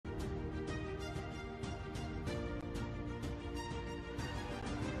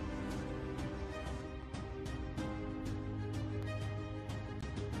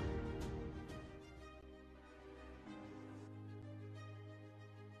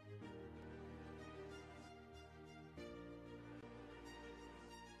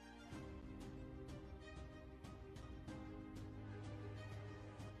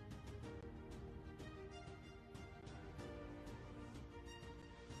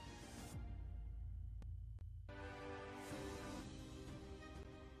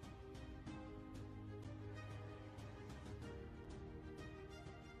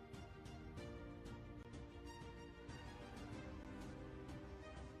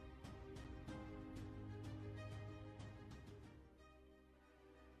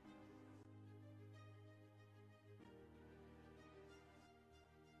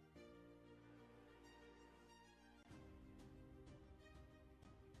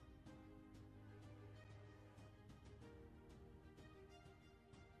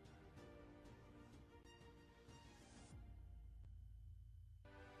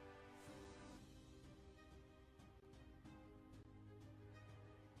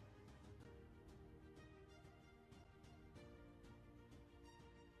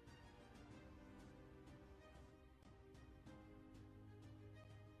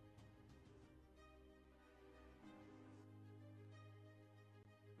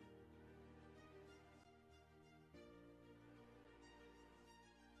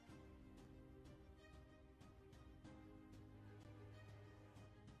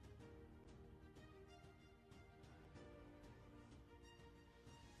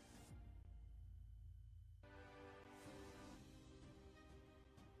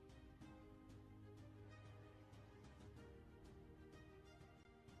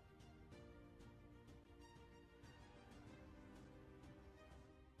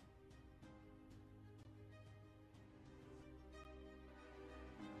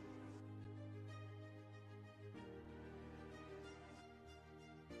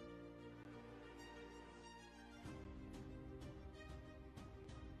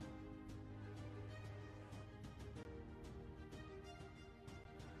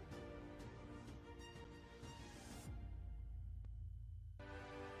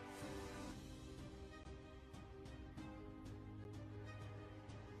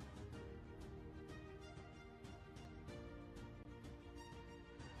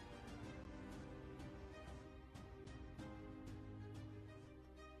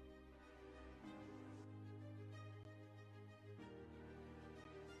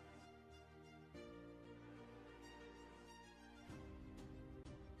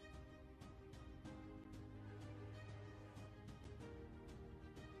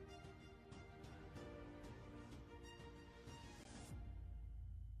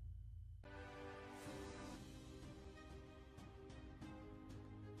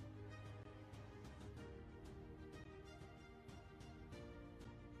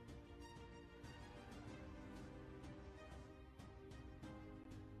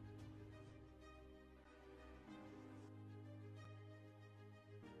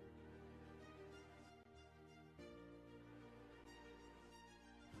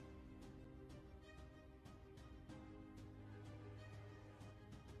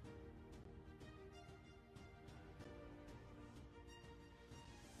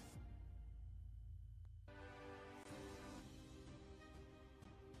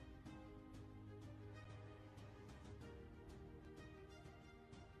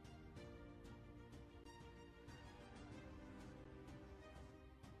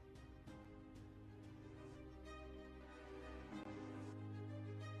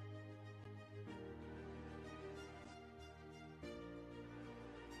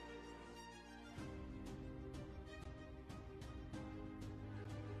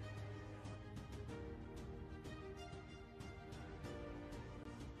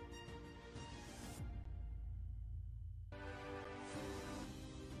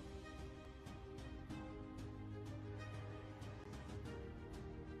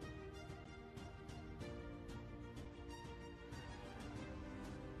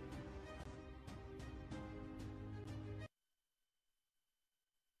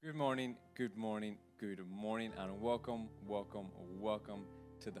Good morning, good morning, good morning, and welcome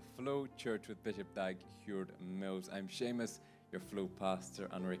to the Flow Church with Bishop Dag Heward-Mills. I'm Seamus, your Flow pastor,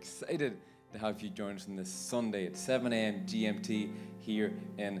 and we're excited to have you join us on this Sunday at 7 a.m. GMT here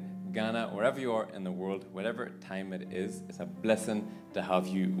in Ghana, wherever you are in the world, whatever time it is. It's a blessing to have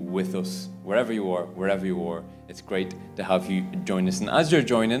you with us, wherever you are. It's great to have you join us. And as you're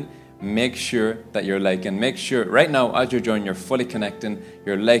joining, make sure that you're liking. Make sure right now, as you're joining, you're fully connecting,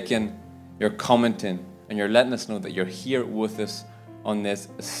 you're liking, you're commenting, and you're letting us know that you're here with us on this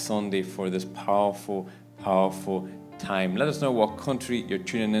Sunday for this powerful, powerful time. Let us know what country you're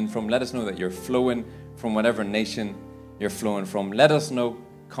tuning in from. Let us know that you're flowing from whatever nation you're flowing from. Let us know.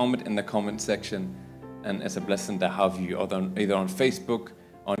 Comment in the comment section. And it's a blessing to have you either on Facebook,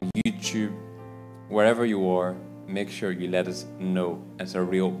 on YouTube, wherever you are. Make sure you let us know. It's a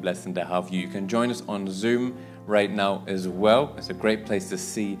real blessing to have you. You can join us on Zoom right now as well. It's a great place to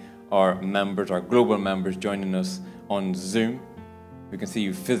see our members, our global members joining us on Zoom. We can see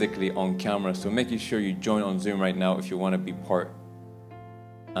you physically on camera, so make sure you join on Zoom right now if you want to be part.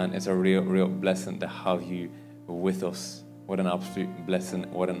 And it's a real blessing to have you with us. What an absolute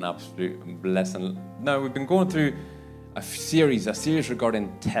blessing. What an absolute blessing. Now, we've been going through a series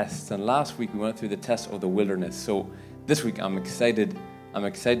regarding tests, and last week we went through the test of the wilderness. So this week I'm excited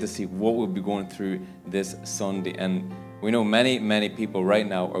to see what we'll be going through this Sunday. And we know many people right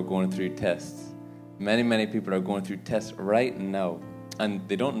now are going through tests. Many people are going through tests right now, and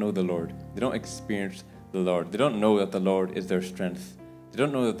they don't know the Lord. They don't experience the Lord. They don't know that the Lord is their strength. They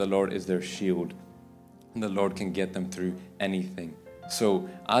don't know that the Lord is their shield, and the Lord can get them through anything. So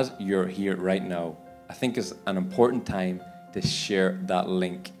as you're here right now, I think it's an important time to share that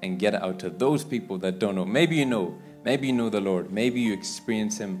link and get it out to those people that don't know. Maybe you know the Lord. Maybe you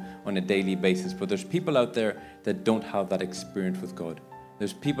experience Him on a daily basis. But there's people out there that don't have that experience with God.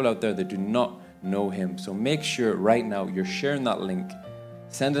 There's people out there that do not know Him. So make sure right now you're sharing that link,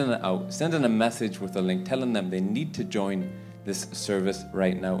 sending it out, sending a message with the link, telling them they need to join this service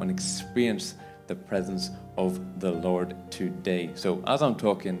right now and experience the presence of the Lord today. So as I'm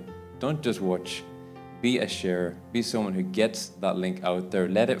talking, don't just watch. Be a sharer. Be someone who gets that link out there.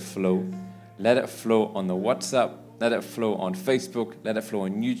 Let it flow. Let it flow on the WhatsApp. Let it flow on Facebook. Let it flow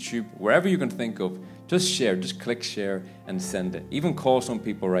on YouTube. Wherever you can think of, just share. Just click share and send it. Even call some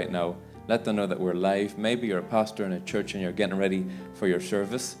people right now. Let them know that we're live. Maybe you're a pastor in a church and you're getting ready for your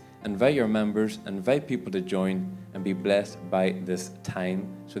service. Invite your members. Invite people to join and be blessed by this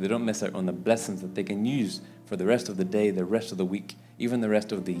time so they don't miss out on the blessings that they can use for the rest of the day, the rest of the week, even the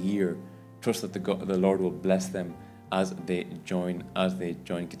rest of the year. Trust that the Lord will bless them as they join.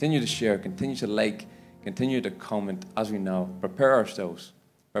 Continue to share, continue to like, continue to comment as we now prepare ourselves,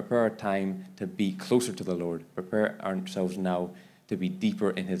 prepare our time to be closer to the Lord, prepare ourselves now to be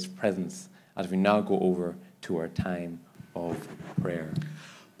deeper in His presence as we now go over to our time of prayer.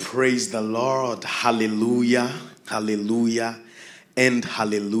 Praise the Lord. Hallelujah, hallelujah, and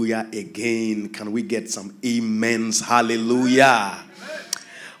hallelujah again. Can we get some amens? Hallelujah.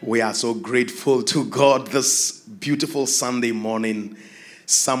 We are so grateful to God this beautiful Sunday morning.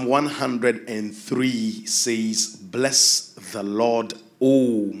 Psalm 103 says, "Bless the Lord,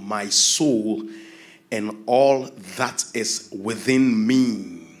 O my soul, and all that is within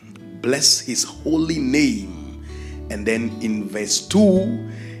me. Bless His holy name." And then in verse 2,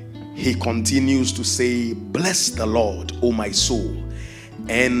 he continues to say, "Bless the Lord, O my soul,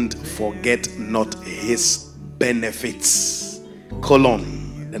 and forget not His benefits."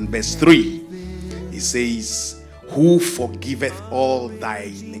 And verse 3, he says, "Who forgiveth all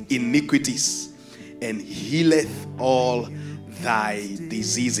thine iniquities and healeth all thy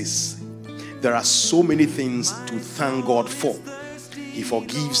diseases." There are so many things to thank God for. He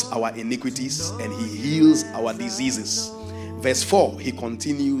forgives our iniquities and He heals our diseases. Verse 4, he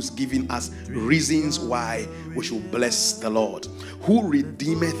continues giving us reasons why we should bless the Lord. "Who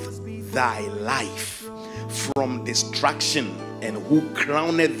redeemeth thy life from destruction, and who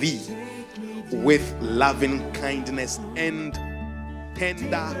crowned thee with loving kindness and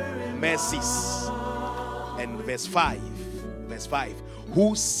tender mercies." And verse 5,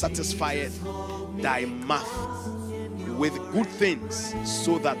 "Who satisfieth thy mouth with good things,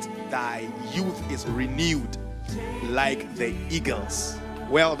 so that thy youth is renewed like the eagles."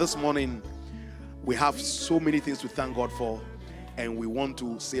 Well, this morning we have so many things to thank God for, and we want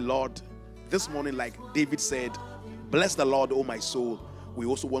to say, Lord, this morning, like David said, "Bless the Lord, O my soul." We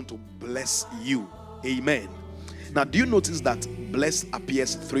also want to bless you. Amen. Now, do you notice that bless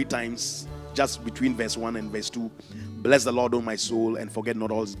appears 3 times just between verse 1 and verse 2? Bless the Lord, O my soul, and forget not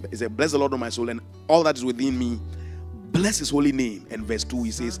all. It said, "Bless the Lord, O my soul, and all that is within me. bless his holy name. And verse 2,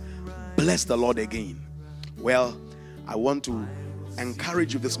 he says, bless the Lord again. Well, I want to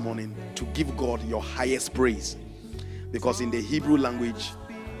encourage you this morning to give God your highest praise. Because in the Hebrew language,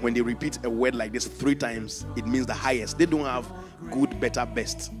 when they repeat a word like this 3 times, it means the highest. They don't have good, better,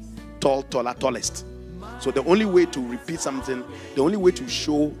 best, tall, taller, tallest. So the only way to repeat something, the only way to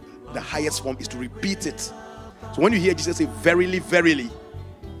show the highest form is to repeat it. So when you hear Jesus say, verily, verily,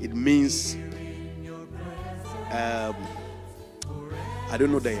 it means, I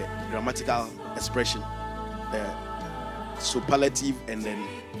don't know the grammatical expression, superlative, and then,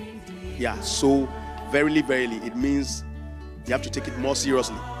 so verily, verily, it means you have to take it more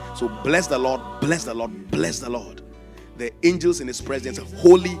seriously. So bless the Lord, bless the Lord, bless the Lord. The angels in his presence,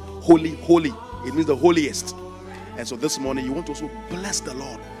 holy, holy, holy. It means the holiest. And so this morning you want to also bless the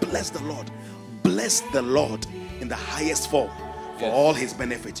Lord, bless the Lord, bless the Lord in the highest form for all his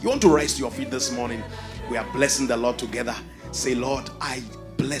benefits. You want to rise to your feet this morning. We are blessing the Lord together. Say, Lord, I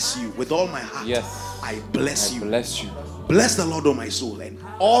bless you with all my heart. Yes. I bless you. Bless you. Bless the Lord, O my soul, and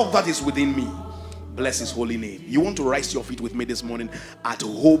all that is within me. Bless his holy name. You want to rise to your feet with me this morning at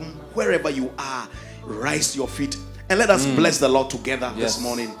home, wherever you are. Rise to your feet and let us bless the Lord together this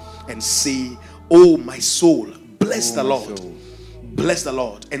morning and say, oh my soul, bless the Lord. Soul. Bless the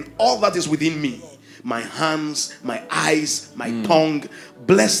Lord and all that is within me. My hands, my eyes, my tongue.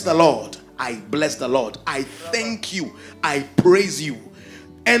 Bless the Lord. I bless the Lord. I thank you. I praise you.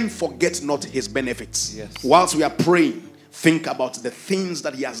 And forget not his benefits. Yes. Whilst we are praying, think about the things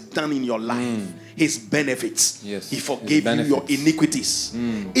that he has done in your life. His benefits. Yes. He forgave you your iniquities.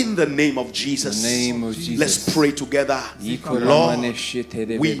 In the name of Jesus. In the name of Jesus. Let's pray together. Lord,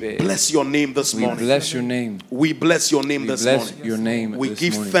 we bless your name this morning. We bless your name. We bless your name this morning. Your name. We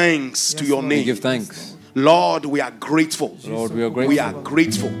give thanks to your name. We give thanks. Lord, we are grateful. Lord, we are grateful. We are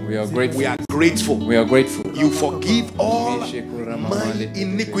grateful. We are grateful. We are grateful. We are grateful. You forgive all my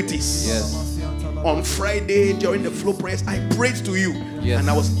iniquities. Yes. On Friday during the flow prayers, I prayed to you, and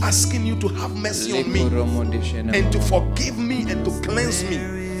I was asking you to have mercy on me and to forgive me and to cleanse me.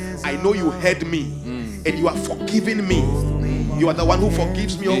 I know you heard me and you are forgiving me. You are the one who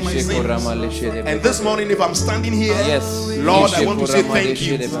forgives me all my sins. And this morning, if I'm standing here, Lord, I want to say thank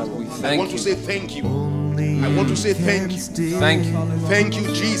you. I want to say thank you. I want to say thank you. Thank you. Thank you,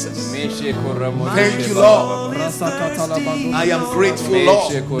 Jesus. Thank you, Lord. I am grateful,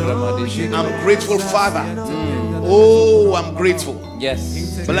 Lord. I'm grateful, Father. Oh, I'm grateful.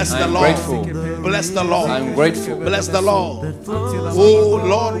 Yes. Bless the Lord. Grateful. Bless the Lord. I'm grateful. Bless the Lord. Oh,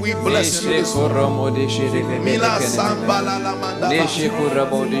 Lord, we bless you this morning. Mila sambala la manda.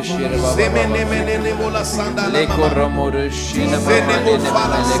 Zemene menene mola sanda la mama. Zenebo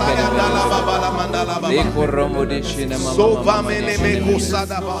fala saya dala baba la manda la baba. So vamele me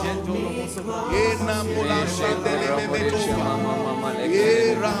kusada ba. Ena mula sandele me meto.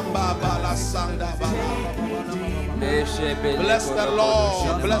 E ramba bala sanda bala. Bless the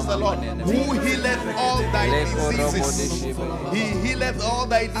Lord, bless the Lord, who healeth all thy diseases. He healeth all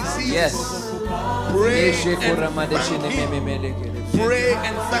thy diseases. Yes. Pray and thank him. Pray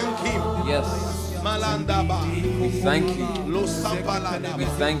and thank him. Yes. Malandaba. We thank you. We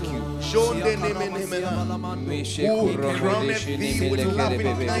thank you. Who crowned thee with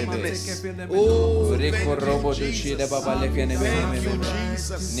loving kindness. Oh, thank you, Jesus. Thank you,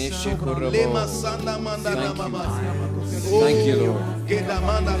 Jesus. Thank you, Lord.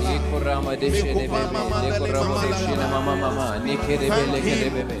 Thank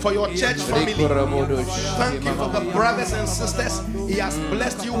him for your church family. Thank you for the brothers and sisters he has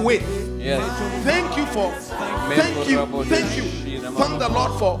blessed you with. Yes. Thank you for, thank you. Thank the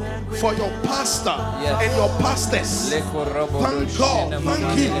Lord for your pastor and your pastors. Thank God,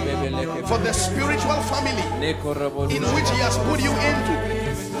 thank him for the spiritual family in which he has put you into.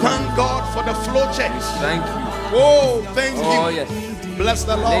 Thank God for the flow church. Thank you. Oh, thank you. Oh, yes. Bless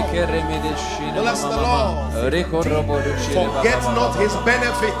the Lord. Bless the Lord. Forget not his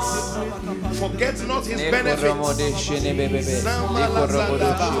benefits. Forget not his benefits.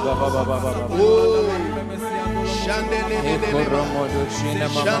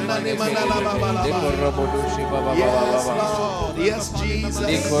 Yes, Jesus.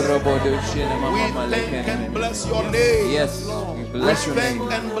 We thank and bless your name. Yes, we bless your name.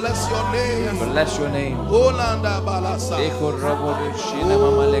 And bless your name. Bless your name. Olanda balasa.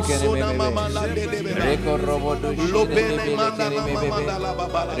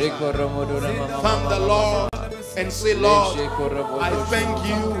 Thank the Lord. and say, Lord, I thank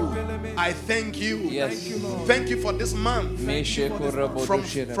you. I thank you. Yes. Thank you for this month.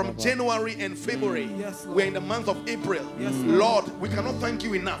 From January and February, we're in the month of April. Lord, we cannot thank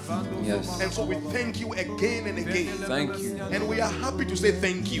you enough. Yes. And so we thank you again and again. Thank you. And we are happy to say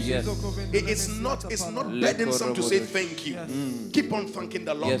thank you. Yes. It's not burdensome to say thank you. Keep on thanking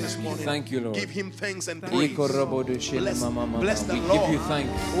the Lord this morning. Thank you, Lord. Give him thanks and praise. Bless the Lord. We give you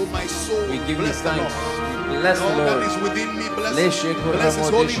thanks. Oh my soul, We give you bless the thanks. Lord. Bless the All that Lord. is within me, bless His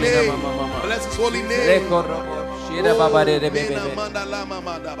holy name. Bless His holy name.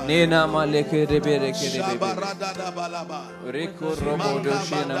 Nena maleke rebe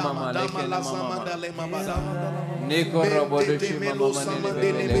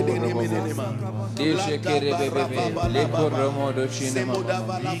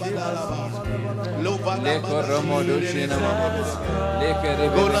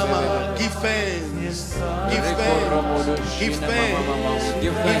Give thanks. Give thanks. Give thanks.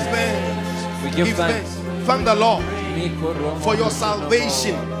 Give thanks. We give thanks. Thank the Lord for your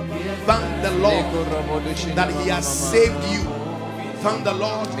salvation. Thank the Lord that He has saved you. Thank the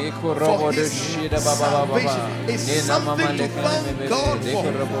Lord for His salvation. It's something to thank God for.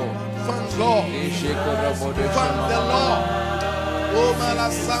 Thank God. Thank the Lord. Oh,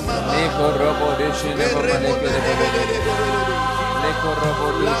 Malasama.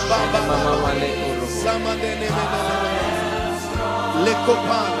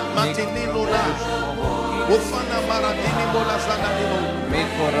 Ofana maradini mola sana nimo.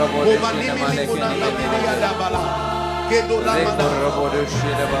 Omanimi limuna lamini ya dabala. Kedo lamana.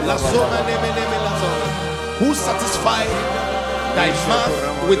 La soma neme la soma. Who satisfied thy mouth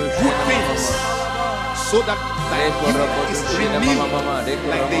with good things, so that thy youth is renewed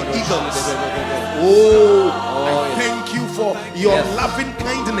like the eagles. Oh, I thank you for your loving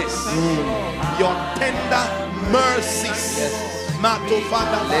kindness, your tender mercies. Mato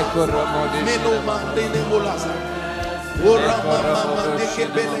Fada Melo Mandele Molasa Ora Mama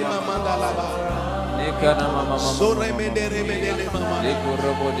Nekebele Mamandalaba Sore Mendere Mendele Mama.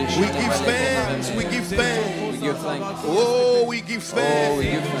 We give thanks, we give thanks. Oh, we give thanks.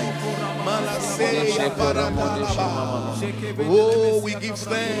 Malaseya Paradalaba. Oh, we give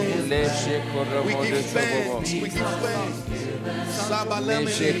thanks. We give thanks, we give thanks. Sabalame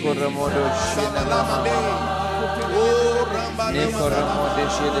Sabalame. Oh,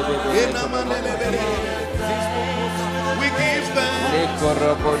 we give thanks.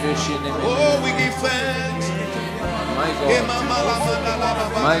 Oh, we give thanks.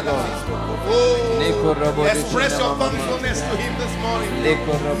 My God. Oh, express your thankfulness to Him this morning.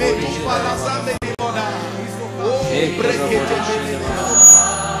 Oh, break it.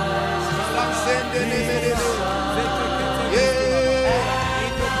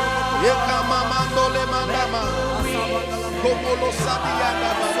 Como lo sabía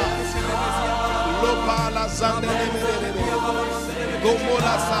la mamá, lo para zandele, como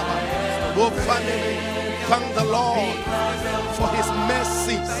la saba, thank the Lord for His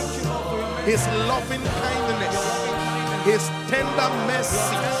mercies, His loving kindness, His tender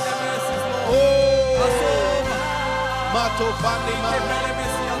mercies. Oh, mato fanima,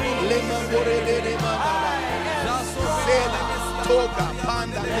 lema borede mama, sela toga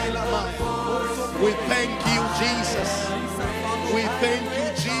panda lema. We thank you, Jesus. We thank you,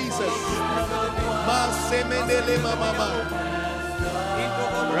 Jesus. Masemendele mama.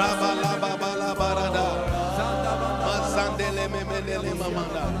 Rabala babala barada. Masandele memendele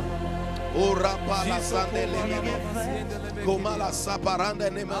mamanda. O rapala sandele meme. Komala saparanda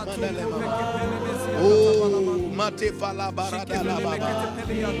ne mamandele mama. Oh, mate fala barada la baba.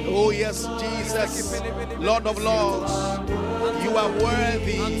 Oh yes, Jesus, Lord of Lords, you are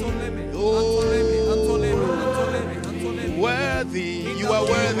worthy. Oh, worthy, you are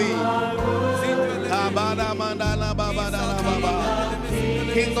worthy.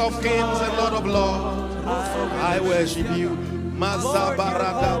 King of kings and Lord of lords, I worship you.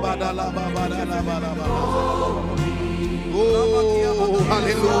 Oh,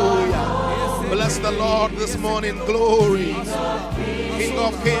 hallelujah. Bless the Lord this morning. Glory. King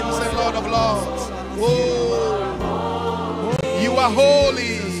of kings and Lord of lords. Oh, you are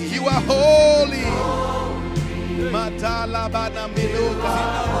holy. You are holy. Matala bana miluka.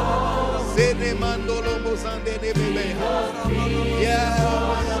 Sede mandolo mosande de bebe. Yes.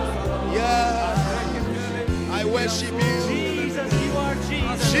 Yes. I worship you. Jesus, you are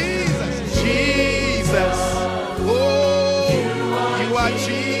Jesus. Jesus. Jesus. Oh, you are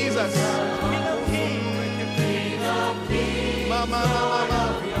Jesus. Mama, mama.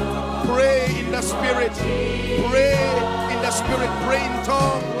 Pray in the spirit. Pray in the spirit. Pray in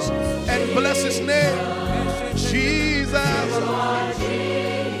tongues and bless His name. Jesus.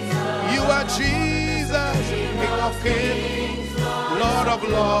 You are Jesus, King of Kings, Lord of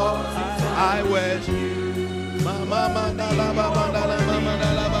Lords. I worship you. Mama mandala mandala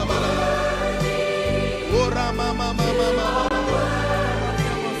mandala mandala. Ora mama mama mama.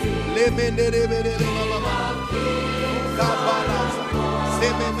 Le mendere mendere mama. Kabala se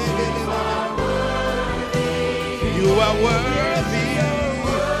me mendere mama. You are worthy.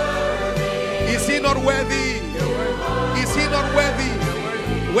 Is he not worthy? Is he not worthy?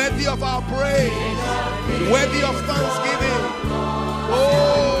 Worthy of our praise, worthy of thanksgiving.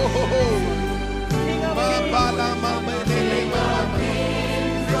 Oh,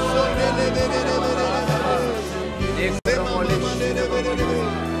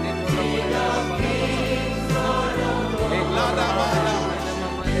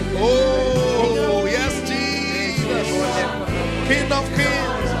 oh, yes, Jesus, King of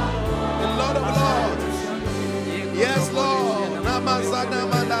Kings, the Lord of Lords. Yes, Lord. Namazana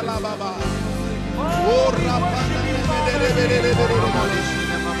mandala baba. Oh, rapana mendele.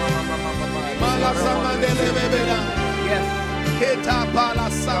 Malasama delebebela. Yes. Keta pala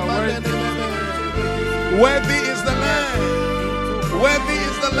sama delebebe. Worthy is the Lamb. Worthy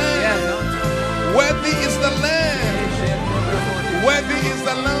is the Lamb. Worthy is the Lamb. Worthy is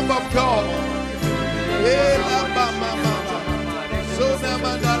the Lamb of God.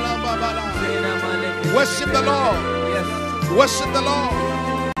 Worship the Lord. Worship the Lord.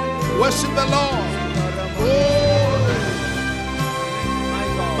 Worship the Lord. Oh,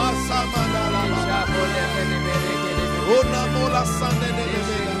 oh, namola sande de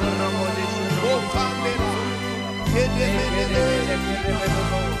oh, pandela.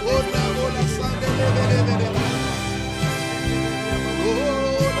 Oh, namola sande de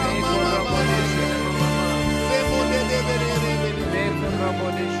oh, la mama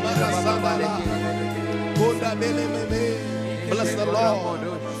bless the Lord.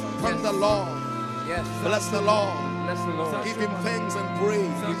 Thank the Lord. Yes. Bless the Lord. Bless the Lord. Give him thanks and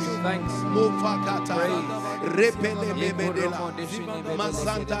praise. Give him thanks. Praise. Repele bebedela.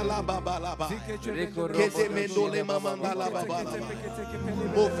 Masanta la baba la ba. Kete mendole mamanda la baba la ba.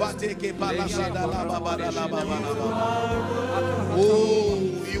 Mofate ke palasada la baba la baba. Oh,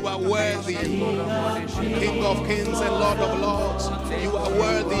 you are worthy, King of Kings and Lord of Lords. You are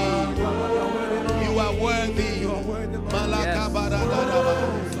worthy. You are worthy. Malaka barada.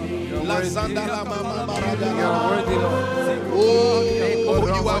 La sandala mama barada. Oh,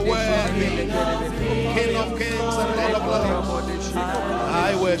 you are worthy, King of Kings and Lord of Lords.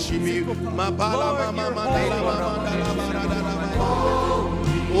 I worship you. Mapala mama mandala barada.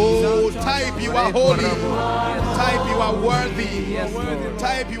 Oh, type you are holy. Type you are worthy.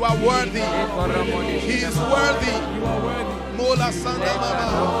 Type you are worthy. He is worthy. Mola sanda mama.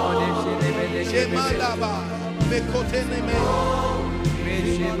 Shemandaba. Mekoteneme.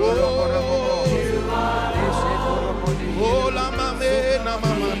 Oh, la mame na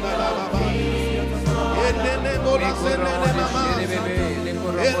mama na la baba. Enene mola senene mama.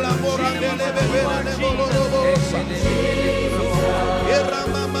 Ela mora dele bebe na molorobo. Era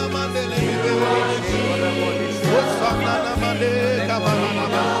mama mandele bebe. Osana na mande kabala.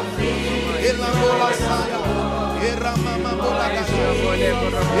 Ela mola saya. Era mama mola kasha.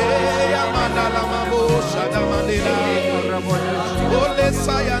 Eya mandala mamo shada mandela. Ole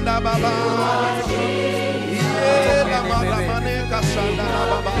saya na baba. Ela mala mane kasha na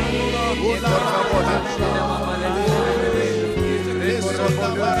baba. Ola mama. Eso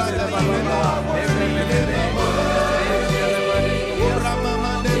tabara de baba. Ora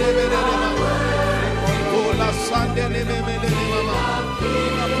mama dele mama. Ola sandele mele mama.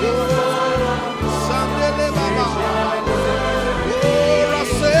 Sandele baba. Ora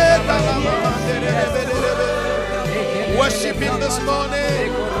seta la mama dele. Worship him this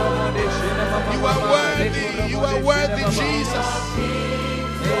morning. You are worthy. You are worthy, Jesus.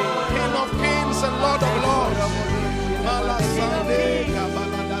 King of Kings and Lord of Lords. Malasande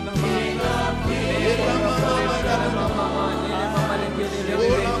kabaladana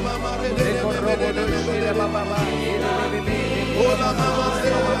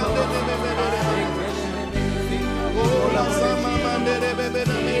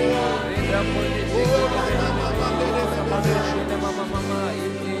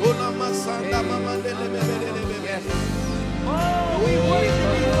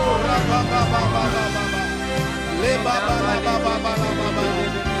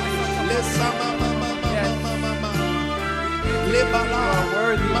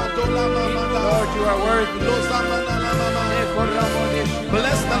Lord, you are worthy.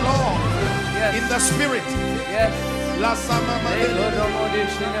 Bless the Lord in the spirit. Yes. La sama mandele.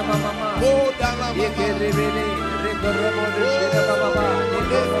 Oh, dala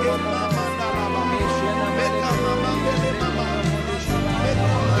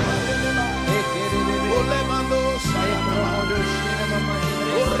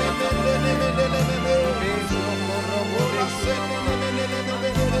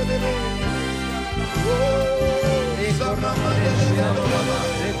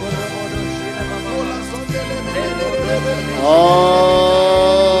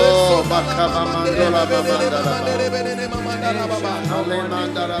Oh, bakaba mandola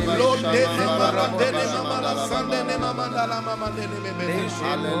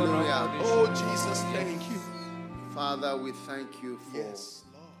hallelujah. Oh, Jesus, thank you. Father, we thank you for Yes,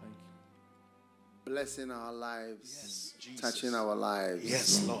 Lord. blessing our lives, Yes, Jesus. touching our lives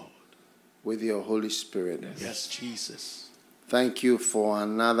Yes, Lord. with your Holy Spirit. Yes, Jesus. Thank you for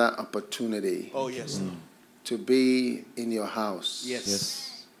another opportunity Oh, yes, Lord. to be in your house. Yes.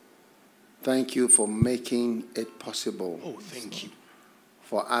 Thank you for making it possible Oh, thank you.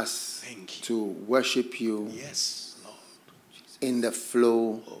 for us Thank you. to worship you Yes, Lord. in the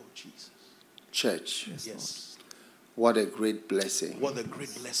Flow Oh, Jesus. Church. Yes. What a great blessing. What a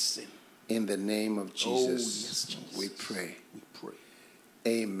great blessing. In the name of Oh, Jesus, yes, Jesus. we pray. We pray.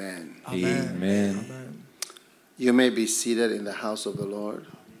 Amen. Amen. You may be seated in the house of the Lord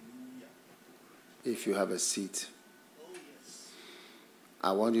if you have a seat.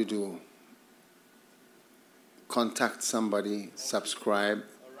 I want you to contact somebody, subscribe,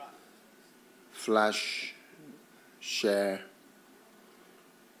 flash, share,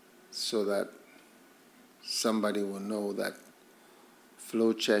 so that somebody will know that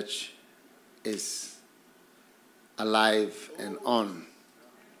Flow Church is alive and on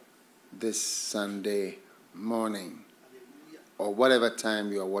this Sunday morning or whatever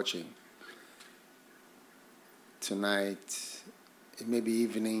time you are watching. Tonight, it may be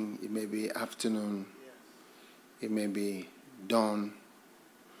evening, it may be afternoon, it may be dawn,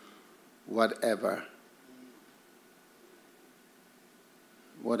 whatever.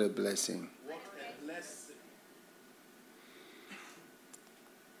 What a blessing.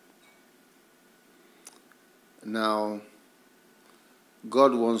 Now,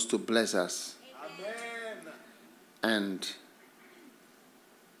 God wants to bless us. And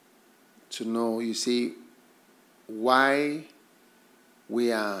to know, you see, why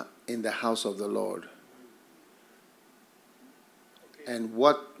we are in the house of the Lord. And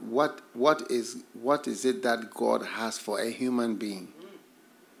what is it that God has for a human being?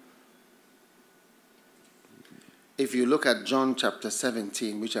 If you look at John chapter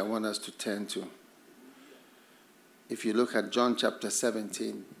 17, which I want us to turn to. If you look at John chapter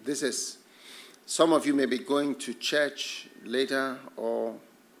 17, this is, some of you may be going to church later or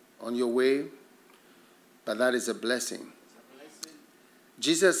on your way, but that is a blessing.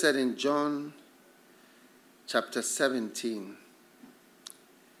 Jesus said in John chapter 17,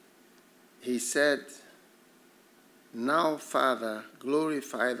 he said, "Now, Father,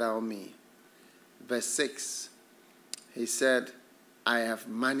 glorify thou me." Verse 6, he said, "I have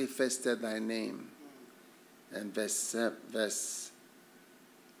manifested thy name." And verse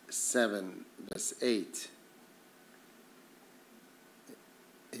 8,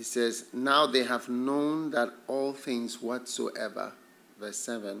 he says, "Now they have known that all things whatsoever," verse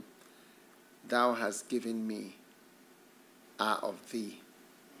 7, "thou hast given me are of thee."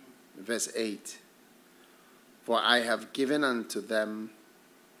 Verse 8, "For I have given unto them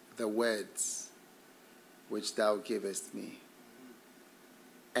the words which thou gavest me,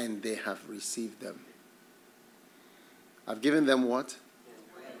 and they have received them." I've given them what?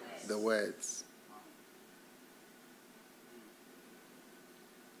 The words.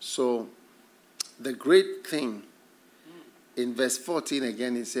 So, the great thing, in verse 14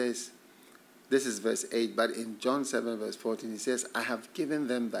 again, it says, this is verse 8, but in John 7 verse 14, it says, "I have given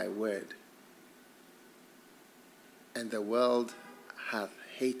them thy word, and the world hath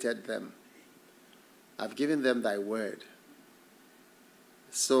hated them." I've given them thy word.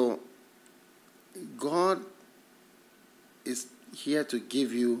 So, God is here to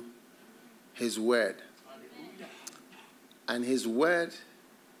give you his word. And his word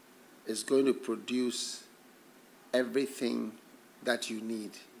is going to produce everything that you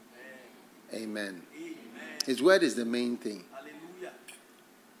need. Amen. His word is the main thing.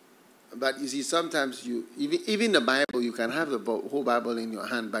 But you see, sometimes you, even the Bible, you can have the whole Bible in your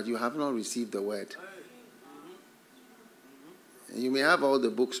hand, but you have not received the word. You may have all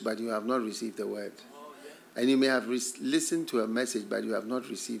the books, but you have not received the word. And you may have listened to a message, but you have not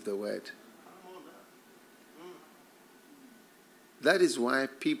received the word. That is why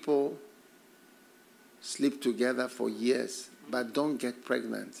people sleep together for years, but don't get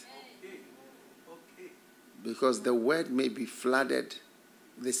pregnant. Because the word may be flooded,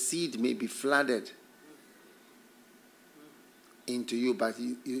 the seed may be flooded into you, but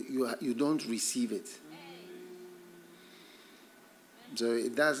you don't receive it. So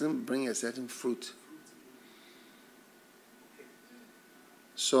it doesn't bring a certain fruit.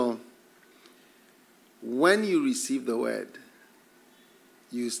 So when you receive the word,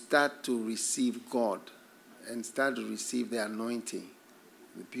 you start to receive God and start to receive the anointing,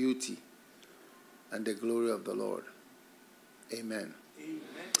 the beauty, and the glory of the Lord. Amen. Amen.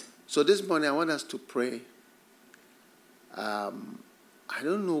 So this morning I want us to pray. I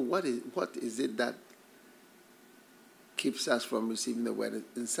don't know what is it that keeps us from receiving the word.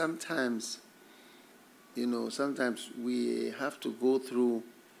 And sometimes, sometimes we have to go through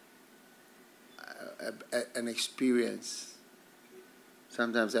an experience,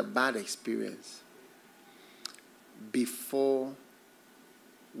 sometimes a bad experience, before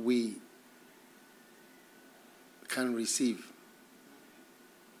we can receive.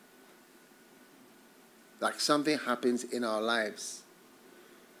 Like something happens in our lives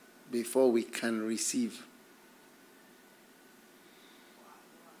before we can receive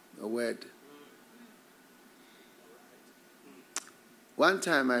a word. One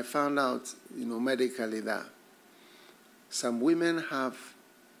time I found out, medically that some women have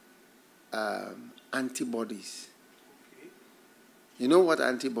antibodies. You know what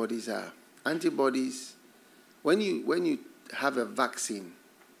antibodies are? Antibodies, when you have a vaccine,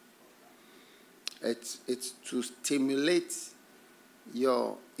 it's to stimulate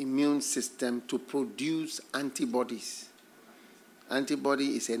your immune system to produce antibodies.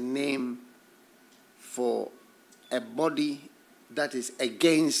 Antibody is a name for a body that is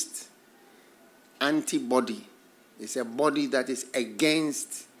against antibody. It's a body that is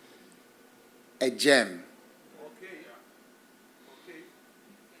against a germ.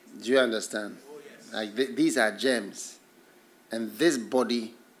 Do you understand? Oh, yes. Like these are germs. And this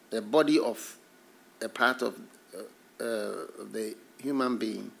body, the body of a part of the human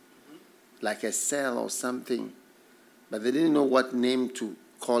being, like a cell or something, but they didn't know what name to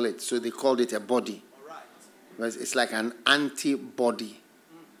call it, so they called it a body. All right. It's like an antibody.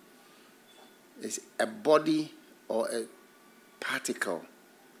 It's a body or a particle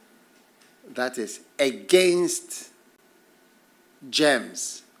that is against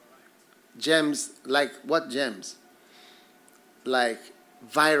germs. Germs, like what germs? Like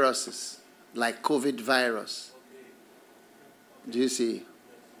viruses, like COVID virus. Do you see?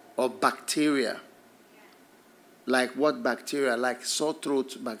 Or bacteria. Like what bacteria? Like sore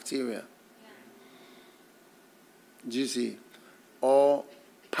throat bacteria. Do you see? Or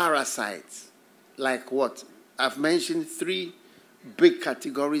parasites. Like what? I've mentioned 3 big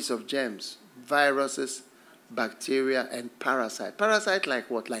categories of germs. Viruses, bacteria, and parasite. Parasite like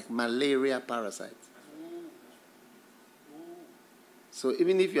what? Like malaria parasite. So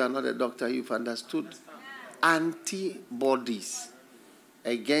even if you are not a doctor, you've understood antibodies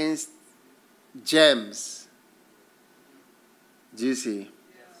against germs. Do you see?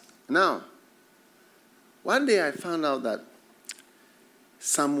 Now, one day I found out that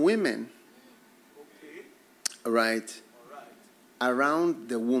some women, right, around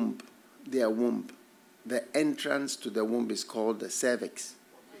the womb, their womb, the entrance to the womb is called the cervix.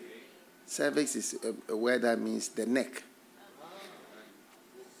 Cervix is a word that means the neck.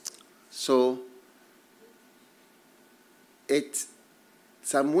 So,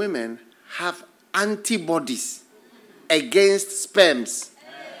 some women have antibodies against sperms,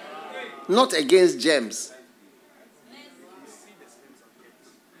 not against germs.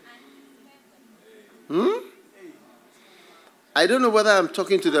 I don't know whether I'm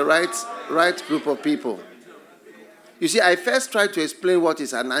talking to the right group of people. You see, I first tried to explain what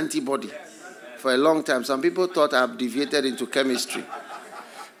is an antibody for a long time. Some people thought I've deviated into chemistry.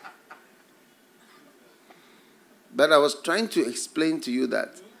 But I was trying to explain to you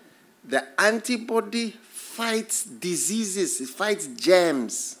that the antibody fights diseases, it fights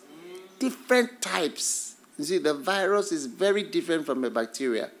germs, different types. You see, the virus is very different from a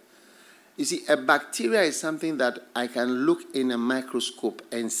bacteria. You see, a bacteria is something that I can look in a microscope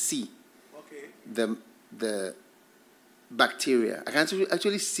and see the bacteria. I can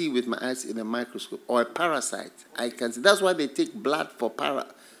actually see with my eyes in a microscope. Or a parasite, I can see. That's why they take blood for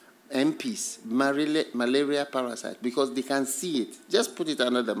MPs, malaria parasite, because they can see it. Just put it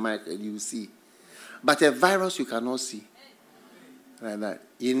under the mic and you see. But a virus you cannot see. Like that.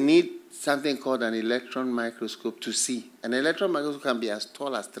 You need something called an electron microscope to see. An electron microscope can be as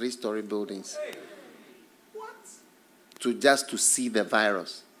tall as 3-story buildings. What? To see the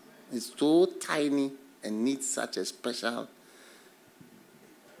virus. It's so tiny and needs such a special,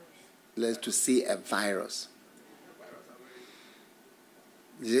 let's to say, a virus.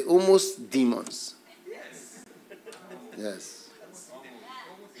 They're almost demons. Yes.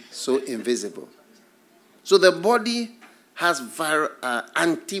 So invisible. So the body has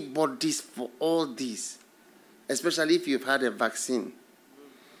antibodies for all these, especially if you've had a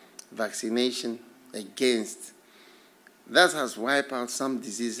vaccination against. That has wiped out some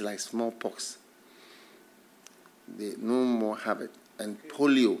diseases like smallpox. They no more have it. And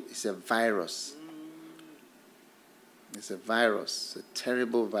polio is a virus. It's a virus, a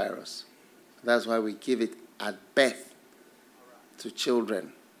terrible virus. That's why we give it at birth to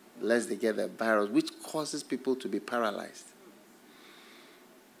children, lest they get the virus, which causes people to be paralyzed.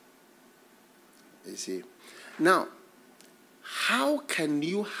 You see. Now, how can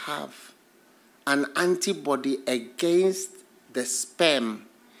you have an antibody against the sperm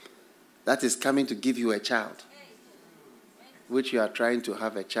that is coming to give you a child, which you are trying to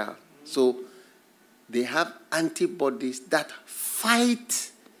have a child? So they have antibodies that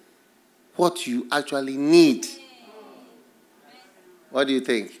fight what you actually need. What do you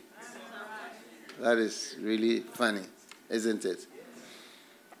think? That is really funny, isn't it?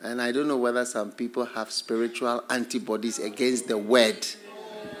 And I don't know whether some people have spiritual antibodies against the word.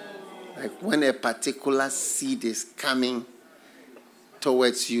 Like when a particular seed is coming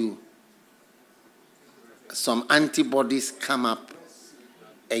towards you, some antibodies come up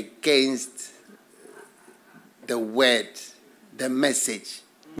against the word, the message,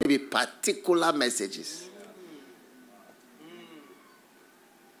 maybe particular messages.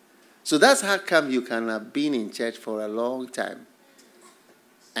 So that's how come you can have been in church for a long time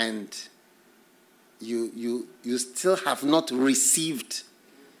and you still have not received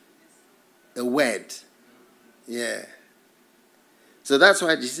the word. Yeah. So that's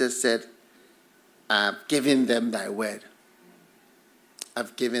why Jesus said, I've given them thy word.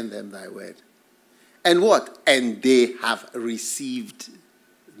 I've given them thy word. And what? And they have received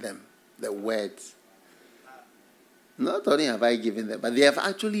them, the words. Not only have I given them, but they have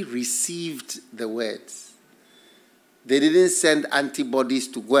actually received the words. They didn't send antibodies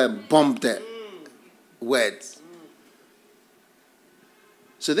to go and bomb the words.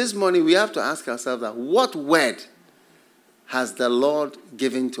 So this morning we have to ask ourselves that what word has the Lord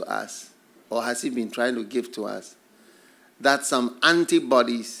given to us, or has he been trying to give to us, that some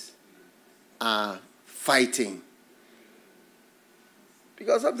antibodies are fighting?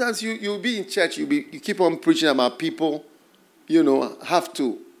 Because sometimes you'll be in church, you keep on preaching about people, have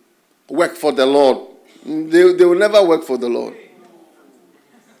to work for the Lord. They will never work for the Lord.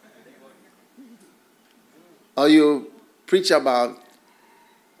 Or you preach about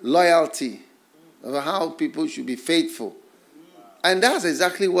loyalty, about how people should be faithful. And that's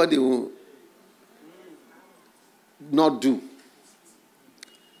exactly what they will not do.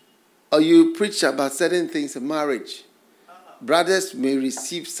 Or you preach about certain things in marriage. Brothers may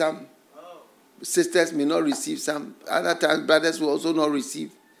receive some. Sisters may not receive some. Other times, brothers will also not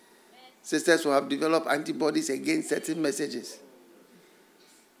receive. Sisters will have developed antibodies against certain messages.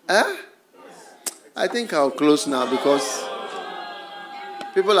 I think I'll close now because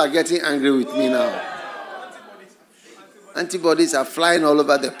people are getting angry with me now. Antibodies are flying all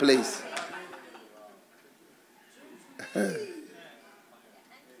over the place.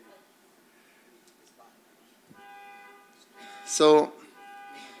 So,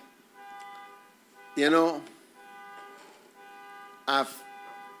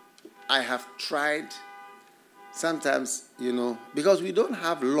 I have tried sometimes, because we don't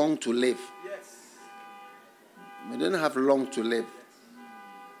have long to live. Yes. We don't have long to live.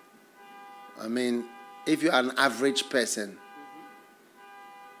 I mean, if you're an average person,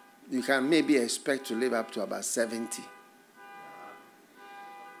 you can maybe expect to live up to about 70.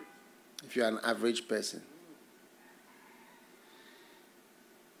 If you're an average person.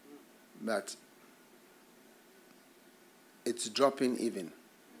 But it's dropping even.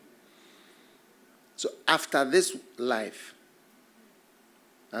 So after this life,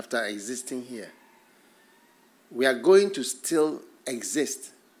 after existing here, we are going to still exist.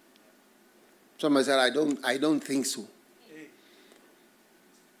 Somebody said, I don't think so.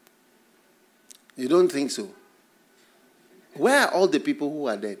 You don't think so? Where are all the people who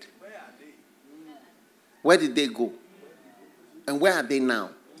are dead? Where did they go? And where are they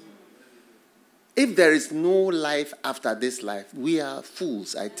now? If there is no life after this life, we are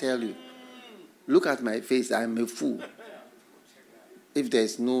fools, I tell you. Look at my face, I'm a fool. If there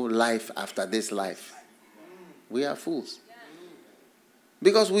is no life after this life, we are fools.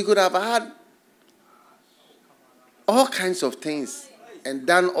 Because we could have had all kinds of things and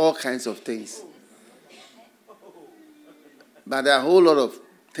done all kinds of things. But there are a whole lot of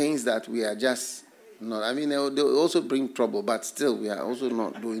things that we are just not. I mean, they also bring trouble, but still we are also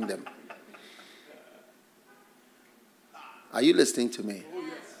not doing them. Are you listening to me?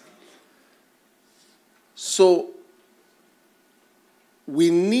 So, we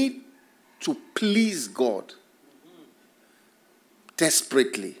need to please God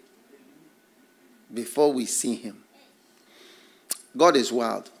desperately before we see him. God is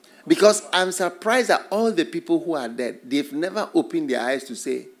wild. Because I'm surprised that all the people who are dead, they've never opened their eyes to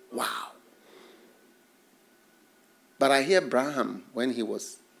say, wow. But I hear Abraham, when he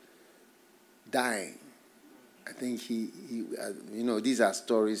was dying, I think he these are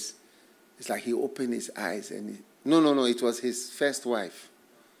stories. It's like he opened his eyes and no, it was his first wife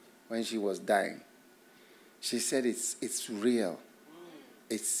when she was dying. She said it's real.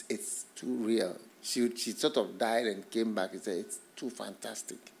 It's too real. She sort of died and came back and said it's too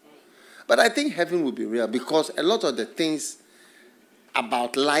fantastic. But I think heaven will be real because a lot of the things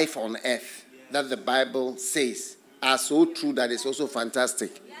about life on earth that the Bible says are so true that it's also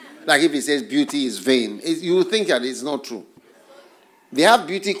fantastic. Like if it says beauty is vain, you will think that it's not true. They have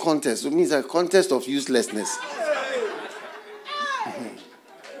beauty contests. It means a contest of uselessness.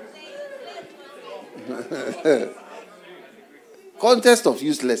 Contest of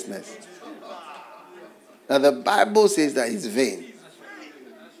uselessness. Now the Bible says that it's vain.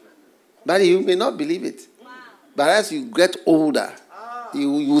 But you may not believe it. But as you get older,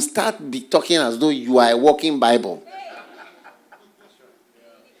 you start be talking as though you are a walking Bible.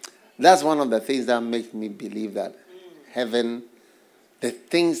 That's one of the things that makes me believe that heaven, the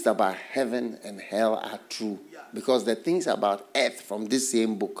things about heaven and hell are true. Because the things about earth from this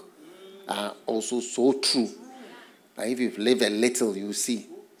same book are also so true. And if you've lived a little, you see.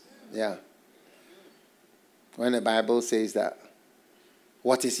 Yeah. When the Bible says that,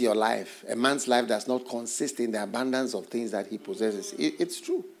 what is your life? A man's life does not consist in the abundance of things that he possesses. It's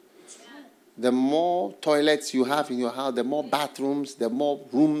true. The more toilets you have in your house, the more bathrooms, the more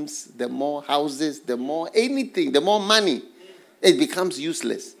rooms, the more houses, the more anything, the more money, it becomes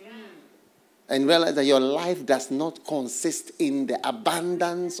useless. And realize that your life does not consist in the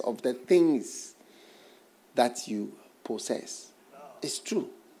abundance of the things that you possess. It's true.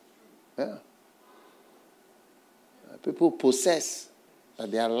 Yeah. People possess,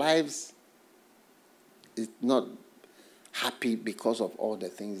 but their lives is not happy because of all the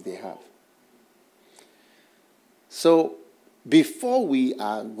things they have. So, before we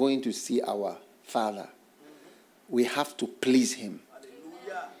are going to see our Father, we have to please him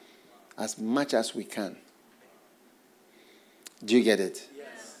as much as we can. Do you get it?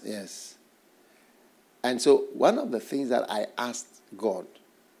 Yes. And so, one of the things that I asked God,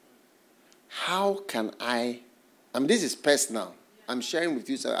 how can this is personal. I'm sharing with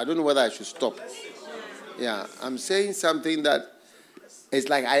you, so I don't know whether I should stop. Yeah, I'm saying something that it's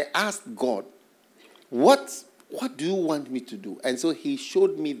like I asked God, what do you want me to do? And so he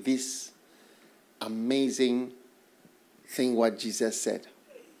showed me this amazing thing, what Jesus said.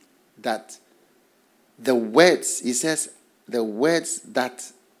 That the words, he says, the words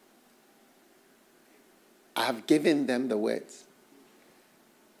that I have given them the words.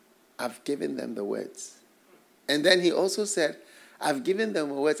 I've given them the words. And then he also said, I've given them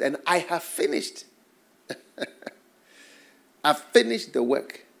the words and I have finished. I've finished the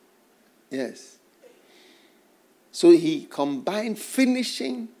work. Yes. So he combined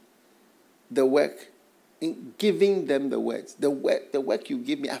finishing the work in giving them the words. The work you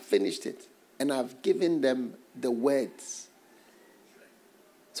give me, I finished it. And I've given them the words.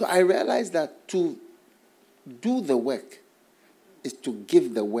 So I realized that to do the work is to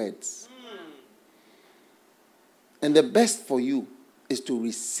give the words. And the best for you is to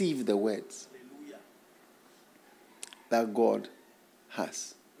receive the words that God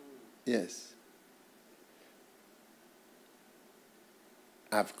has. Yes.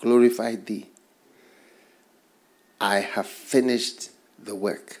 I've glorified thee. I have finished the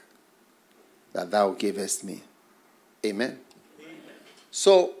work that thou gavest me. Amen.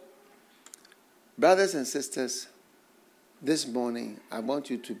 So, brothers and sisters, this morning I want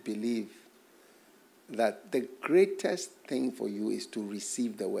you to believe that the greatest thing for you is to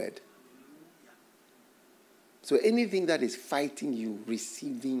receive the word. So anything that is fighting you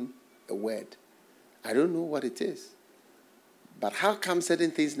receiving a word, I don't know what it is. But how come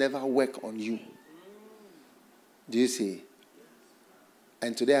certain things never work on you? Do you see?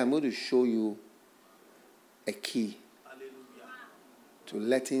 And today I'm going to show you a key to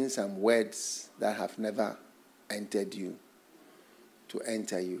letting some words that have never entered you to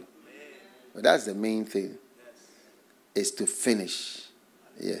enter you. But that's the main thing, is to finish.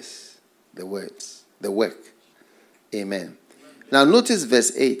 Yes, the words, the work. Amen. Now notice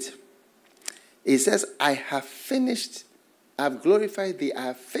verse 8. It says, I have finished. I have glorified thee. I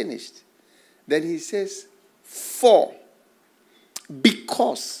have finished. Then he says, for,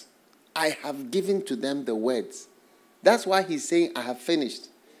 because I have given to them the words. That's why he's saying, I have finished.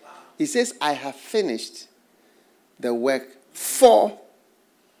 He says, I have finished the work for,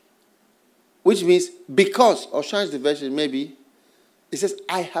 which means because, or change the version maybe. It says,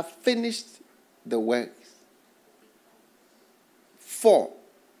 I have finished the work for.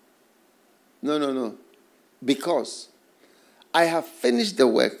 No. Because I have finished the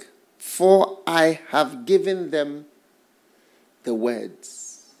work, for I have given them the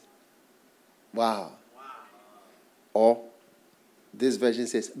words. Wow. Or this version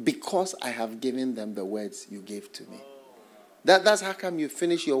says, because I have given them the words you gave to me. That's how come you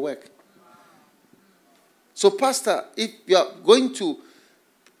finish your work. So, Pastor, if you are going to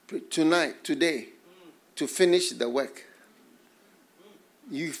today, to finish the work,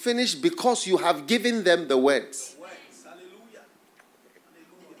 you finish because you have given them the words.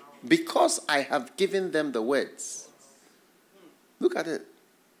 Because I have given them the words. Look at it.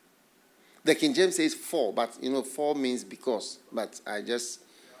 The King James says for, but for means because. But I just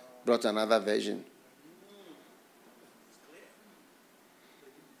brought another version.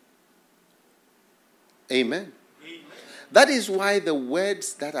 Amen. That is why the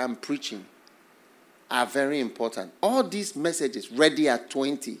words that I'm preaching are very important. All these messages, ready at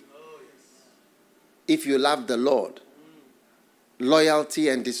 20. If you love the Lord, loyalty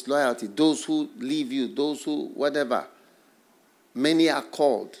and disloyalty, those who leave you, those who whatever, many are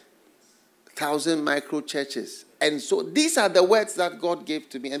called, 1,000 micro churches. And so these are the words that God gave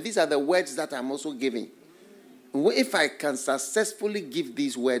to me, and these are the words that I'm also giving. If I can successfully give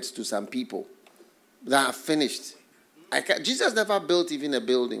these words to some people that are finished, Jesus never built even a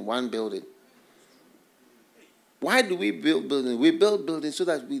building, one building. Why do we build buildings? We build buildings so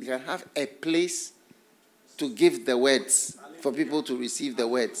that we can have a place to give the words, for people to receive the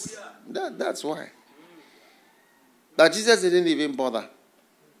words. That's why. But Jesus didn't even bother.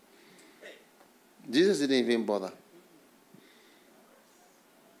 Jesus didn't even bother.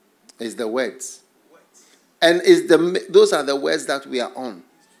 It's the words. And those are the words that we are on.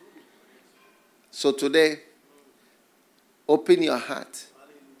 So today, open your heart.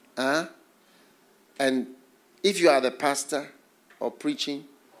 And if you are the pastor or preaching,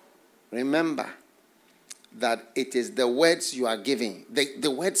 remember that it is the words you are giving. The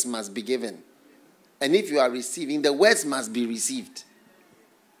words must be given. And if you are receiving, the words must be received.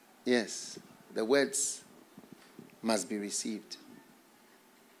 Yes, the words must be received.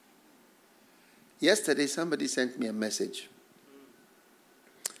 Yesterday, somebody sent me a message.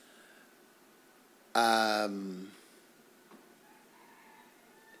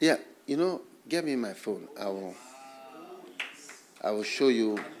 Get me my phone. I will show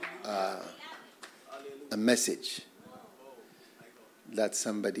you a message that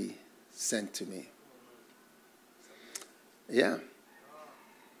somebody sent to me. Yeah.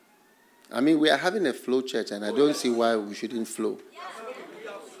 I mean, we are having a flow church, and I don't see why we shouldn't flow.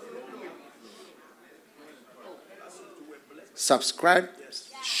 Subscribe,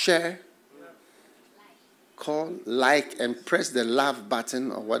 share, call, like, and press the love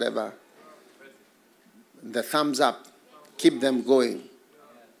button or whatever. The thumbs up. Keep them going.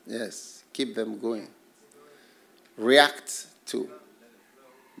 Yes, keep them going. React to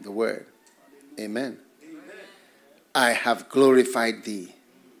the word. Amen. I have glorified thee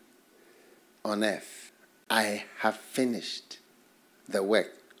on earth. I have finished the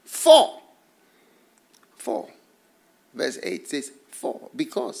work. For. Verse 8 says, for,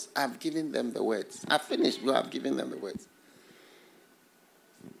 because I've given them the words. I've finished, but I've given them the words.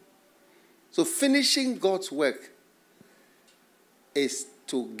 So finishing God's work is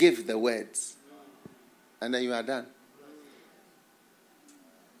to give the words. And then you are done.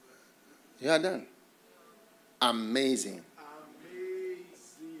 You are done. Amazing.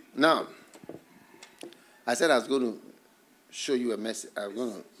 Now, I said I was going to show you a message. I'm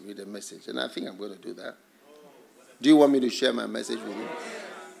going to read a message, and I think I'm going to do that. Do you want me to share my message with you?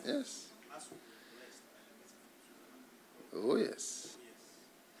 Yes. Oh, yes.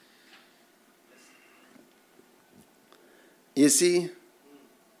 You see,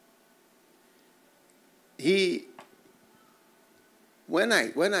 when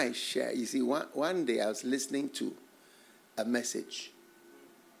I share, you see, one day I was listening to a message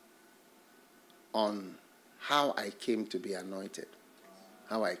on how I came to be anointed.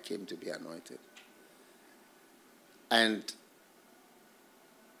 How I came to be anointed. And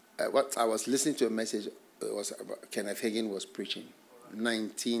what I was listening to a message, it was about Kenneth Hagin was preaching,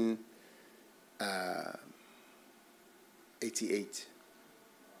 1988.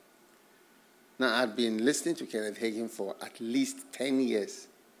 Now, I've been listening to Kenneth Hagin for at least 10 years.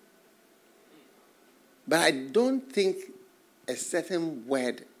 But I don't think a certain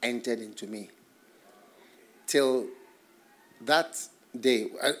word entered into me till that day.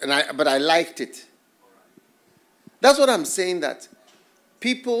 But I liked it. That's what I'm saying, that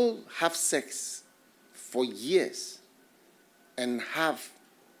people have sex for years and have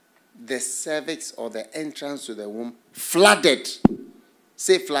the cervix or the entrance to the womb flooded.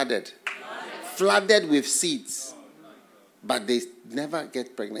 Say flooded. Flooded with seeds. But they never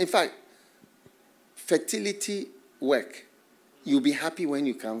get pregnant. In fact, fertility work, you'll be happy when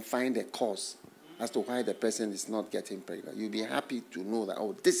you can find a cause as to why the person is not getting pregnant. You'll be happy to know that,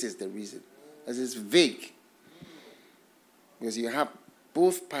 oh, this is the reason. Because it's vague. Because you have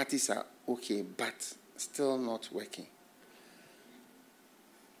both parties are okay, but still not working.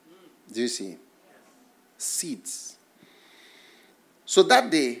 Do you see? Seeds. So that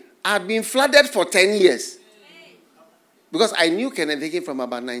day, I had been flooded for 10 years. Because I knew Kenneth Hagin from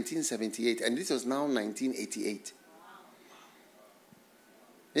about 1978, and this was now 1988.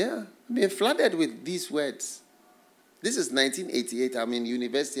 Yeah, I've been flooded with these words. This is 1988. I'm in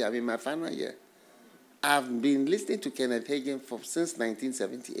university. I'm in my final year. I've been listening to Kenneth Hagin since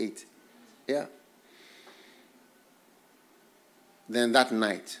 1978. Yeah. Then that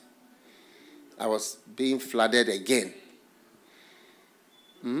night, I was being flooded again.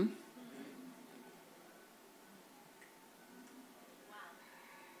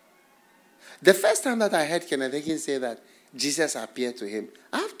 The first time that I heard Kenneth Hagin say that Jesus appeared to him,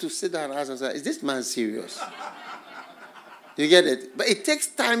 I have to sit down and ask myself, is this man serious? You get it? But it takes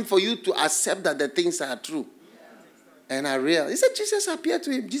time for you to accept that the things are true. And I realized, he said Jesus appeared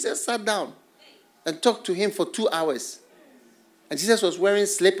to him. Jesus sat down and talked to him for 2 hours. And Jesus was wearing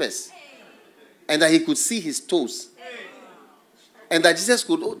slippers. And that he could see his toes. And that Jesus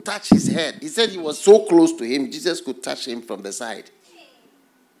could touch his head. He said he was so close to him, Jesus could touch him from the side.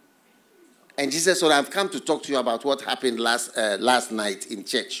 And Jesus said, I've come to talk to you about what happened last night in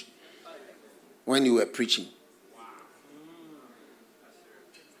church when you were preaching.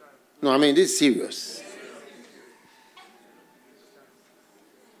 No, I mean, this is serious.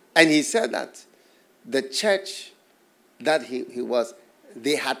 And he said that the church that he was,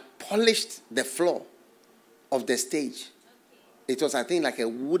 they had polished the floor of the stage. It was, I think, like a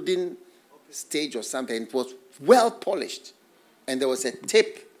wooden stage or something. It was well polished. And there was a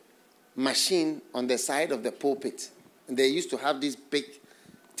tape machine on the side of the pulpit. And they used to have these big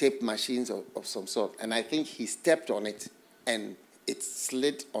tape machines of some sort. And I think he stepped on it and it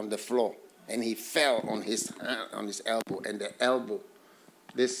slid on the floor. And he fell on his elbow. And the elbow,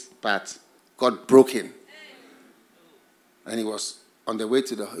 this part, got broken. And he was on the way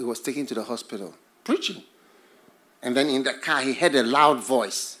he was taken to the hospital, preaching. And then in the car, he heard a loud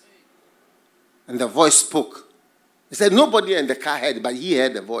voice. And the voice spoke. He said nobody in the car heard it, but he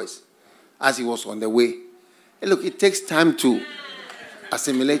heard the voice as he was on the way. Hey, look, it takes time to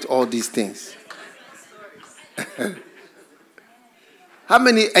assimilate all these things. How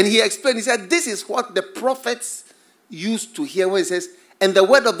many? And he explained, he said, this is what the prophets used to hear when he says, and the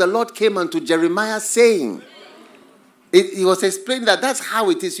word of the Lord came unto Jeremiah saying. He was explaining that that's how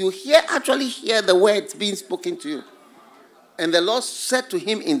it is. You actually hear the words being spoken to you. And the Lord said to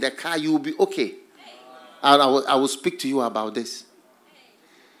him in the car, you will be okay. And I will speak to you about this.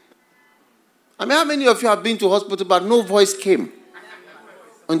 I mean, how many of you have been to hospital but no voice came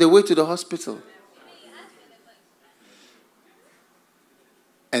on the way to the hospital?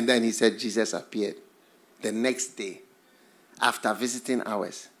 And then he said Jesus appeared the next day after visiting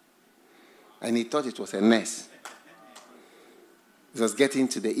hours. And he thought it was a nurse. It was getting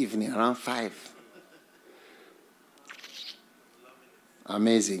to the evening, around 5.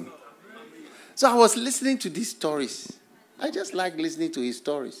 Amazing. So I was listening to these stories. I just like listening to his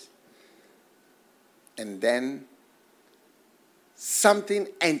stories. And then something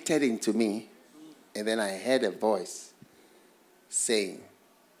entered into me. And then I heard a voice saying,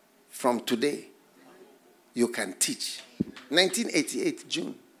 from today, you can teach. 1988,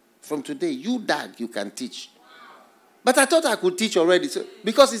 June. From today, you, Dag, you can teach. But I thought I could teach already. So,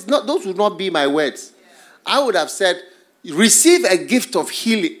 because those would not be my words. I would have said, receive a gift of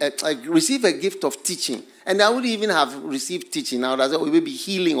healing, receive a gift of teaching. And I wouldn't even have received teaching. I would have said, it will be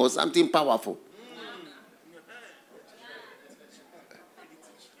healing or something powerful.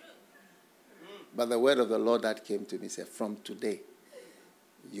 But the word of the Lord that came to me said, from today,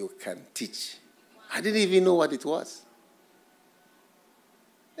 you can teach. I didn't even know what it was.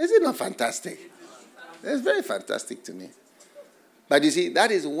 Is it not fantastic? It's very fantastic to me. But you see, that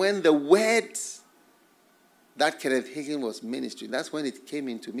is when the words that Kenneth Hagin was ministering, that's when it came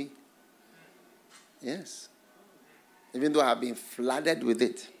into me. Yes. Even though I've been flooded with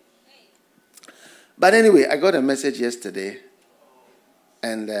it. But anyway, I got a message yesterday,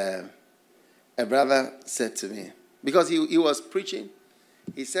 and a brother said to me, because he was preaching,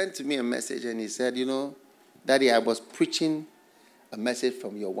 he sent to me a message, and he said, you know, Daddy, I was preaching a message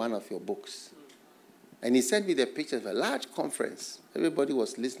from one of your books. And he sent me the picture of a large conference. Everybody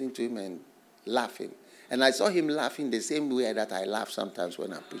was listening to him and laughing. And I saw him laughing the same way that I laugh sometimes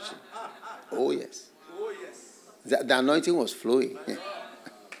when I'm preaching. Oh, yes. Oh, yes. The anointing was flowing.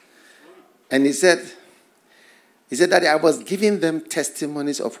 And he said, Daddy, I was giving them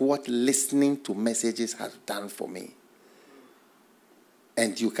testimonies of what listening to messages has done for me.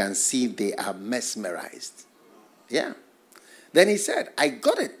 And you can see they are mesmerized. Yeah. Then he said, I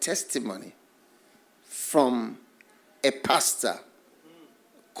got a testimony from a pastor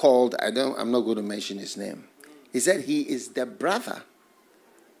called, I'm not going to mention his name. He said he is the brother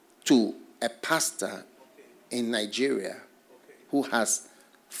to a pastor in Nigeria who has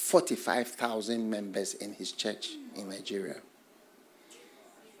 45,000 members in his church in Nigeria.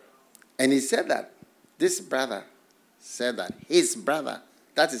 And he said that this brother said that his brother,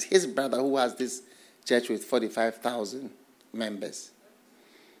 that is his brother who has this church with 45,000 members.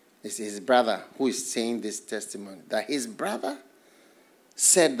 It's his brother who is saying this testimony. That his brother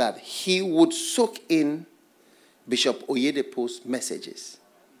said that he would soak in Bishop Oyedepo's messages.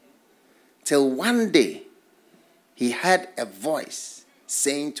 Till one day, he had a voice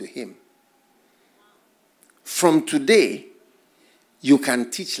saying to him, from today, you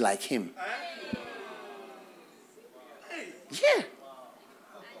can teach like him. Yeah.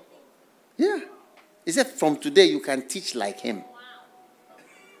 Yeah. He said, from today, you can teach like him.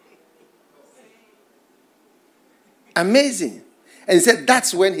 Amazing. And he said,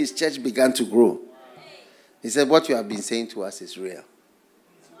 that's when his church began to grow. He said, what you have been saying to us is real.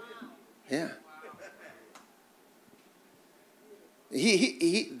 Yeah.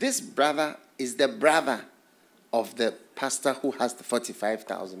 This brother is the brother of the pastor who has the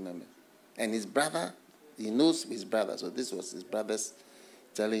 45,000 members. And his brother, he knows his brother. So this was his brothers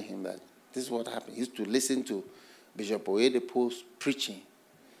telling him that this is what happened. He used to listen to Bishop Oyedepo's preaching.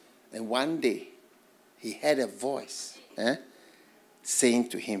 And one day, he heard a voice saying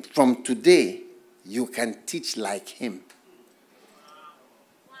to him, from today, you can teach like him.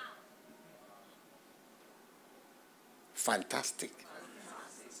 Fantastic.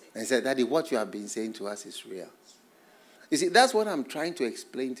 And he said, Daddy, what you have been saying to us is real. You see, that's what I'm trying to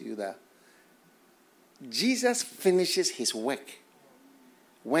explain to you, that Jesus finishes his work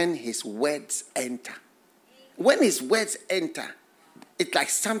when his words enter. When his words enter, it's like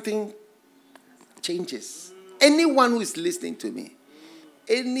something changes. Anyone who is listening to me,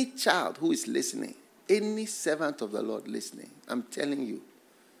 any child who is listening, any servant of the Lord listening, I'm telling you,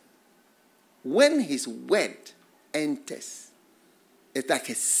 when his word enters, it's like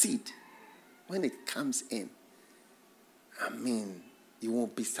a seed. When it comes in, I mean, you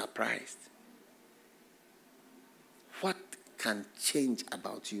won't be surprised. What can change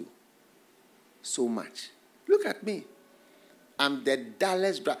about you so much? Look at me. I'm the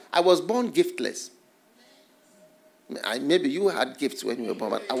dullest brother. I was born giftless. Maybe you had gifts when you were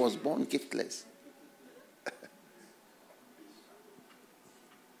born, but I was born giftless.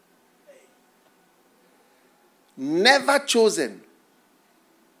 Never chosen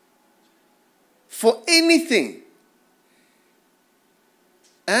for anything.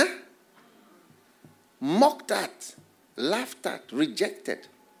 Mocked at, laughed at, rejected.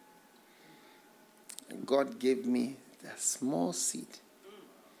 And God gave me a small seed.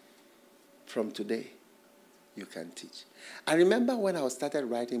 From today, you can teach. I remember when I started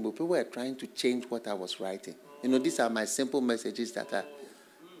writing, but people were trying to change what I was writing. You know, these are my simple messages that are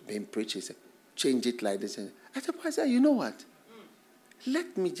being preached. Change it like this. I said, you know what?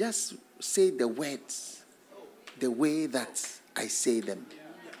 Let me just say the words the way that I say them.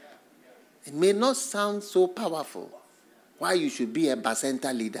 It may not sound so powerful. Why you should be a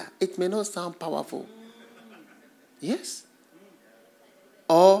Bacenta leader. It may not sound powerful. Yes.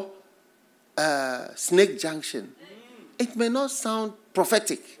 Or Snake Junction. It may not sound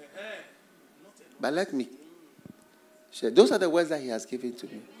prophetic. But let me share. Those are the words that he has given to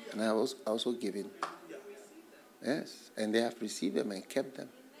me. And I was also given. Yes. And they have received them and kept them.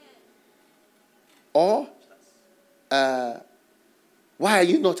 Or, why are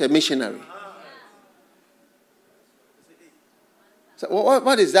you not a missionary? So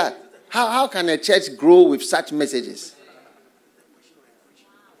what is that? How can a church grow with such messages?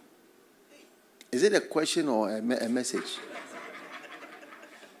 Is it a question or a message?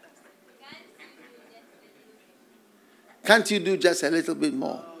 Can't you do just a little bit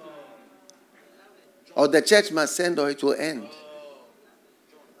more? Or the church must send or it will end.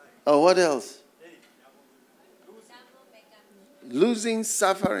 Or what else? Losing,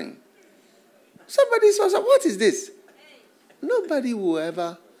 suffering. Somebody says, what is this? Nobody will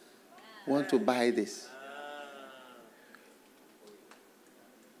ever want to buy this.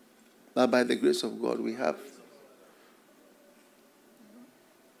 But by the grace of God, we have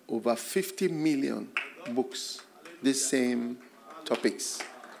over 50 million books, these same topics.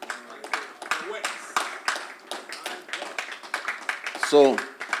 So,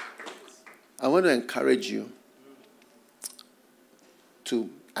 I want to encourage you to,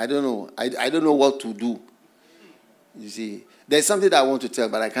 I don't know what to do. You see, there's something that I want to tell,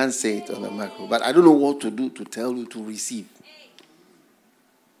 but I can't say it on the micro. But I don't know what to do to tell you to receive.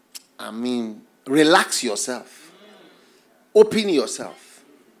 I mean, relax yourself. Open yourself.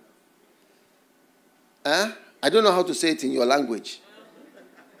 I don't know how to say it in your language.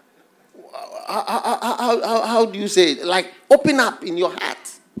 How do you say it? Like, open up in your heart.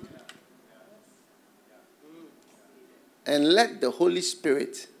 And let the Holy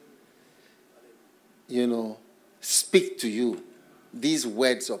Spirit, speak to you these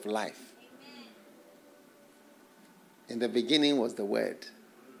words of life. In the beginning was the Word,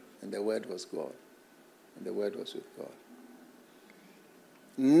 and the Word was God, and the Word was with God.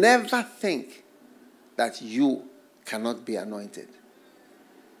 Never think that you cannot be anointed.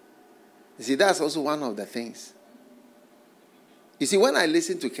 You see, that's also one of the things. You see, when I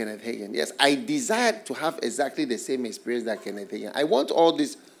listen to Kenneth Hagin, yes, I desired to have exactly the same experience that Kenneth Hagin. I want all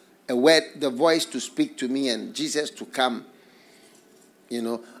this, the voice to speak to me and Jesus to come,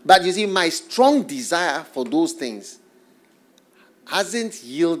 But you see, my strong desire for those things hasn't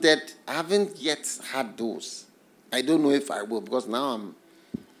yielded. I haven't yet had those. I don't know if I will, because now I'm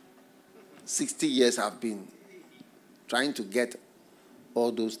 60 years I've been trying to get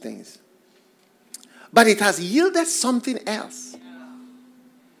all those things. But it has yielded something else.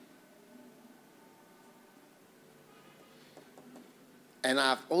 And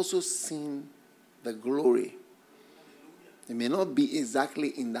I've also seen the glory. It may not be exactly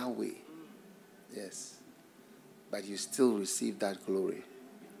in that way. Yes. But you still receive that glory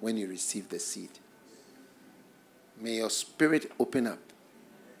when you receive the seed. May your spirit open up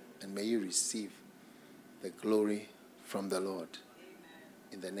and may you receive the glory from the Lord.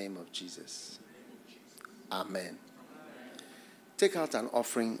 In the name of Jesus. Amen. Take out an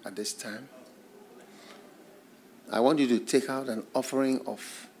offering at this time. I want you to take out an offering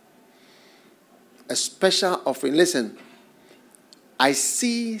of a special offering. Listen, I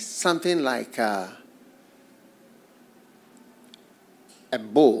see something like a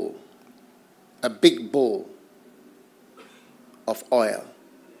bowl, a big bowl of oil.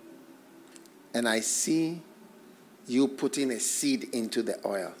 And I see you putting a seed into the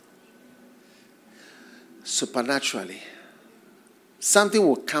oil. Supernaturally, something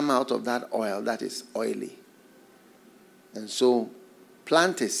will come out of that oil that is oily. And so,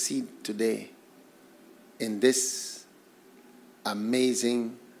 plant a seed today in this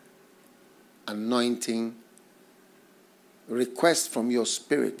amazing anointing. Request from your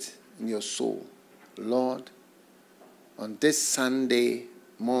spirit and your soul. Lord, on this Sunday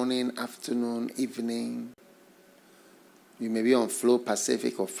morning, afternoon, evening, you may be on Flow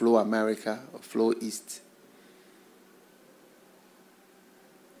Pacific or Flow America or Flow East.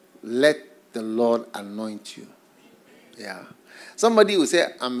 Let the Lord anoint you. Yeah. Somebody will say,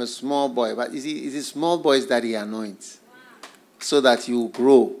 I'm a small boy. But you see, it is small boys that he anoints. So that you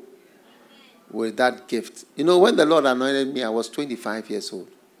grow with that gift. When the Lord anointed me, I was 25 years old.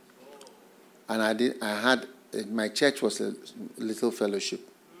 And my church was a little fellowship.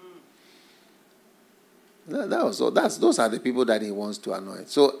 Those are the people that he wants to anoint.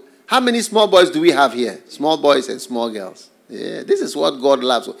 So, how many small boys do we have here? Small boys and small girls. Yeah, this is what God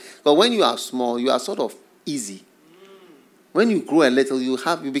loves. But when you are small, you are sort of easy. When you grow a little, you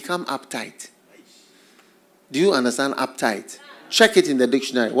become uptight. Do you understand uptight? Check it in the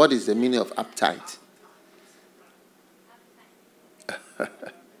dictionary. What is the meaning of uptight?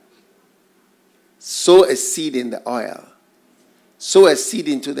 Sow a seed in the oil. Sow a seed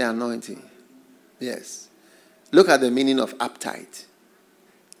into the anointing. Yes. Look at the meaning of uptight.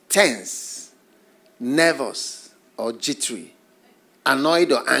 Tense, nervous or jittery,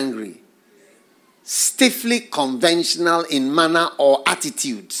 annoyed or angry, stiffly conventional in manner or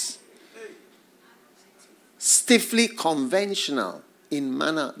attitudes. Stiffly conventional in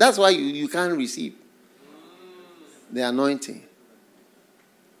manner. That's why you can't receive the anointing.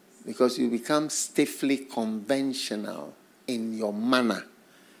 Because you become stiffly conventional in your manner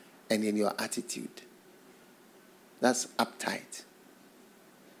and in your attitude. That's uptight.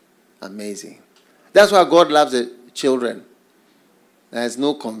 Amazing. That's why God loves the children. There's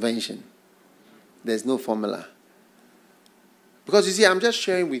no convention. There's no formula. Because you see, I'm just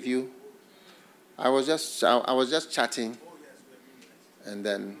sharing with you. I was just chatting, and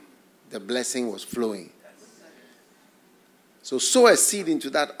then the blessing was flowing. So sow a seed into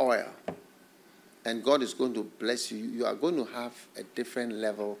that oil, and God is going to bless you. You are going to have a different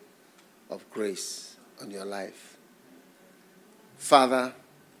level of grace on your life. Father,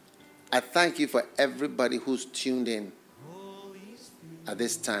 I thank you for everybody who's tuned in at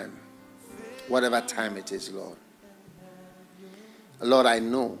this time, whatever time it is, Lord. Lord, I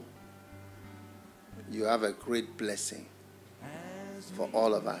know you have a great blessing for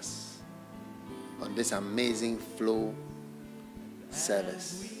all of us on this amazing flow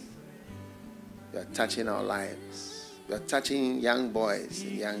service. You are touching our lives. You are touching young boys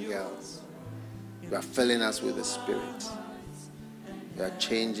and young girls. You are filling us with the Spirit. You are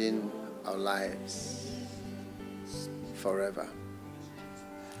changing our lives forever.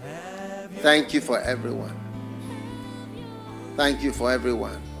 Thank you for everyone. Thank you for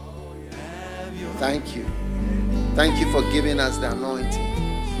everyone. Thank you. Thank you for giving us the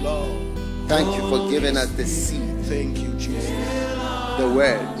anointing. Lord. Thank you for giving us the seed. Thank you, Jesus. The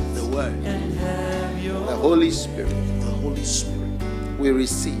word. The word. The Holy Spirit. The Holy Spirit. We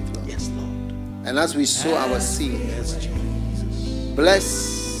receive, Lord. Yes, Lord. And as we sow our seed, Yes, Jesus.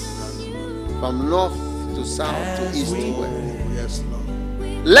 bless from north to south to east to west. Yes,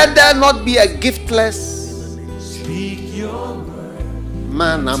 Lord. Let there not be a giftless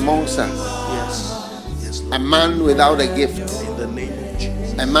man amongst us. Yes. Yes, Lord. A man without a gift. In the name of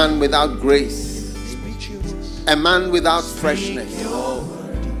Jesus. A man without grace. Speak, Jesus. A man without freshness.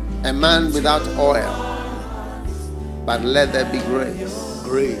 A man without oil. But let there be grace.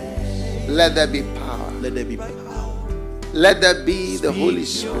 Great. Let there be power. Let there be power. Let there be the Holy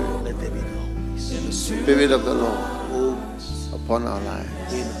Spirit. Let there be the Holy Spirit. Spirit of the Lord Oh, upon our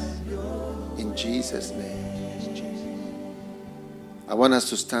lives. amen. In Jesus' name. I want us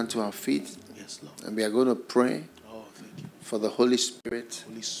to stand to our feet, Yes, Lord. and we are going to pray Oh, thank you. for the Holy Spirit.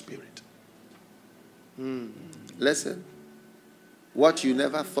 Holy Spirit. Listen, what you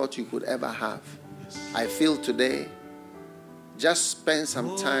never thought you could ever have. I feel today, just spend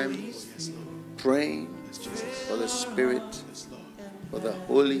some time praying for the Spirit, Yes, Lord. for the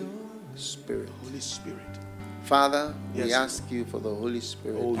Holy Spirit. Holy Spirit. Father, we Yes. ask you for the Holy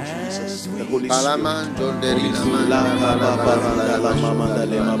Spirit. Oh, Jesus. The Holy Spirit. Palaman, Jonderina,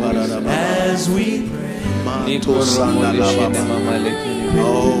 Man, As we pray,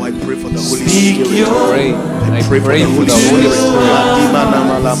 Oh, I pray for the Holy Speak Spirit. your- Pray. I pray for pray the for Holy the Holy Spirit.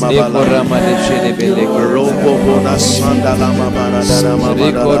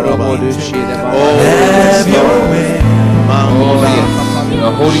 have your way.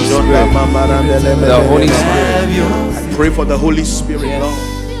 The Holy Spirit. The Holy Spirit. Have your way. I pray for the Holy Spirit, Yes. Lord.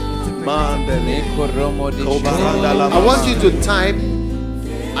 I want you to type,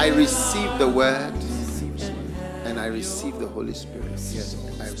 I receive the word and I receive the Holy Spirit. Yes,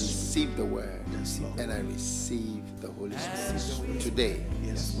 I receive the word and I receive the Holy Spirit. Today,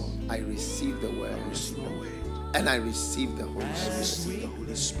 Yes, Lord. I receive the word Receive the word. and I receive the Holy Spirit. Receive the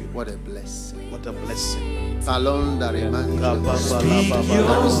Holy Spirit. What a blessing. What a blessing. Talon Darimani. I I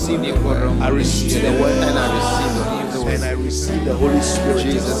receive the word receive the word. and I receive the Holy Spirit. And I receive the Holy Spirit.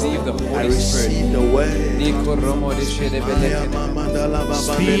 Jesus. Receive the I Holy Spirit. receive the word. I receive the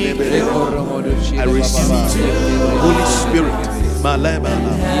Holy Spirit.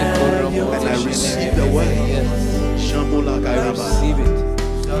 And I receive the word. I receive it.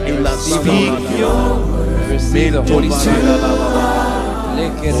 Speak your word. Receive the Holy Spirit.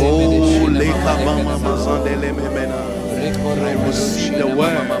 Oh, I receive the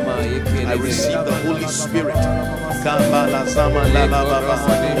word. I receive the Holy Spirit. I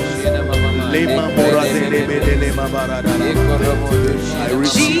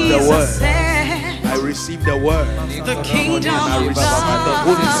receive the word. I receive the word. The kingdom I receive the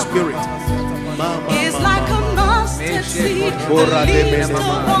Holy Spirit. is like a mustard seed that leaves to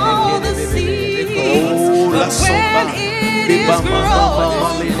all the seeds. But when it is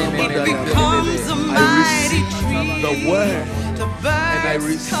grown, it becomes a mighty tree. The word. The And I birds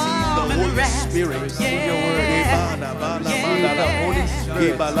receive come the and Holy rest. Spirit.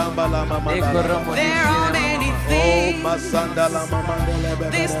 There are many things.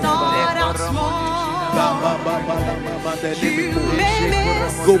 They start out small,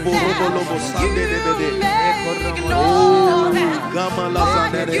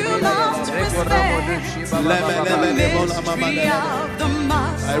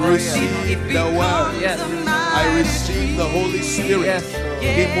 I receive the word. I receive the Holy Spirit.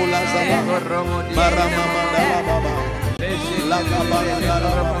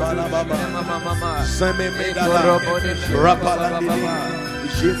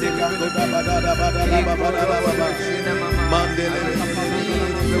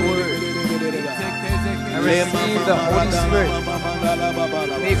 I receive the Holy Spirit.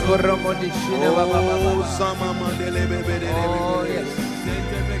 Oh, yes.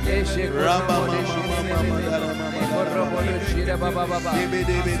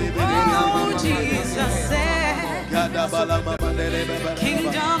 Oh, Jesus said,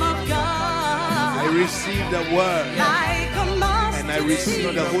 Kingdom of God. I receive the word. Like a mustard And I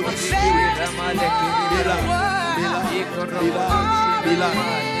receive the Holy seed. Spirit.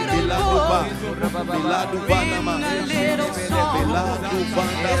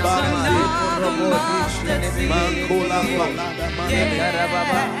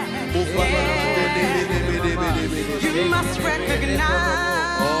 You must recognize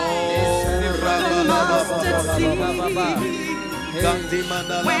the mustard seed.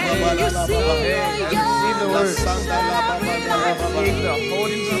 When you see a young The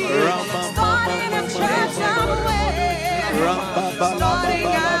Holy Spirit. starting a church somewhere, starting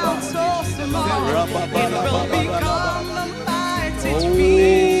out so small, it will become a mighty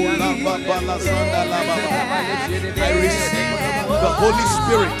tree. I receive the Holy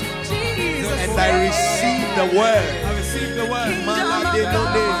Spirit and I receive the word.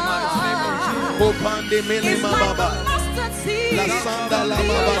 It's like a mustard seed.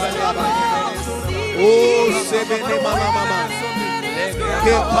 Oh, sebene mama.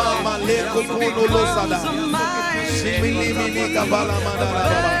 Kepa maleko kuno losada. Simili mini kabala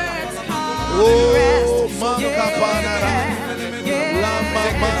madara. Oh, mankapanara. Lama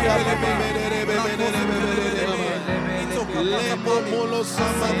madara Lemo molo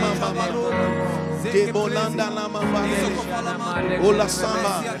sama mama. Debolanda lama vale. Ola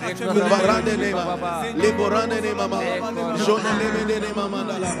sama. Kubarande nema. Liborande nema mama. Jona lemene nema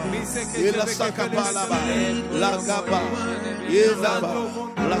mandala. Ela saka palaba. La gaba. Yezaba.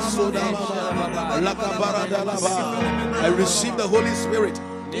 La soda mama. La kabaranda laba. I receive the Holy Spirit.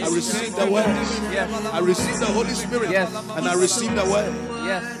 I receive the word. I receive the Holy Spirit. And I receive the word.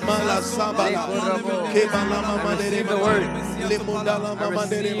 Yes. Mala sabala. Kebala mama de the word. Lemundala mama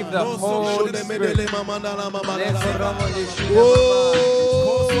de receive the Holy Spirit.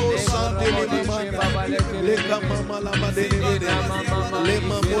 Oh, Sante mama. Leka mama lama de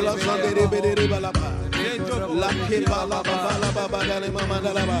Lema mola sante de bede balaba. La kebala baba baba de mama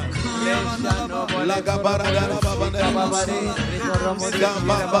dalaba. La gabara dala baba de mama.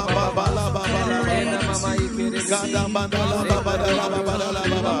 Gamba baba bala baba. Ganda bandala baba dala baba dala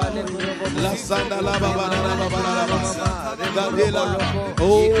baba. La sanda la baba dala baba dala baba. Gadela. Oh,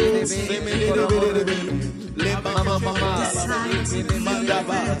 semene de bede. Le mama mama.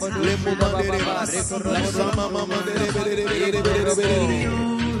 Mandaba. Le mama de la sama mama de bede.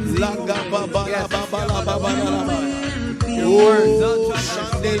 La gaba bala baba la baba dala. Oh,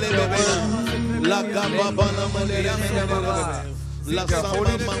 shandele bebe. La gaba bala mandela mandela. La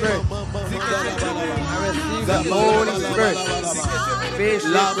Holy Spirit. The Holy Spirit.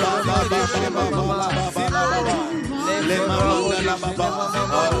 La baba baba baba. Le mama la baba.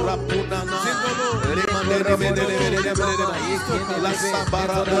 Rapuna na. Le mandere bede. La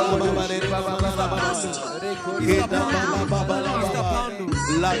sabara la baba de baba. Keda baba baba.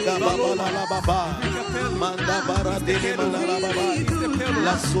 La gaba la baba. Manda bara de mandala baba.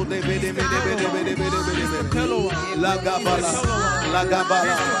 La so de bede. La gabala. La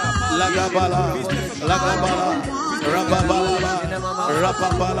gabala, la gabala, la gabala, rababala,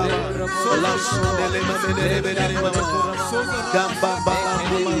 rapapala, la sundele mama, gamba bala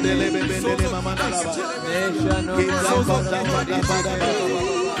mandele bebe mama dalaba,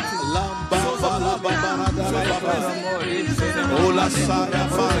 lamba bala baba dalaba, ola sara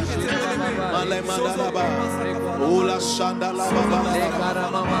faj, male mandalaba, ola shandala baba.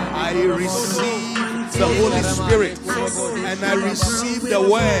 I receive the Holy Spirit and I receive the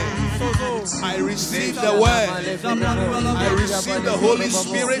word. I receive the word. I receive the Holy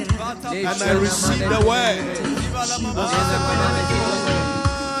Spirit and I receive the word.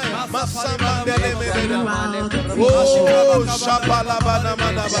 Oh, shapalabada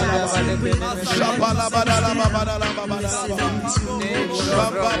madabala, shapalabada la babala,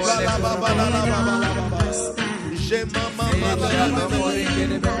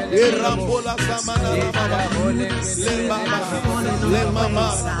 Rambola Samana Le Mama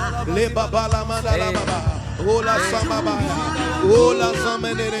Le Baba La Mandala Baba Ola Samaba Ola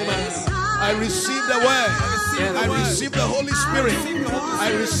Samanema. I receive the word. I receive the Holy Spirit.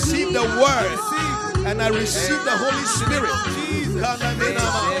 I receive the word. And I receive the Holy Spirit.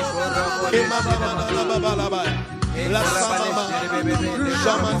 La Samama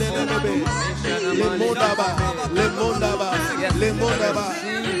Shamanebe Le Mondaba Le Mondaba Le Mondaba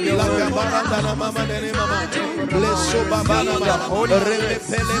La Gabaranda La Mama de Mama Le Sobabana Rele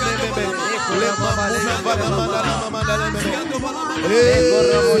Pele Bebe Le Mama La Mama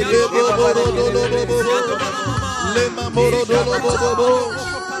Le Mamoro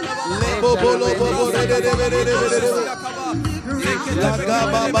Le Bobolo La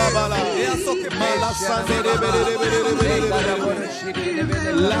Gaba Babala Malasande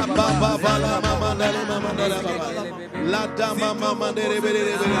La Baba Bala Mama La Dama Mama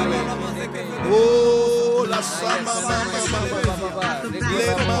Oh La Sama Mama Le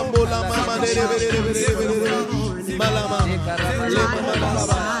Mambo La Mama Malama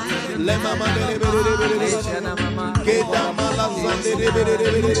Le Mama Keda Malasande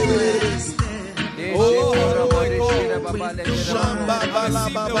oh, Shamba bala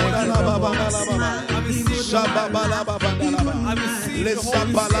baba la baba la baba. Shamba bala baba la baba. Lesa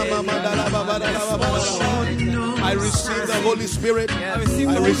bala mama la baba la baba. I receive the Holy Spirit.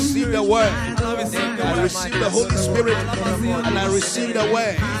 I receive the word. I receive the Holy Spirit, and I receive the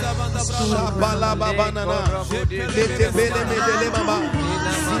word. Shamba la baba nana. Lete bele medele mama.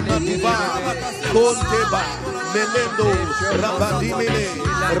 Simatuba. Konteba. Melendo. Rabadimele.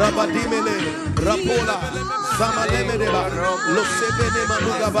 Rabadimele. Rapola, Samalemedeba, Losebene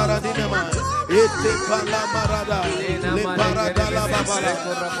Manuga Baradinama, Ete Pala Marada, Le Parada la Babala,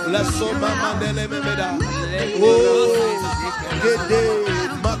 La Soma Mandele Memeda, Oh, Gede,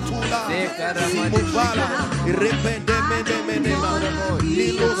 Matula, Simubala, Repende Menema,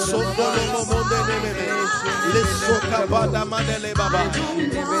 Lilo Sotolo Monde, Le Soka Bada Mandele Baba,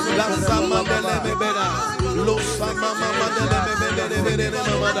 La Samadele Mebeda, Los Samama Mandele Mebeda,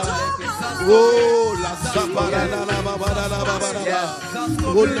 oh, la saparada la babada la babada.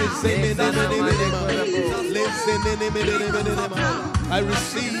 Oh, I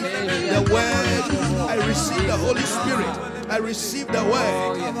receive the word. I receive the Holy Spirit. I receive the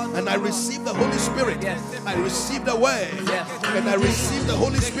word, and I receive the Holy Spirit. I receive the word, and I receive the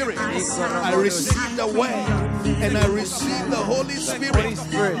Holy Spirit. I receive the word, and I receive the Holy Spirit.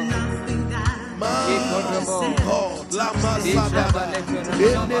 God, la masada,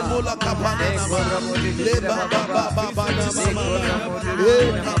 ene mola kapana nama, le baba baba nama,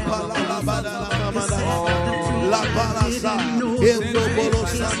 kapala la bada la barasa, endo bolo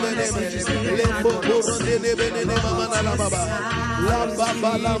samene, le bolo de bene mama la baba, la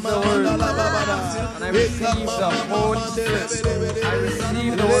baba la mama la baba, e kama mama de I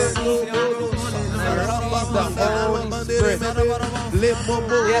receive the word. le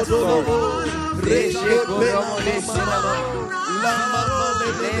bobo la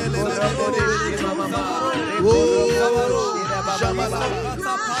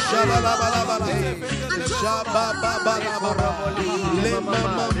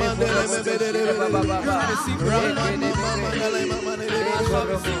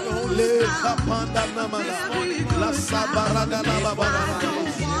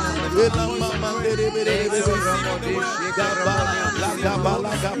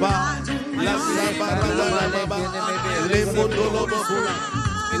le modolo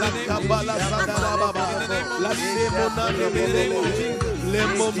la kabala sadala baba la semona le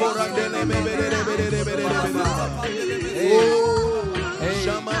momora de oh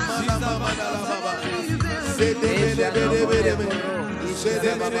shama mama la baba se de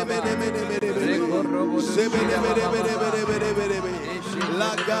la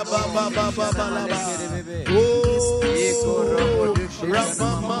gaba baba la oh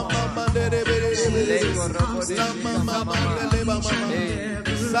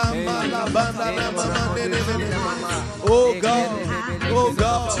oh God, oh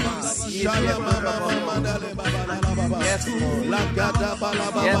God,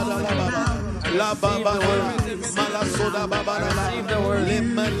 la baba malasoda baba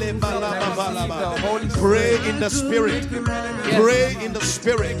pray in the spirit, pray in the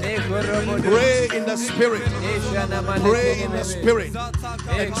spirit, pray in the spirit, pray in the spirit,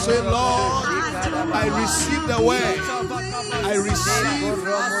 and say, Lord, I receive the word, I receive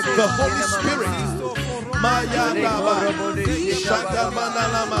the Holy Spirit. Maya Baba, Shaka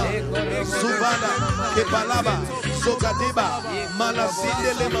Manalama, Subana, Kepalaba, sokadiba.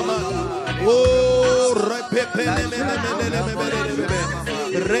 Malasinde le mama. Oh, repepele me.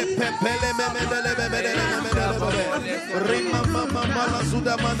 Repepele me. Rima mama mala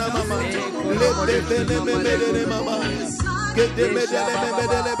suda mana mama. Le mama.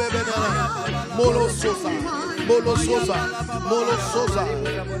 Molo sosa.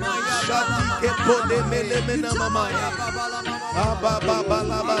 Shati ke pone mele mena mama. Aba baba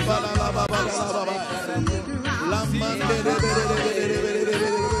la baba la baba la mande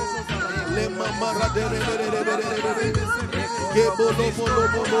le mama ra ke bolo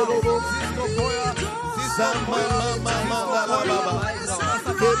sama mama la baba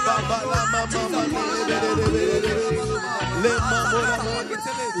ke baba la mama le mama la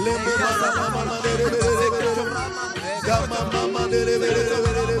mama Gama mama la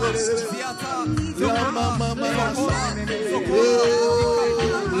mama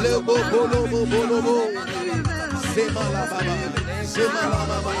le bolo sema la mama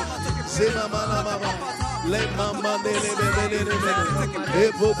le mama e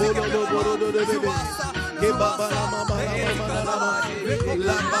bolo ke baba la mama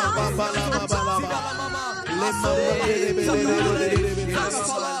la baba la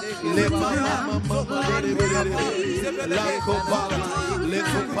le mama la kopala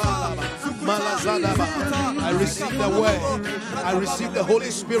malazadaba. I receive the word. I receive the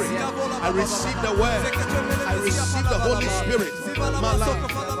Holy Spirit. I receive the word. I receive the Holy Spirit.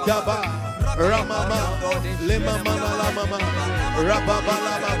 Malagaba ramama le mama la mama rababa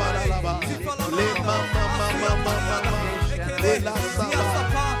la baba le mama le la saba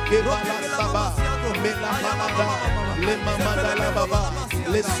ke bala saba me la palada le mama la baba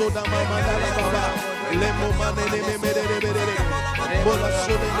le soda mama la baba le mama ne bola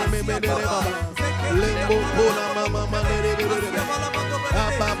soda ne baba le bola mama ne baba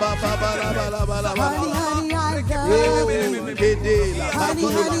la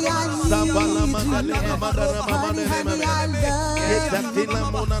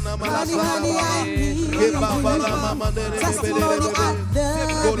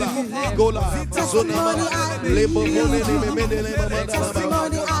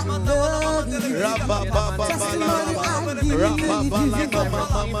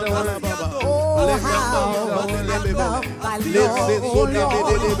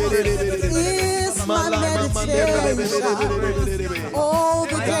is my meditation all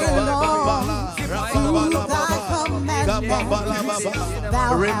the day long. Through thy commandments,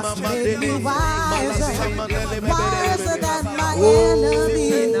 thou hast made me wiser than my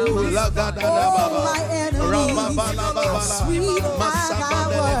enemies. Oh, my enemies, sweet are thy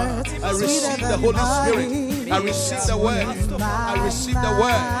words, I receive the Holy Spirit. I receive the word. I receive the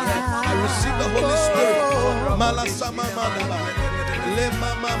word. I receive the Holy Spirit. Malasama mandala. Le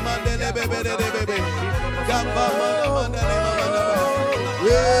mama mandele bebe bebe. Gamba mandele mama.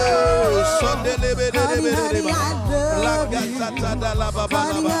 Yeah, Sunday bebe bebe. La gata da la baba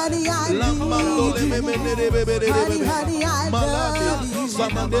la. La mandole bebe bebe bebe. Maladi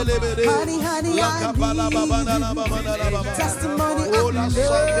samandele bebe. La kapala baba la baba la baba. Testimony Oh la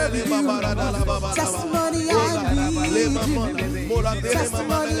Sunday baba la baba. Testimony I need.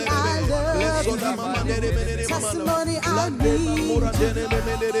 Testimony I love you. Testimony I need.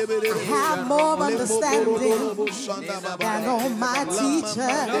 I have more understanding than all my teachers.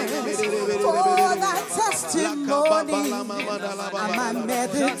 For thy testimony and my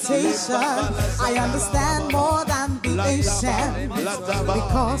meditation, I understand more than the ancient,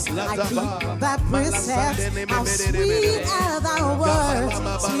 because I keep thy precepts. How sweet are thy words,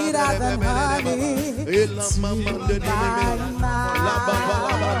 sweeter than honey to my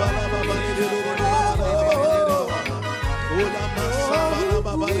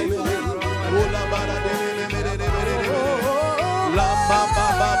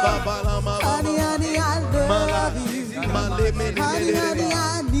honey, honey, I love you. Honey, honey, I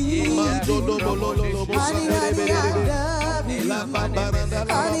need you. Honey, honey, I love you.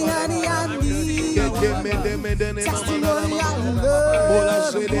 Honey, honey, I need you. Testimony I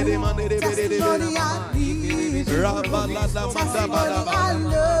love you. Testimony I need you. Testimony I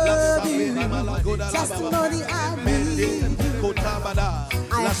love you. Testimony I need.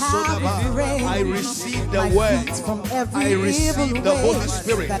 I receive the word. I receive the Holy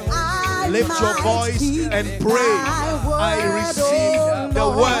Spirit. Lift your voice and pray. I receive the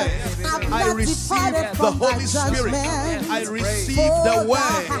word. I receive the Holy Spirit. I receive the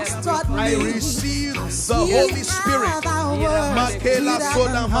word. I receive the Holy Spirit. Makela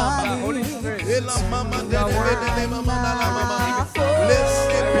soda mama. Ela mama de mama na mama. Let's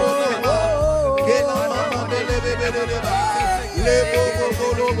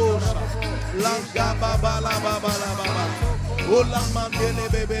La gaba bala baba la baba. Ola mandele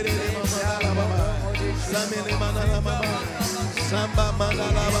bebe de mama la baba. Samele mana la baba. Samba mana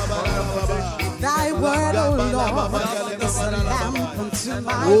la baba la baba. Thy word, O Lord, is a lamp unto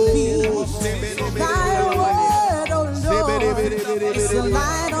my feet. Thy word, O Lord, is a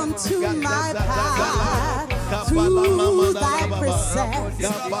light unto my path. Through thy precepts,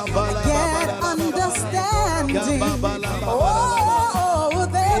 I get understanding. Oh,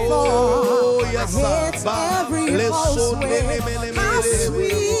 therefore, I hate every false way. How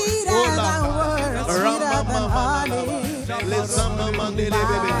sweet are thy words, sweeter than honey.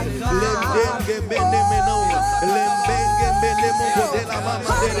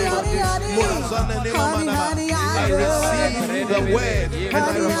 I receive the word and I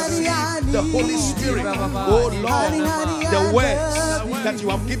receive the Holy Spirit. Oh Lord, the words that you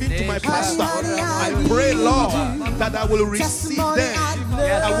have given to my pastor, I pray, Lord, that I will receive them.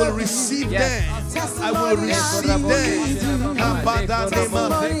 I will receive them. I will receive them.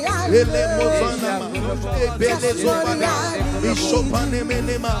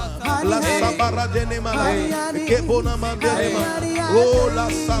 Oh, la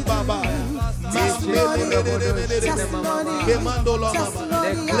sababa.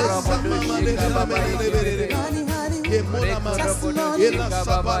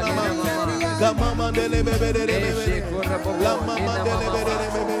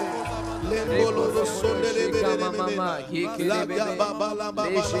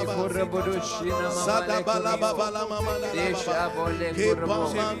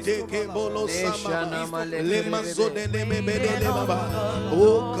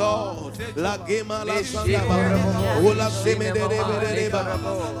 Oh God,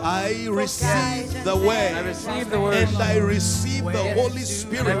 I receive the word and I receive the Holy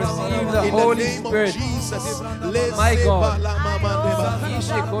Spirit in the name of Jesus. My God, I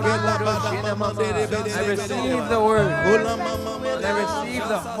receive the word and I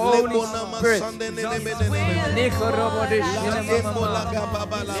receive the Holy Spirit.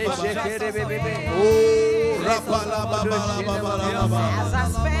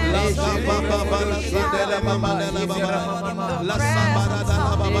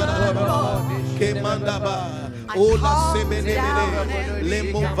 Oh, la semene le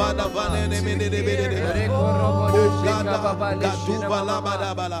movada vanene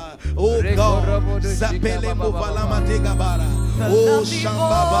oh God, zapele movala matega bara. Oh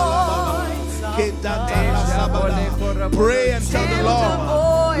shamba pray and tell the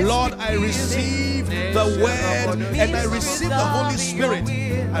Lord, Lord, I receive the word and I receive the Holy Spirit.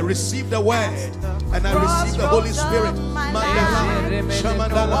 I receive the word and I receive the Holy Spirit.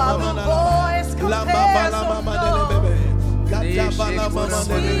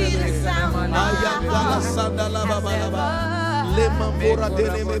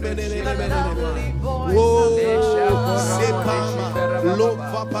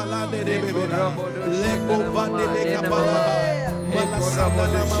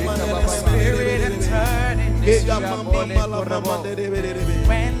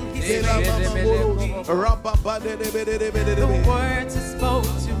 The words are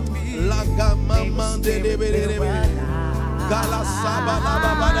spoken to me.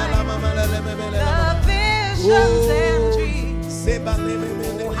 The visions and dreams,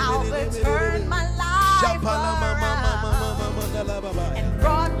 how they turned my life around and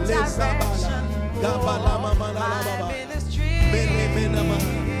brought direction for my ministry.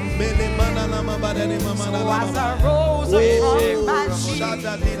 So as I rose upon my feet,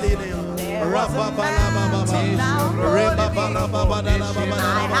 there was a mountain now rolling me. I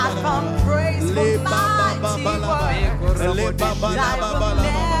have found grace for mighty works that I will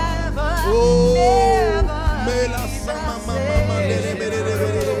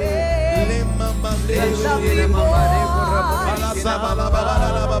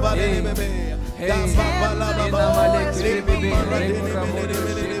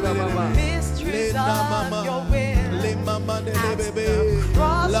mysteries of your will,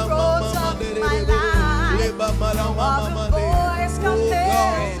 crossroads of my life, no other voice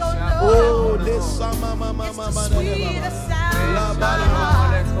compares, so no, it's the sweetest sound my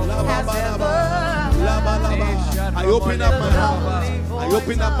heart has ever heard. I open up my heart. I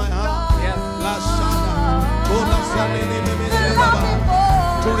open up my heart.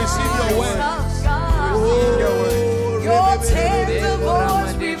 To receive your word. Your tender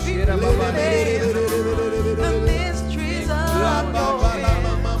voice reveals the mysteries of your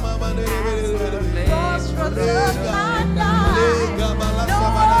crossroads of my life. No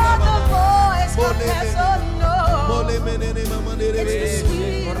other voice compares, oh no, it's the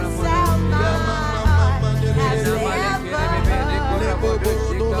sweetest sound my heart has ever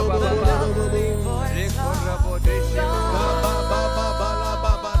heard.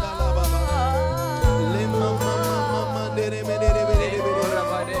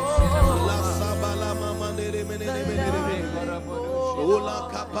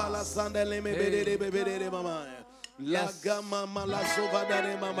 Yes. Yes.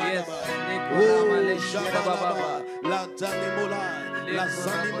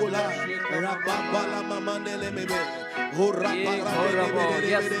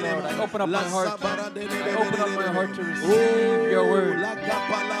 Yes, Lord. I open up my heart. I open up my heart to receive your word.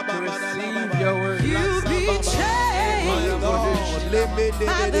 To receive your word. You be changed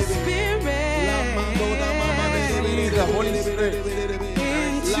by the Spirit. Receive the Holy Spirit.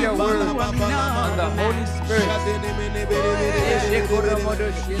 Your word and the Holy Spirit.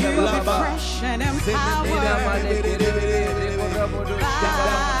 You be fresh and empowered by the Spirit.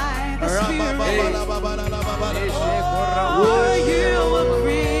 Oh, you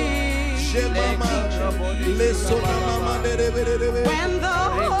agree when the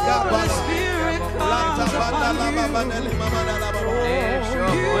Holy Spirit comes upon you.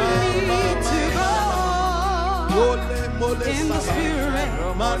 You need to go in the Spirit,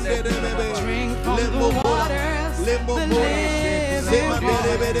 drink from the waters, the living water.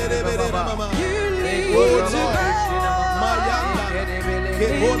 You need to go in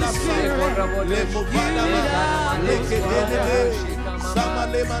the Spirit.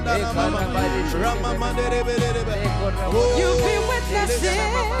 You've been witnessing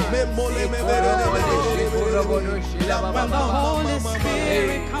when the Holy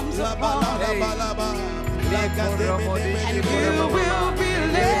Spirit comes upon you. And you will be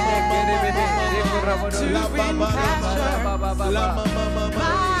led to green pasture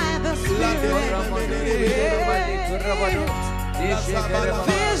by the Spirit.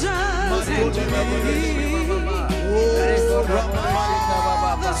 Visions and dreams.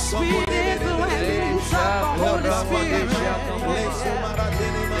 The sweet influence of the Holy Spirit.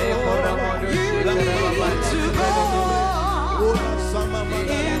 You need to go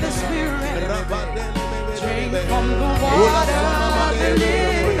in the Spirit. Drink from the water, the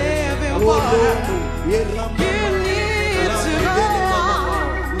living water. You need to go in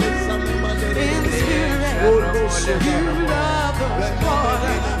the Spirit. You love the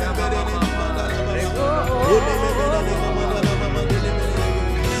water.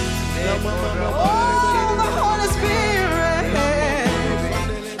 Oh, the Holy Spirit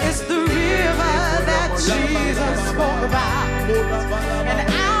is the river that Jesus spoke about. And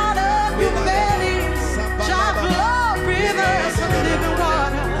out of your belly shall flow rivers of living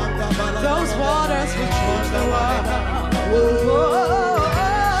water. Those waters will change the water.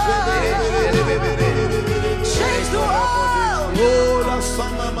 Change the world.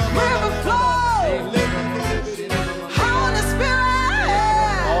 River flow. Holy Spirit.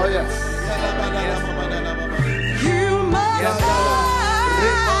 Oh, yes. You must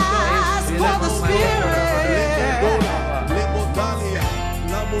ask for the Spirit.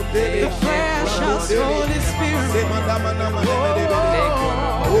 The precious Holy Spirit.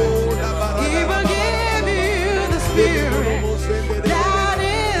 He will give you the Spirit. That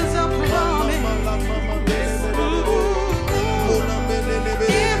is a promise.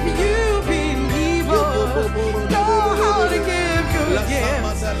 If you believe, know how to give good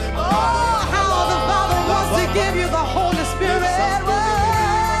gifts. Oh, how the Father wants to give you the Holy Spirit.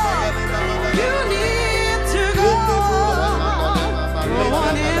 You need to go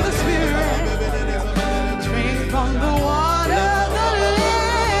on in the Spirit. Drink from the water, the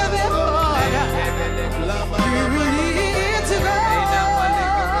living water. You need to go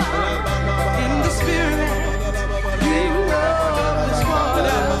in the Spirit. You love this water.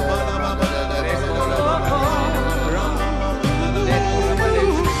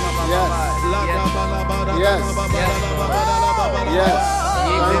 Yes. Yes.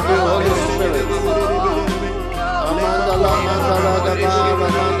 Thank you, Holy Spirit.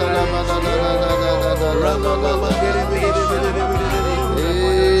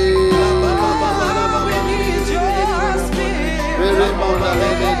 We need your Spirit.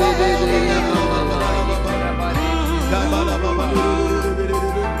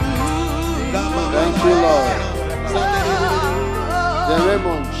 Thank you, Lord.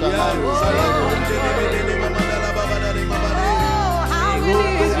 Jeremon Shahari. How we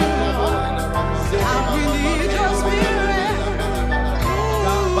need you. How we need your Spirit.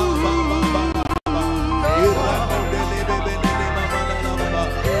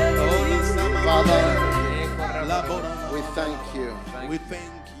 Father, we thank you. We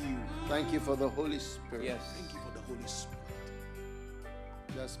thank you. Thank you for the Holy Spirit. Yes. Thank you for the Holy Spirit.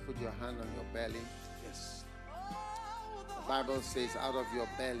 Just put your hand on your belly. Yes. The Bible says, out of your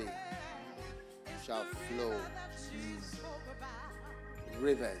belly shall flow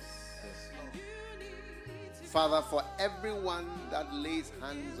rivers. Father, for everyone that lays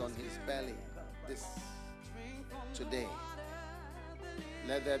hands on his belly today,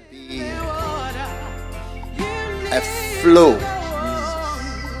 Let there be a flow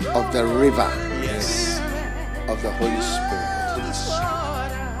of the river of the Holy Spirit.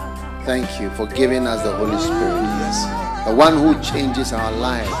 Thank you for giving us the Holy Spirit. The one who changes our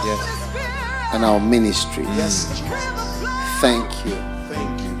lives and our ministry. Thank you.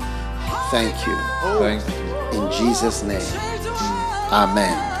 Thank you. Thank you. In Jesus' name.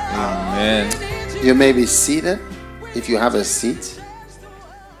 Amen. Amen. You may be seated if you have a seat.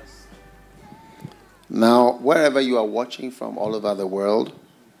 Now, wherever you are watching from all over the world,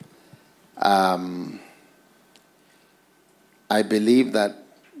 I believe that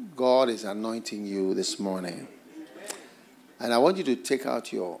God is anointing you this morning. And I want you to take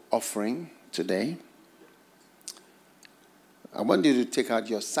out your offering today. I want you to take out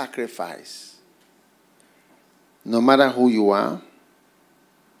your sacrifice. No matter who you are.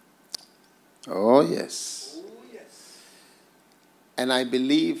 Oh, yes. And I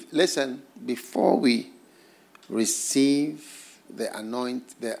believe, listen, before we receive the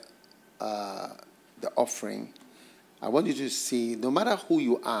offering, I want you to see, no matter who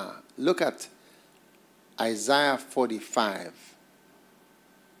you are, look at Isaiah 45.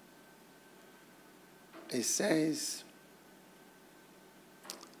 It says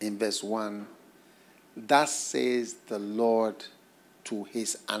in verse 1, thus says the Lord to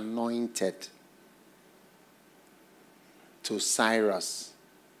his anointed, to Cyrus.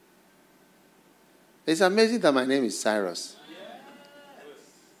 It's amazing that my name is Cyrus.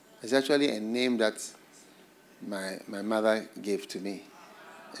 It's actually a name that my mother gave to me.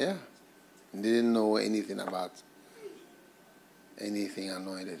 Yeah. Didn't know anything about anything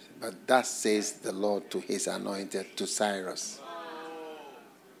anointed. But thus says the Lord to his anointed, to Cyrus.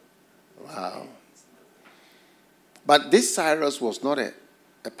 Wow. But this Cyrus was not a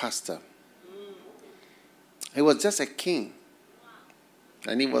pastor. He was just a king.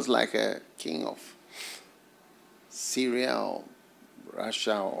 And he was like a king of Syria or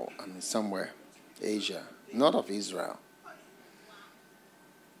Russia or somewhere, Asia. Not of Israel.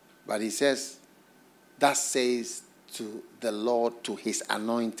 But he says, thus says to the Lord to his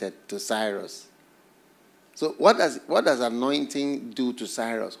anointed, to Cyrus. So what does anointing do to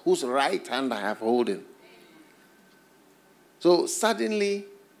Cyrus? Whose right hand I have holding? So suddenly,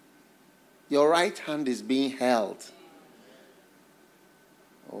 your right hand is being held.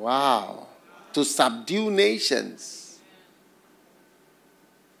 Wow. To subdue nations.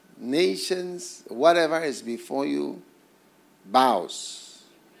 Nations, whatever is before you, bows.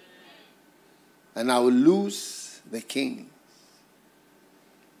 And I will loose the kings,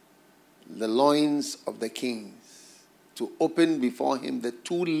 the loins of the kings, to open before him the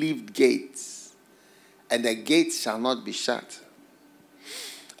two-leaved gates, and the gates shall not be shut.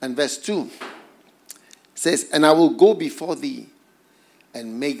 And verse 2 says, and I will go before thee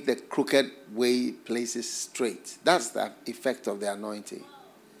and make the crooked way places straight. That's the effect of the anointing.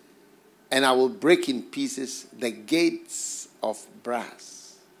 And I will break in pieces the gates of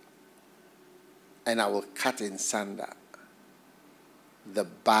brass, and I will cut in sunder the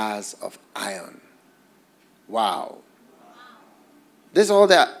bars of iron. Wow. This is all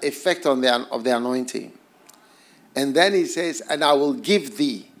the effect of the anointing. And then he says, and I will give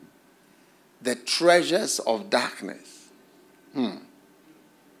thee the treasures of darkness.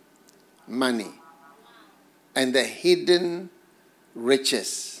 Money. And the hidden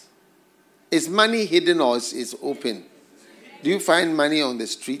riches. Is money hidden or is open? Do you find money on the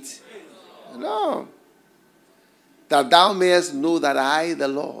street? No. That thou mayest know that I, the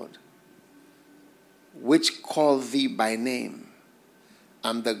Lord, which call thee by name,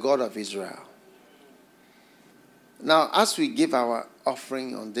 am the God of Israel. Now, as we give our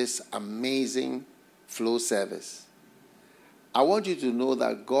offering on this amazing flow service, I want you to know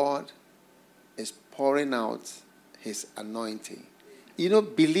that God is pouring out his anointing.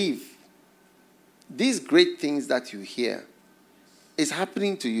 Believe. These great things that you hear is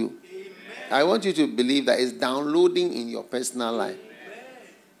happening to you. Amen. I want you to believe that it's downloading in your personal life.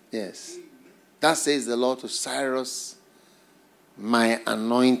 Amen. Yes. That says the Lord to Cyrus, my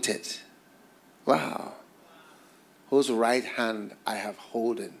anointed. Wow. Whose right hand I have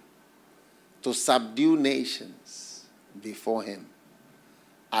holden, to subdue nations before him.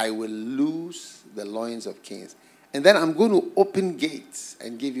 I will loose the loins of kings. And then I'm going to open gates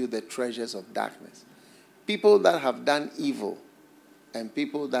and give you the treasures of darkness. People that have done evil and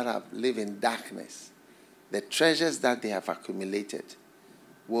people that have lived in darkness, the treasures that they have accumulated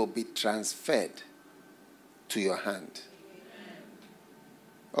will be transferred to your hand.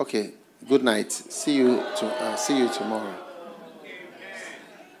 Okay, good night. See you tomorrow.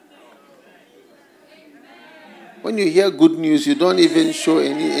 When you hear good news, you don't even show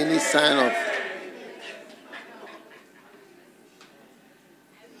any sign of.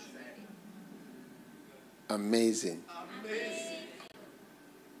 Amazing.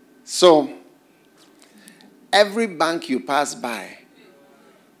 So, every bank you pass by,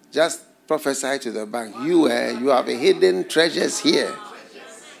 just prophesy to the bank. You have a hidden treasures here.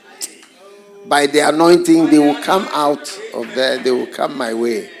 By the anointing, they will come out of there. They will come my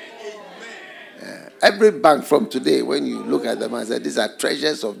way. Every bank from today, when you look at them and say, these are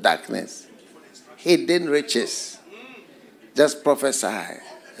treasures of darkness, hidden riches. Just prophesy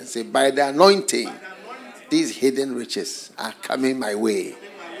and say, by the anointing, these hidden riches are coming my way.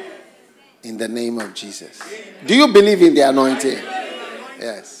 In the name of Jesus. Do you believe in the anointing?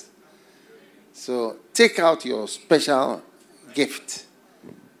 Yes. So take out your special gift.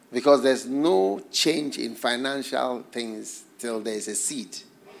 Because there's no change in financial things till there's a seed.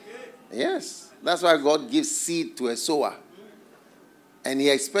 Yes. That's why God gives seed to a sower. And he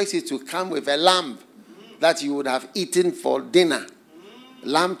expects you to come with a lamb that you would have eaten for dinner.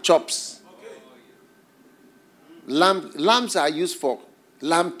 Lamb chops. Lambs are used for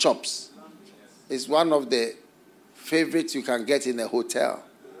lamb chops. It's one of the favorites you can get in a hotel.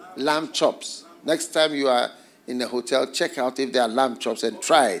 Lamb chops. Next time you are in a hotel, check out if there are lamb chops and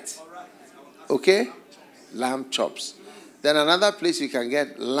try it. Okay? Lamb chops. Then another place you can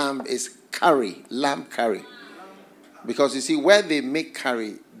get lamb is curry. Lamb curry. Because you see, where they make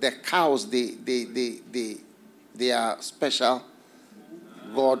curry, the cows, they are special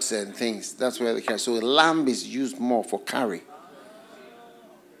gods and things. That's where they carry. So lamb is used more for curry.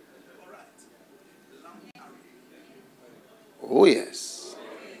 Oh, yes.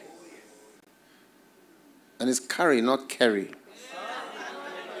 And it's curry, not curry.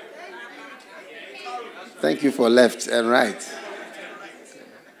 Thank you for left and right.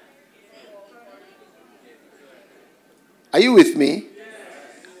 Are you with me?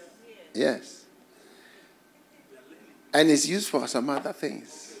 Yes. And it's used for some other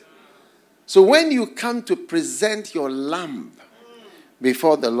things. So when you come to present your lamb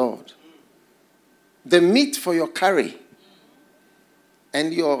before the Lord, the meat for your curry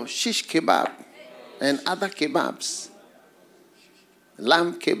and your shish kebab and other kebabs,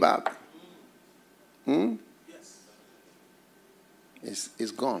 lamb kebab,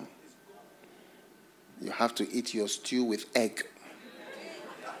 is gone. You have to eat your stew with egg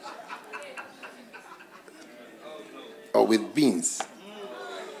or with beans,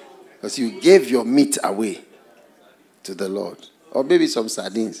 because you gave your meat away to the Lord, or maybe some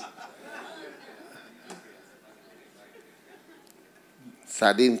sardines.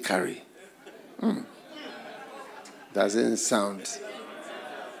 Sardine curry. Doesn't sound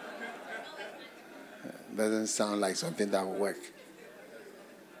like something that will work.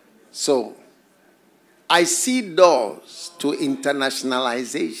 So, I see doors to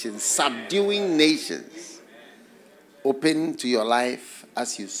internationalization, subduing nations, open to your life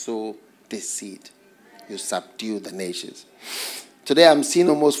as you sow this seed. You subdue the nations. Today I'm seeing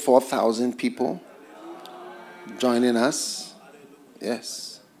almost 4,000 people joining us.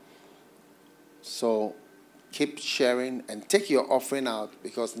 Yes. So keep sharing and take your offering out,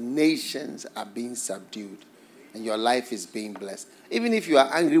 because nations are being subdued and your life is being blessed. Even if you are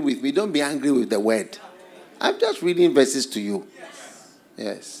angry with me, don't be angry with the word. I'm just reading verses to you.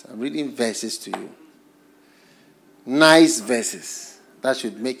 Yes, I'm reading verses to you. Nice verses that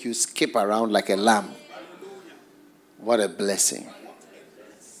should make you skip around like a lamb. What a blessing.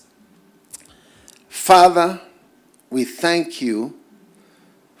 Father, we thank you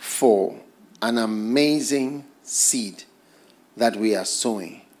for an amazing seed that we are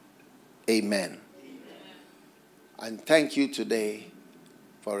sowing. Amen. And thank you today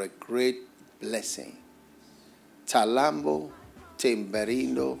for a great blessing. Talambo,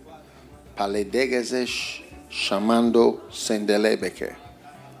 Timberindo, Paledegezesh, Shamando, Sendelebeke.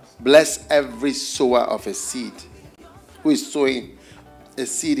 Bless every sower of a seed who is sowing a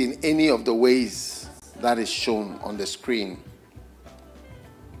seed in any of the ways that is shown on the screen.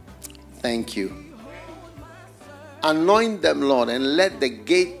 Thank you. Anoint them, Lord, and let the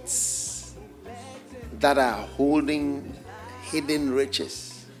gates that are holding hidden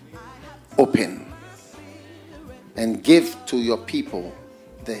riches open, and give to your people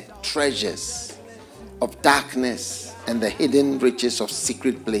the treasures of darkness and the hidden riches of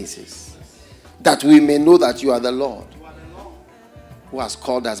secret places, that we may know that you are the Lord who has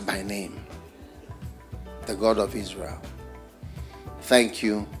called us by name, the God of Israel. Thank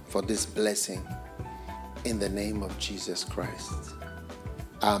you for this blessing in the name of Jesus Christ.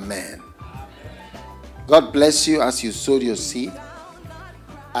 Amen. God bless you as you sowed your seed.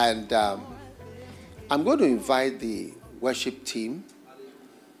 And I'm going to invite the worship team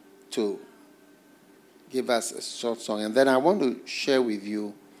to give us a short song, and then I want to share with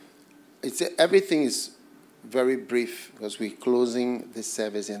you. Everything is very brief because we're closing this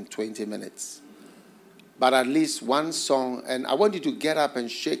service in 20 minutes. But at least one song, and I want you to get up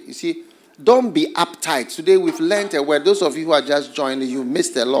and shake. You see, don't be uptight. Today we've learned a word. Those of you who are just joining, you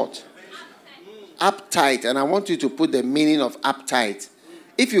missed a lot. Uptight, and I want you to put the meaning of uptight.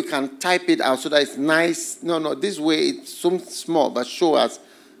 If you can type it out so that it's nice. No, this way it's so small, but show us.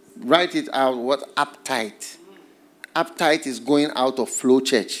 Write it out, what uptight. Uptight is going out of flow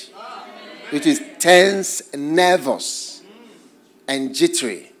church. Which is tense, nervous, and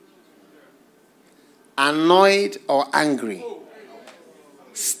jittery. Annoyed or angry.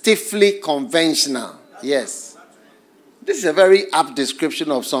 Stiffly conventional. Yes. This is a very apt description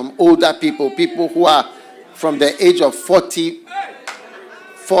of some older people who are from the age of 40,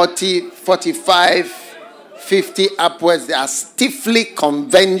 45, 50 upwards. They are stiffly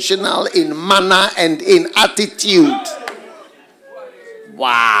conventional in manner and in attitude.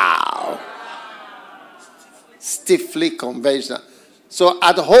 Wow. Stiffly conventional. So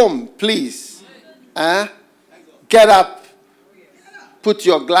at home, please, get up, put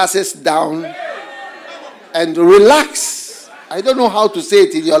your glasses down, and relax. I don't know how to say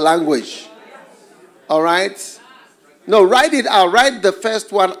it in your language. All right? No, write it out. Write the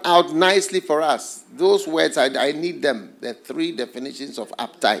first one out nicely for us. Those words, I need them. The 3 definitions of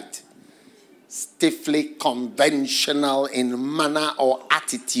uptight. Stiffly conventional in manner or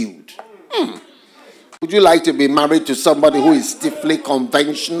attitude. Would you like to be married to somebody who is stiffly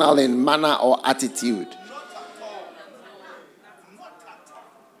conventional in manner or attitude?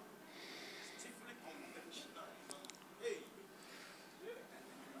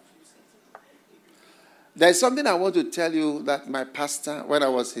 There's something I want to tell you that my pastor, when I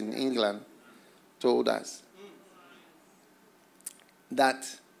was in England, told us.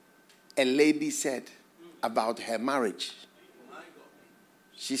 That a lady said about her marriage.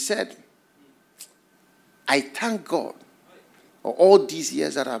 She said, I thank God for all these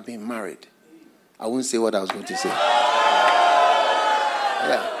years that I've been married. I won't say what I was going to say.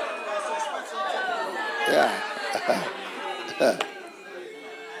 Yeah.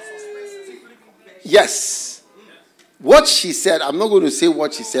 Yes. What she said, I'm not going to say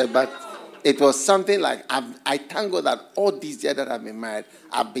what she said, but it was something like, I thank God that all these years that I've been married,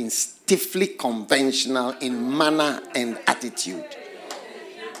 I've been stiffly conventional in manner and attitude.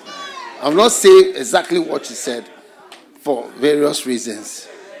 I'm not saying exactly what she said for various reasons.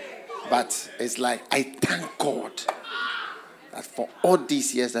 But it's like, I thank God that for all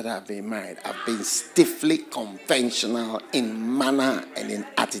these years that I've been married, I've been stiffly conventional in manner and in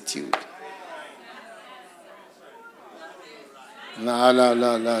attitude. No.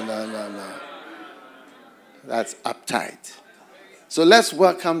 That's uptight. So let's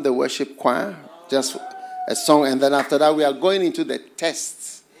welcome the worship choir. Just a song, and then after that we are going into the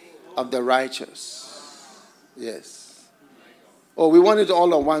tests of the righteous. Yes. Oh, we want it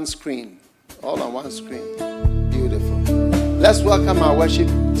all on one screen. All on one screen. Beautiful. Let's welcome our worship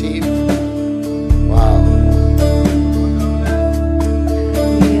team. Wow.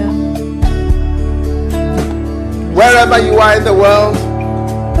 Yeah. Wherever you are in the world,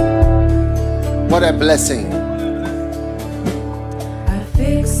 what a blessing. I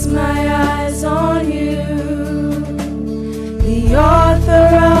fix my eyes on you, the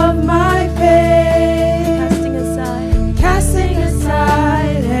author of my faith, casting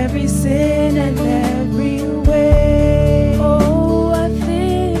aside every sin and every way. Oh, I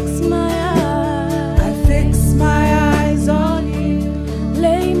fix my eyes on you,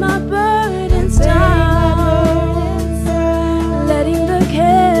 lay my burdens down, letting the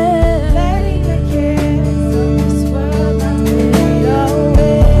cares of this world fade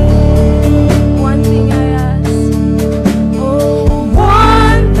away. One thing I ask.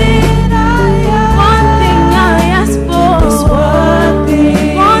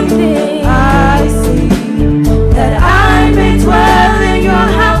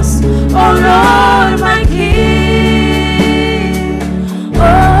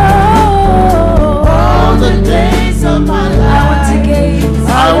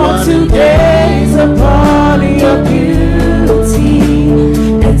 Gaze upon your beauty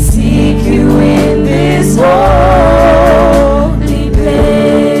and seek you in this holy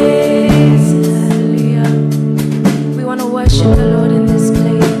place. Hallelujah. We want to worship the Lord in this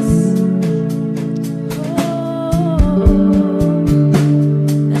place. Oh,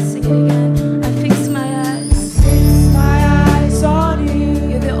 let's sing it again. I fix my eyes on you.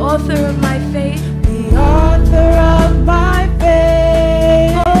 You're the author of my faith. The author of my faith.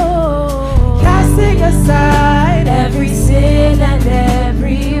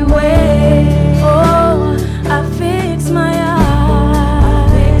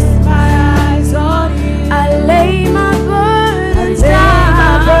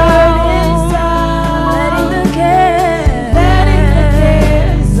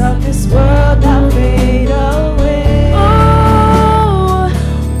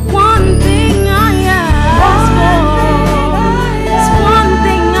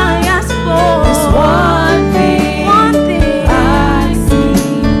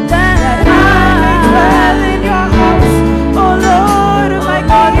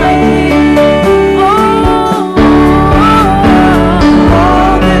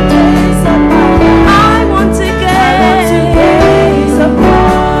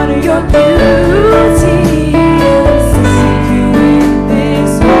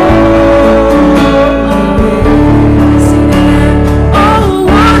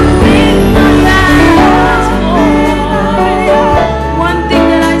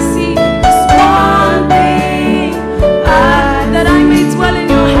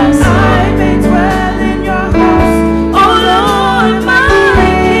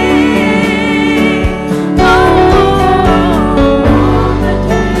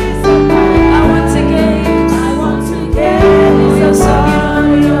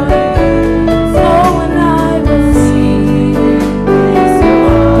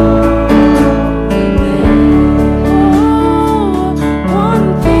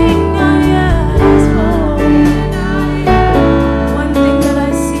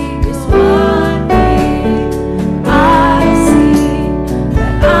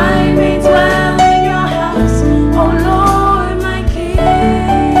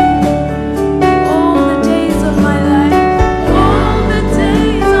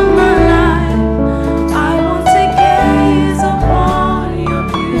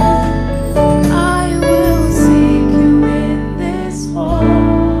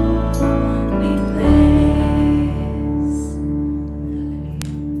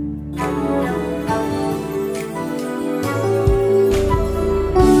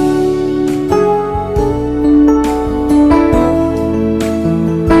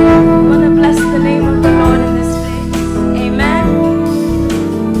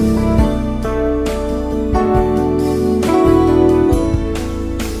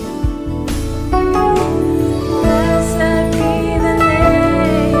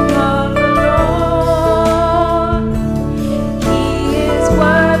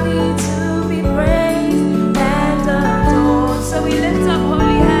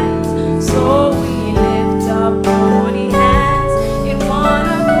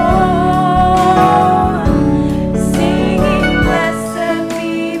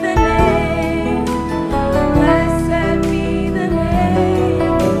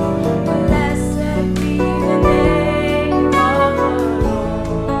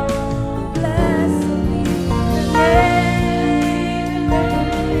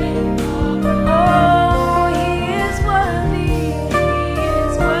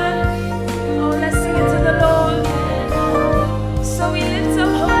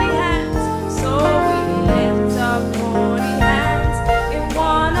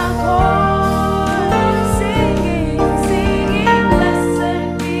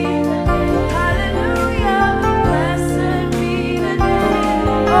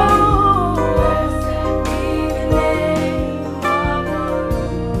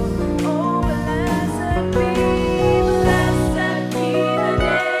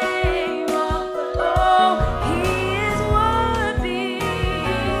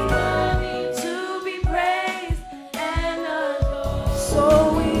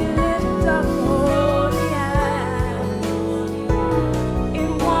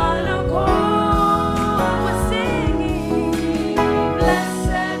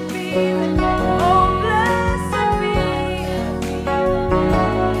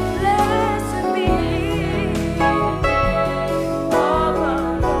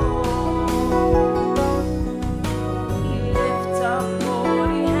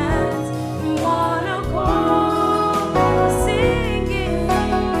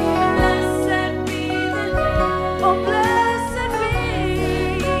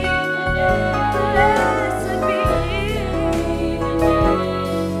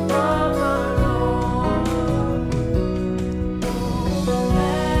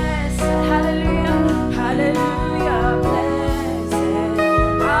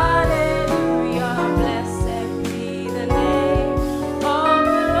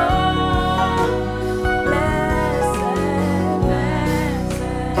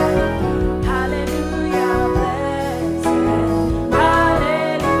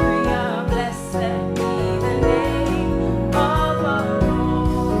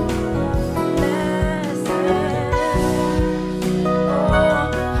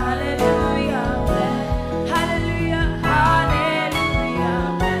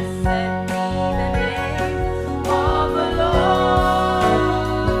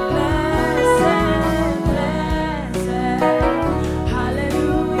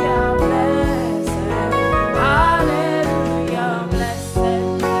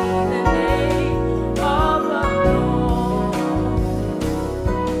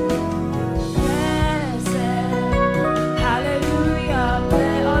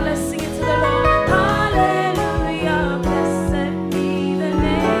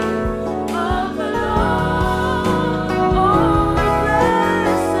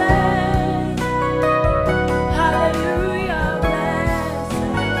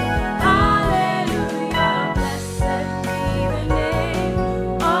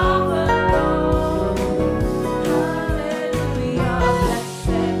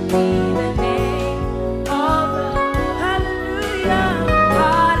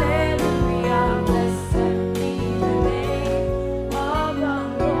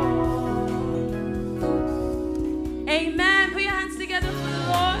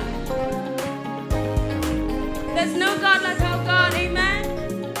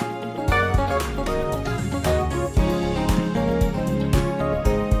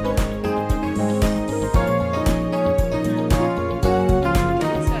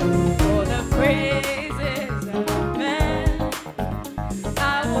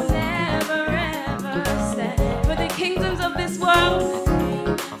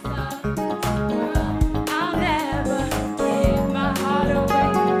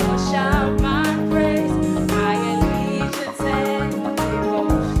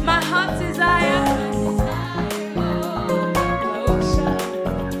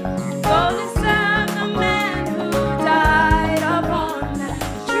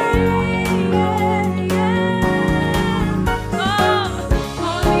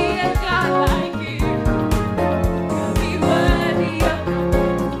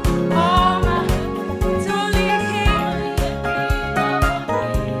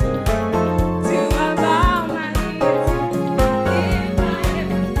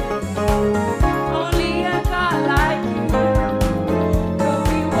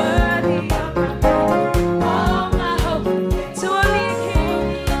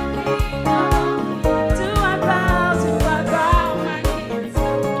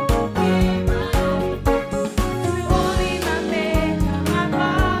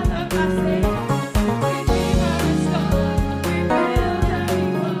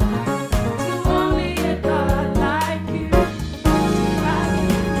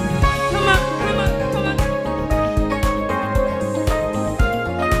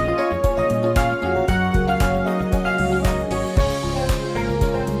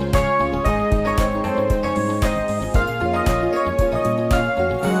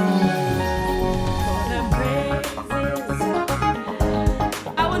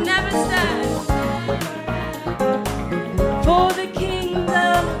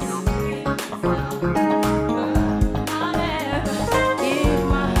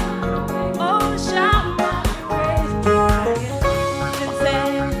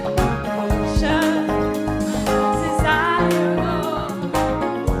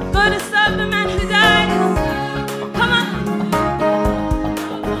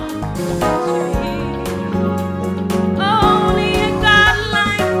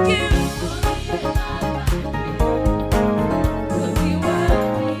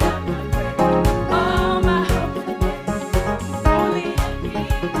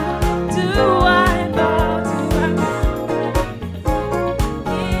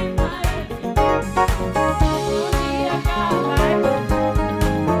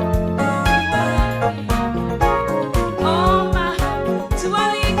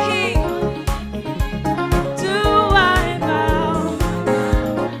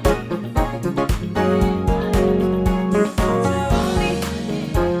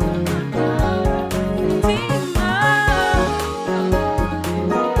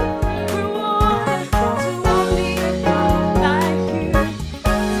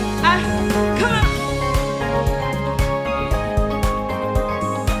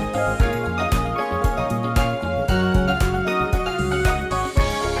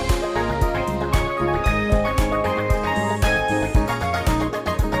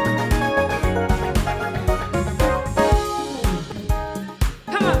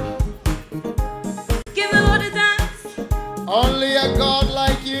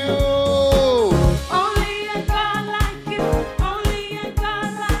 like you. Only a God like you. Only a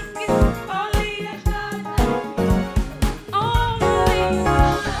God like you. Only a God like you. Only a God. Only a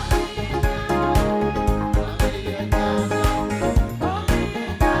God like you. Only a God like you. Only a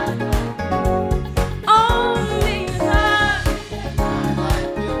God.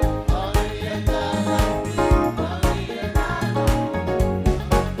 Like you. Only a God like you. Only a God like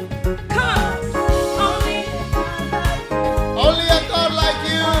you. Come on. Only a God like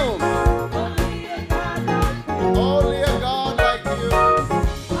you. Only a God like you. Only a God like you.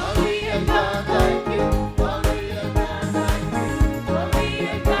 Only a God like you. Only a God like you. Only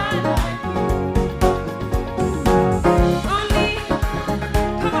a God like you. Only a God like you. Only.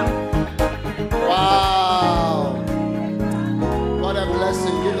 Come on. Wow. What a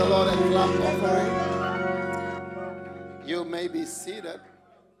blessing. Give the Lord a clap offering. You may be seated.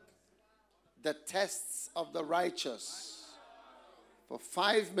 The tests of the righteous for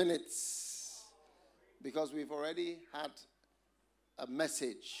 5 minutes, because we've already had a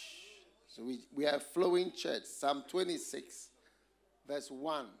message. So we are flowing church. Psalm 26, verse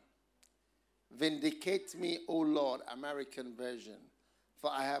 1. Vindicate me, O Lord, American version, for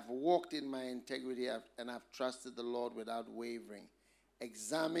I have walked in my integrity and have trusted the Lord without wavering.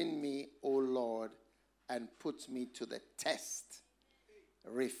 Examine me, O Lord, and put me to the test.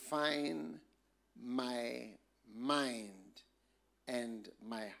 Refine my mind and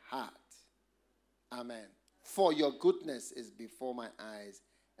my heart. Amen. For your goodness is before my eyes,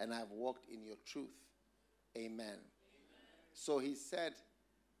 and I have walked in your truth. Amen. So he said,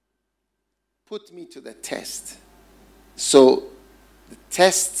 put me to the test. So the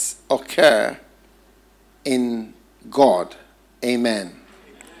tests occur in God. Amen.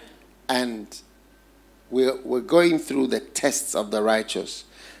 And we're going through the tests of the righteous.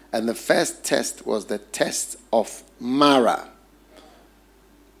 And the first test was the test of Mara.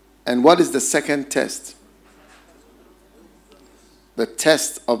 And what is the second test? The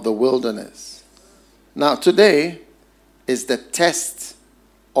test of the wilderness. Now today is the test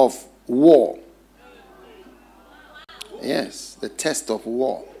of war. Yes, the test of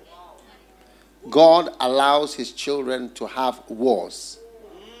war. God allows his children to have wars.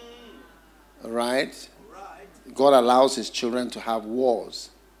 Right? God allows his children to have wars.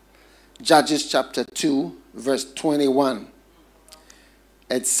 Judges chapter 2, verse 21.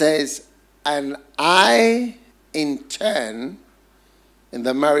 It says, and I, in turn, in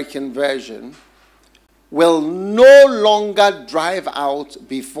the American version, will no longer drive out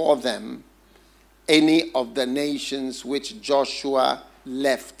before them any of the nations which Joshua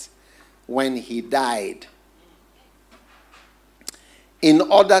left when he died, in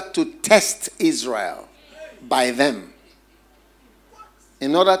order to test Israel by them.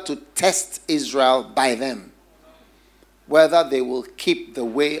 In order to test Israel by them, whether they will keep the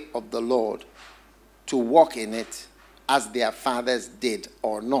way of the Lord to walk in it as their fathers did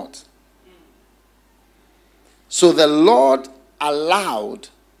or not. So the Lord allowed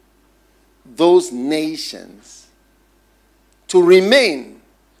those nations to remain,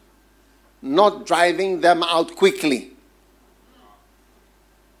 not driving them out quickly.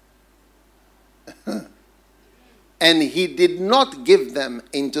 And he did not give them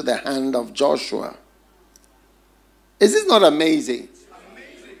into the hand of Joshua. Is this not amazing?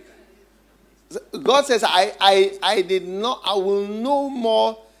 God says, I will no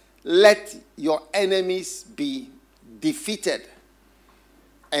more let your enemies be defeated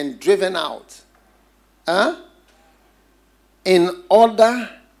and driven out. In order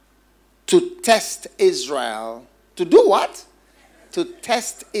to test Israel. To do what? To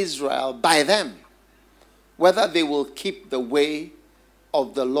test Israel by them. Whether they will keep the way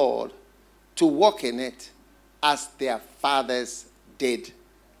of the Lord to walk in it as their fathers did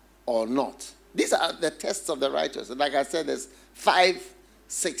or not. These are the tests of the righteous. Like I said, there's 5,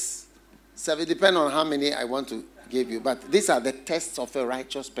 6, 7, depending on how many I want to give you. But these are the tests of a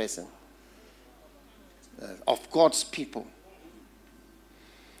righteous person, of God's people.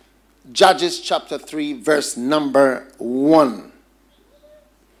 Judges chapter 3, verse number 1.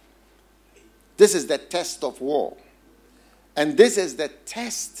 This is the test of war. And this is the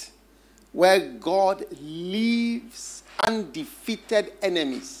test where God leaves undefeated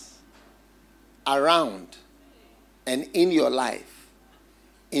enemies around and in your life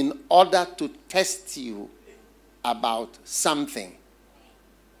in order to test you about something.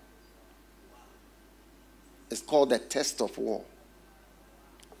 It's called the test of war.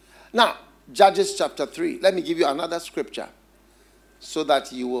 Now, Judges chapter 3. Let me give you another scripture so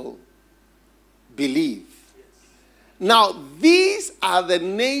that you will believe. Now, these are the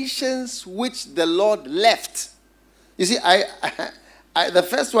nations which the Lord left. You see, The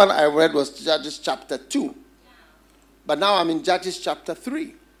first one I read was Judges chapter 2. But now I'm in Judges chapter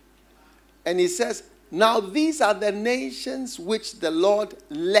 3. And he says, now these are the nations which the Lord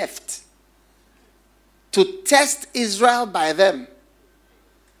left to test Israel by them.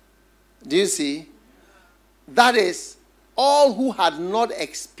 Do you see? That is, all who had not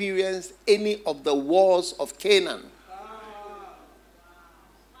experienced any of the wars of Canaan.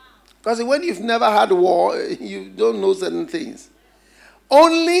 Because when you've never had war, you don't know certain things.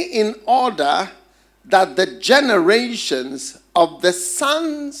 Only in order that the generations of the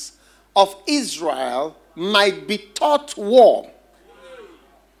sons of Israel might be taught war.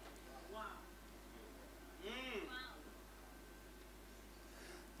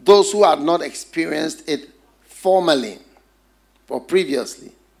 Those who had not experienced it formerly or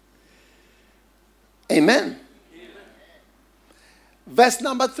previously. Amen. Verse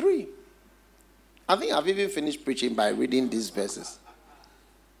number 3. I think I've even finished preaching by reading these verses.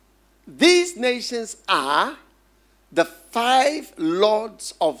 These nations are the 5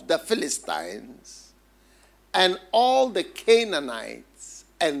 lords of the Philistines and all the Canaanites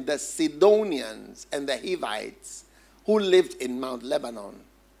and the Sidonians and the Hivites who lived in Mount Lebanon,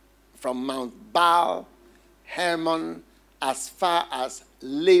 from Mount Baal Hermon as far as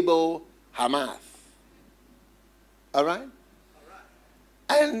Lebo Hamath. All right?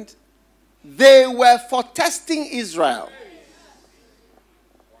 And they were for testing Israel.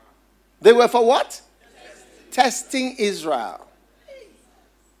 They were for what? Testing Israel.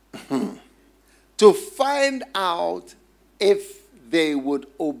 To find out if they would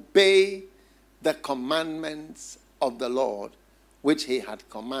obey the commandments of the Lord, which he had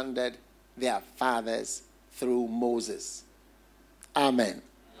commanded their fathers through Moses. Amen.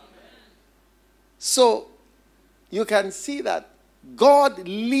 So, you can see that God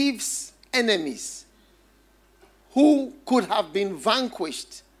leaves enemies who could have been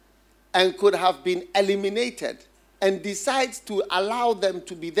vanquished and could have been eliminated, and decides to allow them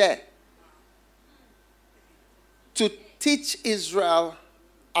to be there to teach Israel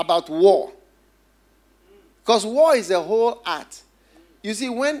about war. Because war is a whole art. You see,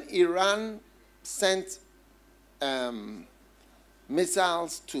 when Iran sent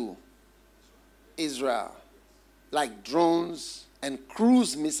missiles to Israel, like drones and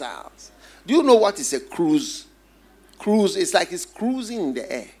cruise missiles. Do you know what is a cruise? Cruise is like it's cruising in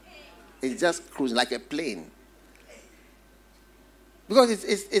the air. It's just cruising like a plane. Because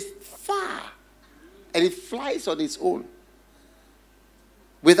it's far. And it flies on its own.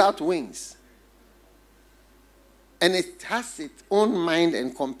 Without wings. And it has its own mind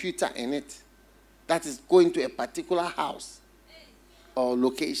and computer in it. That is going to a particular house or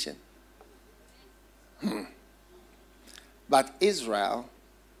location. But Israel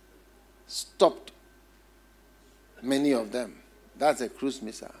stopped many of them. That's a cruise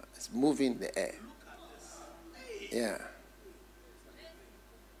missile. It's moving in the air. Yeah.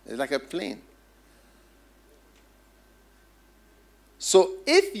 It's like a plane. So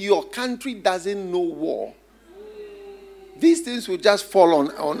if your country doesn't know war, these things will just fall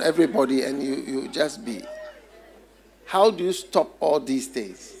on everybody and you just be. How do you stop all these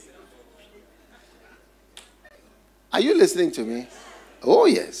things? Are you listening to me? Oh,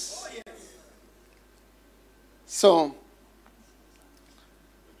 yes. So,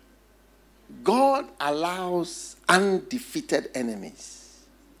 God allows undefeated enemies.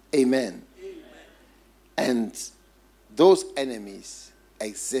 Amen. And those enemies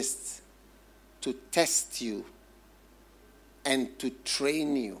exist to test you and to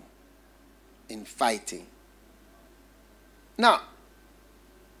train you in fighting. Now,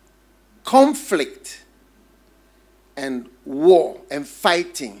 conflict and war and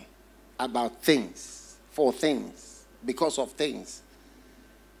fighting about things, for things, because of things,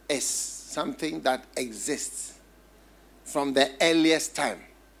 is something that exists from the earliest time.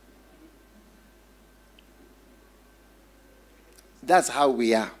 That's how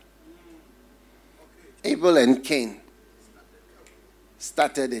we are. Abel and Cain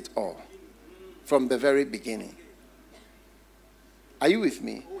started it all from the very beginning. Are you with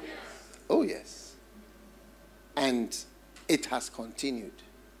me? Oh, yes. And it has continued.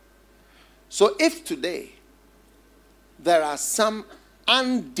 So if today there are some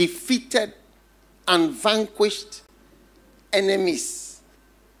undefeated, unvanquished enemies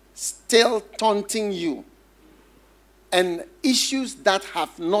still taunting you, and issues that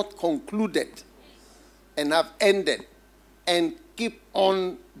have not concluded and have ended and keep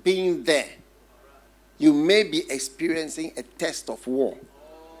on being there, you may be experiencing a test of war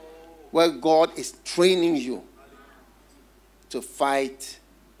where God is training you to fight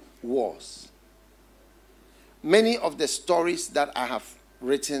wars. many of the stories that I have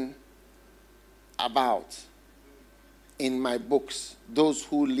written about in my books, those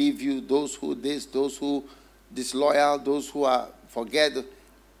who leave you, those who this, those who disloyal, those who are forget,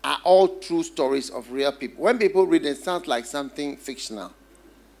 are all true stories of real people. When people read it, it sounds like something fictional.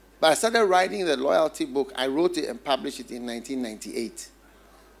 But I started writing the loyalty book. I wrote it and published it in 1998.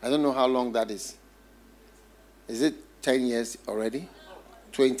 I don't know how long that is. Is it 10 years already?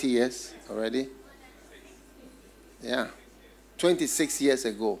 20 years already? Yeah. 26 years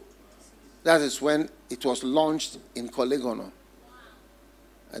ago. That is when it was launched in Colegono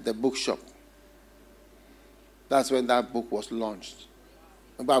at the bookshop. That's when that book was launched.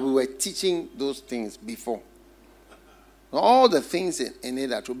 But we were teaching those things before. All the things in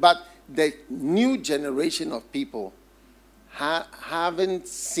it are true. But the new generation of people haven't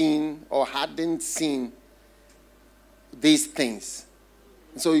seen or hadn't seen these things.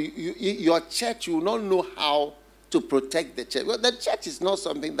 So your church will not know how to protect the church. Well, the church is not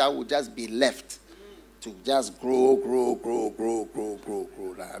something that will just be left to just grow.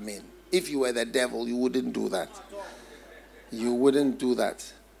 I mean, if you were the devil, you wouldn't do that. You wouldn't do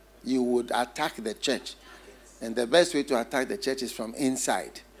that. You would attack the church. And the best way to attack the church is from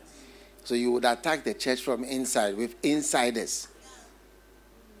inside. So you would attack the church from inside with insiders.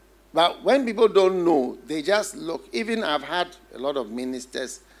 But when people don't know, they just look. Even I've had a lot of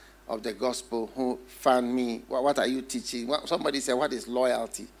ministers of the gospel who found me, what are you teaching? Somebody said, what is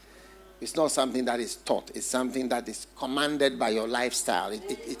loyalty? It's not something that is taught. It's something that is commanded by your lifestyle.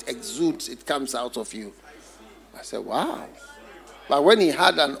 It exudes. It comes out of you. I said, wow. But when he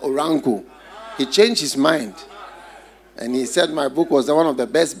had an orangu, he changed his mind. And he said my book was one of the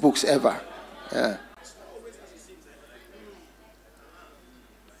best books ever. Yeah.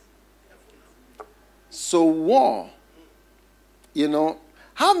 So war,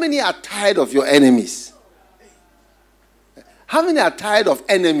 how many are tired of your enemies? How many are tired of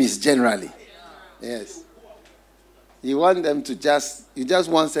enemies generally? Yes. You want them to you just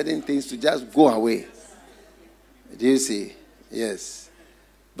want certain things to just go away. Do you see? Yes.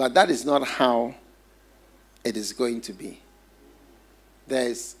 But that is not how it is going to be. There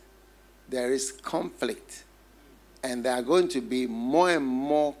is conflict. And there are going to be more and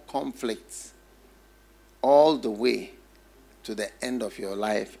more conflicts all the way to the end of your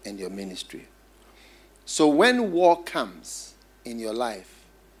life and your ministry. So when war comes in your life,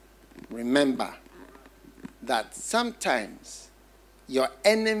 remember that sometimes your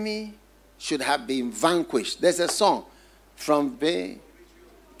enemy should have been vanquished. There's a song, from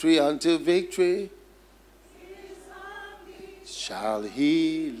victory unto victory shall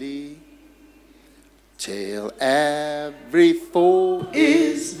he lead, till every foe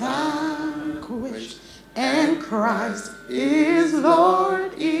is vanquished, and Christ is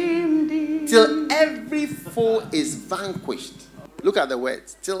Lord indeed. Till every foe is vanquished. Look at the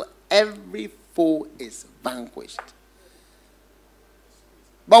words. Till every foe is vanquished.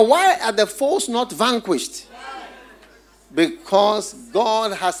 But why are the foes not vanquished? Because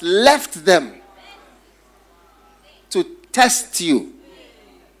God has left them to test you.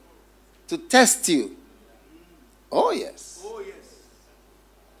 To test you. Oh, yes.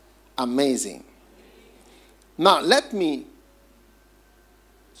 Amazing. Now, let me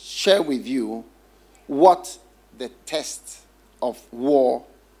share with you what the test of war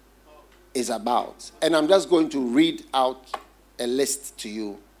is about. And I'm just going to read out a list to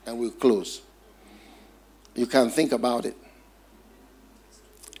you and we'll close. You can think about it.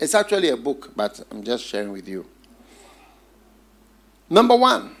 It's actually a book, but I'm just sharing with you. Number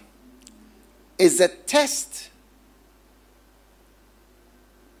one is a test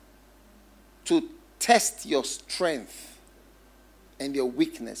to test your strength and your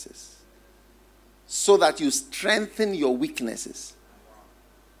weaknesses so that you strengthen your weaknesses.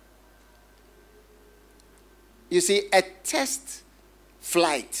 You see, a test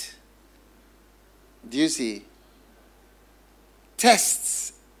flight, do you see,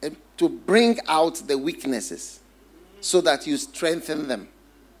 tests to bring out the weaknesses so that you strengthen them.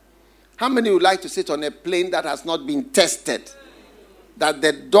 How many would like to sit on a plane that has not been tested? That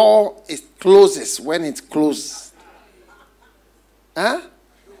the door closes when it closes. Huh?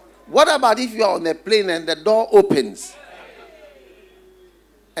 What about if you are on a plane and the door opens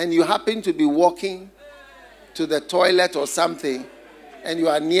and you happen to be walking to the toilet or something and you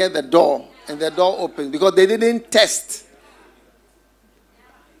are near the door and the door opens because they didn't test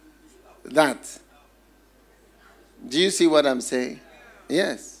that. Do you see what I'm saying?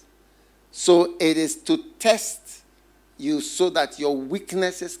 Yes. So it is to test you so that your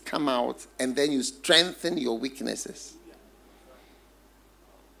weaknesses come out and then you strengthen your weaknesses.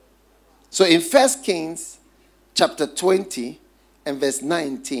 So in 1 Kings chapter 20 and verse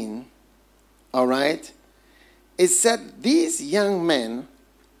 19, all right, it said, these young men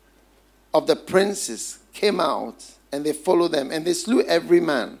of the princes came out, and they followed them, and they slew every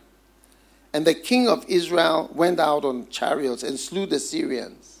man. And the king of Israel went out on chariots and slew the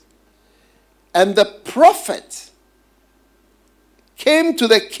Syrians. And the prophet came to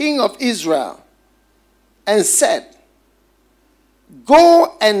the king of Israel and said,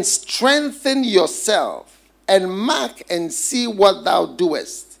 go and strengthen yourself and mark and see what thou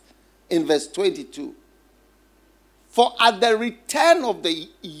doest. In verse 22. For at the return of the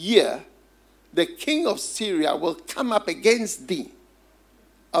year, the king of Syria will come up against thee.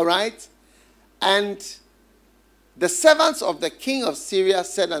 All right? And the servants of the king of Syria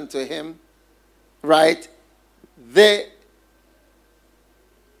said unto him, right, their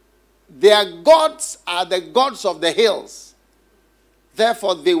gods are the gods of the hills.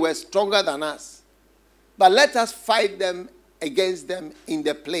 Therefore, they were stronger than us. But let us fight them against them in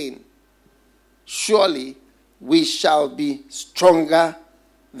the plain. Surely we shall be stronger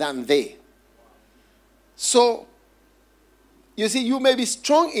than they. So, you see, you may be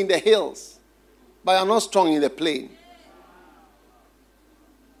strong in the hills, but you're not strong in the plain.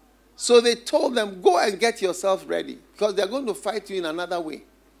 So they told them, go and get yourself ready, because they're going to fight you in another way.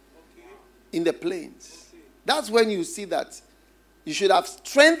 In the plains. That's when you see that you should have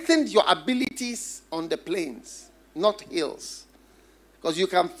strengthened your abilities on the plains, not hills. Because you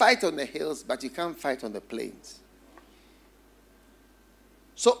can fight on the hills, but you can't fight on the plains.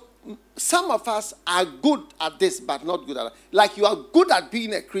 So, some of us are good at this, but not good at it. Like you are good at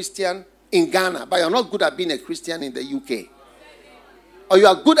being a Christian in Ghana, but you're not good at being a Christian in the UK. Or you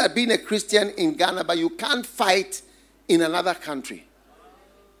are good at being a Christian in Ghana, but you can't fight in another country.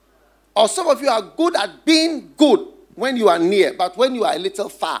 Or some of you are good at being good when you are near, but when you are a little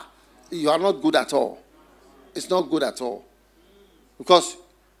far, you are not good at all. It's not good at all. Because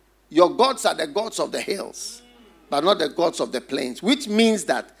your gods are the gods of the hills, but not the gods of the plains, which means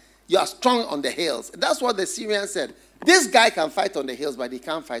that you are strong on the hills. That's what the Syrians said. This guy can fight on the hills, but he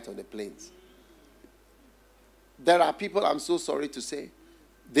can't fight on the plains. There are people, I'm so sorry to say,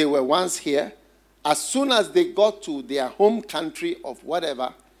 they were once here. As soon as they got to their home country of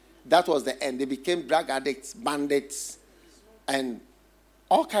whatever, that was the end. They became drug addicts, bandits, and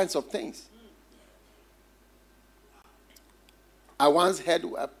all kinds of things. I once heard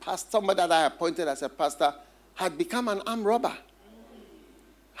a pastor, somebody that I appointed as a pastor, had become an armed robber.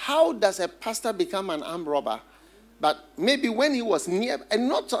 How does a pastor become an armed robber? But maybe when he was near, and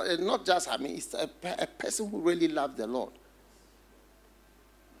not just, I mean, it's a person who really loved the Lord.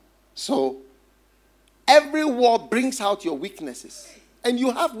 So, every war brings out your weaknesses. And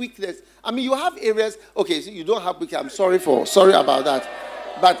you have weakness. I mean, you have areas, okay, so you don't have weakness. I'm sorry about that.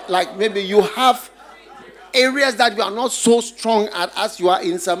 But like maybe you have areas that you are not so strong at as you are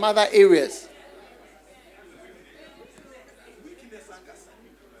in some other areas.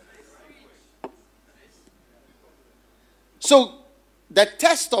 So, the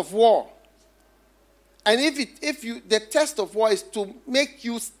test of war, and the test of war is to make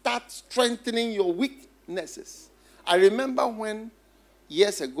you start strengthening your weaknesses. I remember when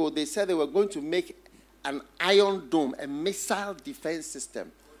years ago they said they were going to make an Iron Dome, a missile defense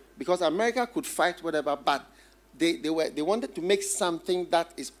system, because America could fight whatever, but they wanted to make something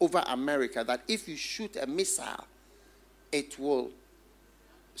that is over America, that if you shoot a missile, it will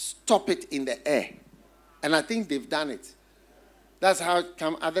stop it in the air. And I think they've done it. That's how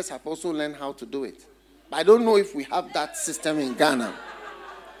come others have also learned how to do it. But I don't know if we have that system in Ghana.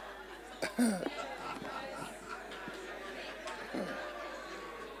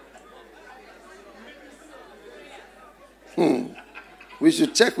 We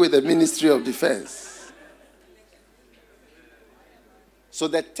should check with the Ministry of Defense. So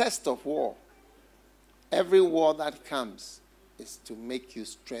the test of war, every war that comes, is to make you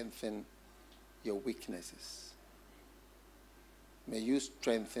strengthen your weaknesses. May you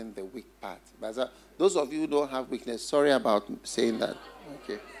strengthen the weak part. But those of you who don't have weakness, sorry about saying that.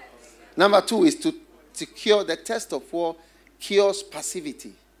 Okay. Number 2 is to cure. The test of war cures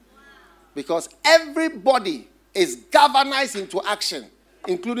passivity. Because everybody is galvanized into action,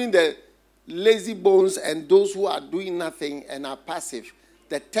 including the lazy bones and those who are doing nothing and are passive.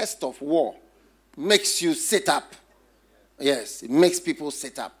 The test of war makes you sit up. Yes, it makes people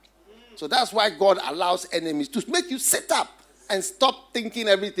sit up. So that's why God allows enemies to make you sit up and stop thinking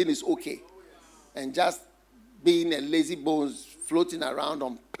everything is okay. And just being a lazy bones floating around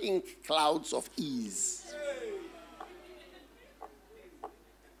on pink clouds of ease.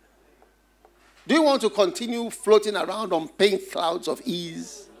 Do you want to continue floating around on pink clouds of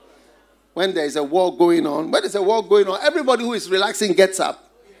ease? When there is a war going on, everybody who is relaxing gets up.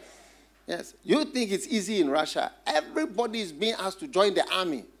 Yes. You think it's easy in Russia. Everybody is being asked to join the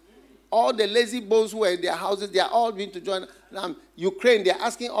army. All the lazy bones who are in their houses, they are all being to join. Ukraine, they are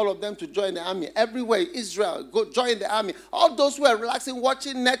asking all of them to join the army. Everywhere, Israel, go join the army. All those who are relaxing,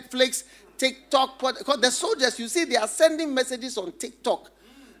 watching Netflix, TikTok, because the soldiers, you see, they are sending messages on TikTok.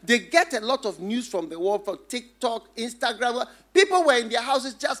 They get a lot of news from the world from TikTok, Instagram. People were in their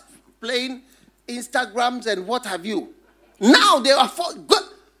houses just playing Instagrams and what have you. Now they are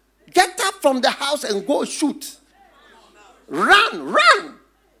get up from the house and go shoot. Run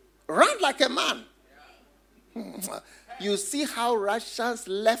like a man. You see how Russians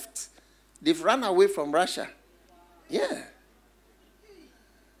left. They've run away from Russia. Yeah.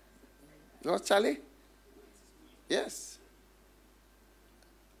 You know, Charlie? Yes.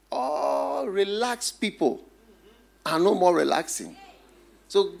 All relaxed people are no more relaxing.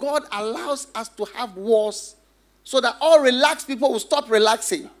 So God allows us to have wars so that all relaxed people will stop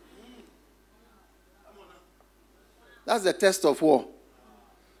relaxing. That's the test of war.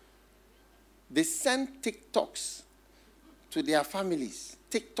 They send TikToks to their families.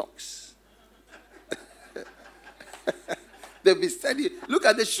 TikToks. They'll be sending, look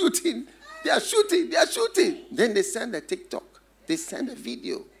at the shooting. They are shooting. Then they send a TikTok. They send a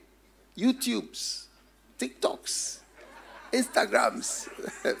video. YouTubes, TikToks, Instagrams,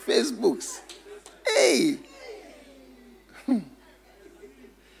 Facebooks. Hey!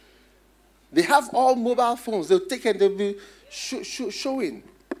 They have all mobile phones. They'll take and they'll be showing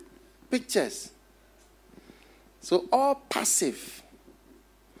pictures. So all passive.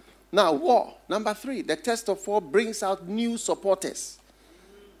 Now war. Number 3, the test of war brings out new supporters.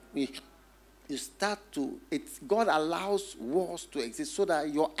 You start to, God allows wars to exist so that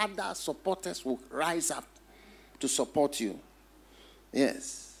your other supporters will rise up to support you.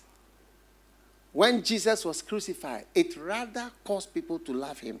 Yes. When Jesus was crucified, it rather caused people to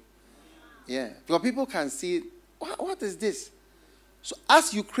love him. Yeah. Because people can see, what is this? So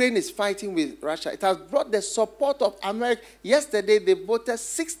as Ukraine is fighting with Russia, it has brought the support of America. Yesterday, they voted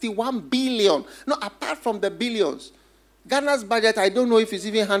 61 billion. No, apart from the billions. Ghana's budget, I don't know if it's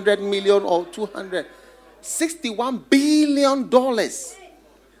even 100 million or 200. $61 billion.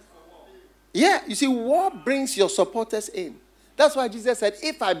 Yeah, you see, war brings your supporters in. That's why Jesus said,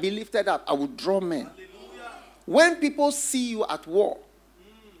 if I be lifted up, I will draw men. When people see you at war,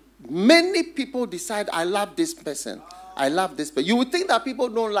 many people decide, I love this person. I love this person. You would think that people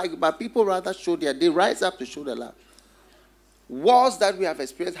don't like, but people rather show they rise up to show their love. Wars that we have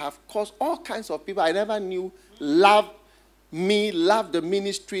experienced have caused all kinds of people I never knew love me, love the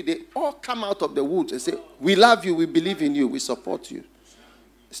ministry. They all come out of the woods and say, we love you, we believe in you, we support you.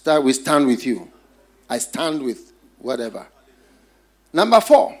 We stand with you. I stand with whatever. Number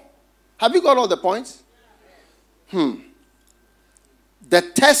 4. Have you got all the points? The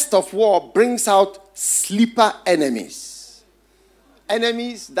test of war brings out sleeper enemies.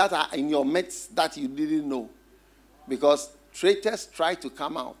 Enemies that are in your midst that you didn't know. Because traitors try to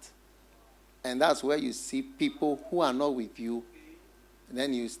come out. And that's where you see people who are not with you. And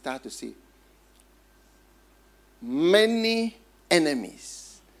then you start to see many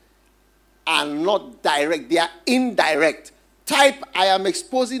enemies are not direct. They are indirect. Type, I am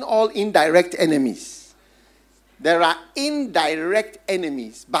exposing all indirect enemies. There are indirect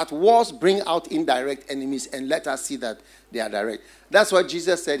enemies, but wars bring out indirect enemies, and let us see that they are direct. That's what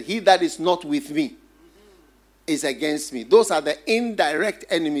Jesus said, he that is not with me is against me. Those are the indirect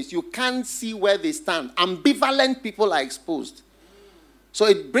enemies. You can't see where they stand. Ambivalent people are exposed. So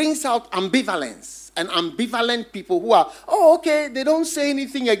it brings out ambivalence, and ambivalent people who are, okay, they don't say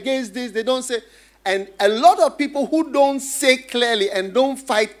anything against this, they don't say, and a lot of people who don't say clearly and don't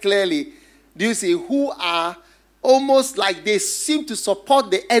fight clearly, do you see, who are almost like they seem to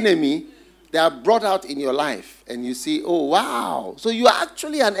support the enemy, they are brought out in your life. And you see, oh, wow. So you are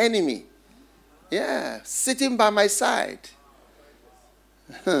actually an enemy. Yeah, sitting by my side.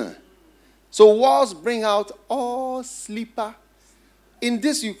 So wars bring out all sleeper. In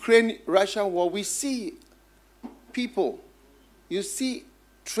this Ukraine-Russia war, we see people. You see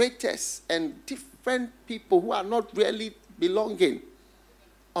traitors and different people who are not really belonging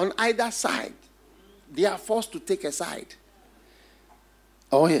on either side. They are forced to take a side.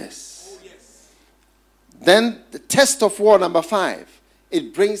 Oh, yes. Then the test of war, number 5.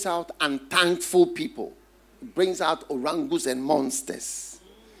 It brings out unthankful people. It brings out orangutans and monsters.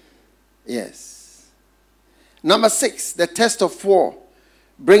 Yes. Number 6. The test of war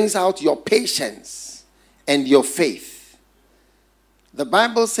brings out your patience and your faith. The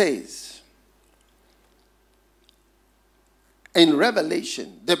Bible says, In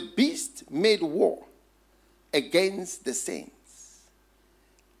Revelation, the beast made war against the saints.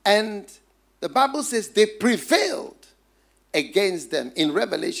 And the Bible says they prevailed against them. In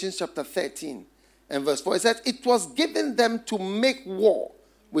Revelation chapter 13 and verse 4, it says, it was given them to make war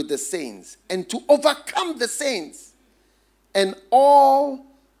with the saints and to overcome the saints and all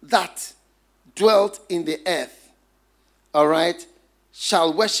that dwelt in the earth. All right?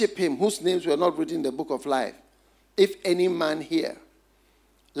 Shall worship him whose names were not written in the book of life. If any man hear,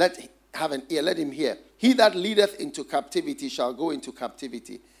 let him hear. He that leadeth into captivity shall go into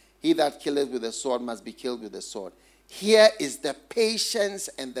captivity. He that killeth with the sword must be killed with the sword. Here is the patience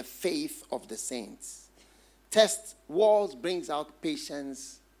and the faith of the saints. Test wars brings out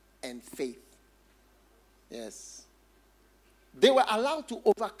patience and faith. Yes. They were allowed to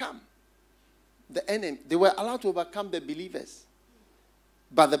overcome the enemy. They were allowed to overcome the believers.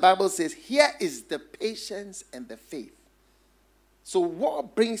 But the Bible says, here is the patience and the faith. So war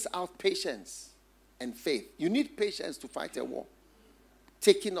brings out patience and faith. You need patience to fight a war.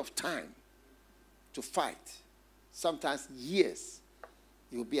 Taking of time to fight. Sometimes years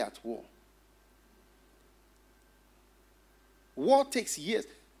you'll be at war. War takes years.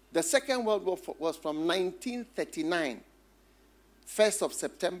 The Second World War was from 1939, 1st of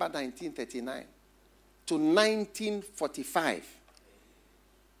September 1939, to 1945.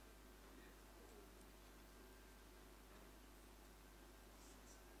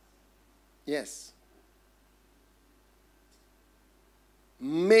 Yes.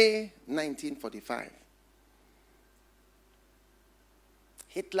 May 1945.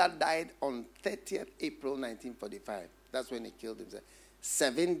 Hitler died on 30th April 1945. That's when he killed himself.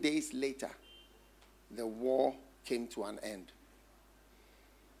 7 days later, the war came to an end.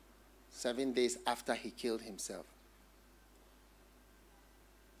 7 days after he killed himself,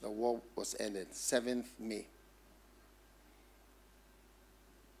 the war was ended. 7th May.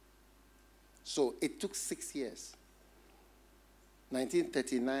 So it took 6 years.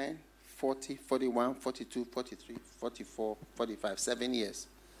 1939, 40, 41, 42, 43, 44, 45, 7 years.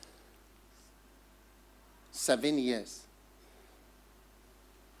 7 years.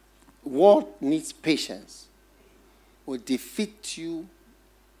 War needs patience. Will defeat you,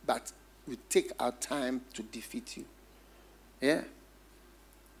 but will take our time to defeat you. Yeah.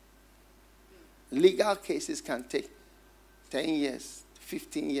 Legal cases can take 10 years,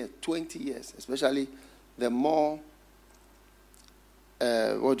 15 years, 20 years, especially the more,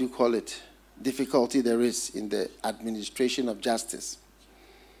 difficulty there is in the administration of justice.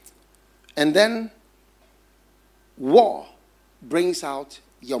 And then war brings out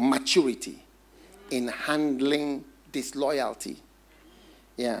your maturity in handling disloyalty.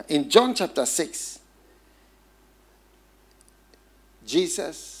 Yeah. In John chapter 6,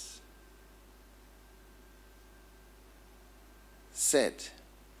 Jesus said,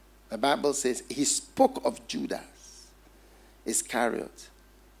 the Bible says, he spoke of Judas Iscariot,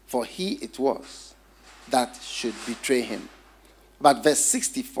 for he it was that should betray him. But verse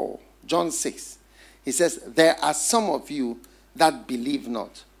 64, John 6, he says, there are some of you that believe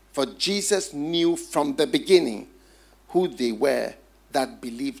not. For Jesus knew from the beginning who they were that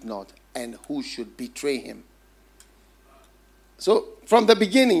believed not and who should betray him. So from the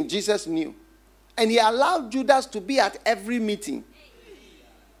beginning, Jesus knew. And he allowed Judas to be at every meeting.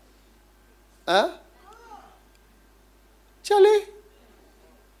 Huh? Charlie?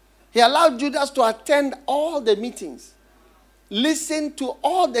 He allowed Judas to attend all the meetings. Listen to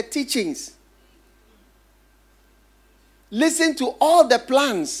all the teachings. Listen to all the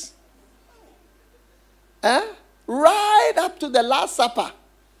plans. Right up to the Last Supper.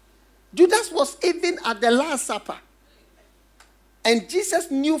 Judas was even at the Last Supper. And Jesus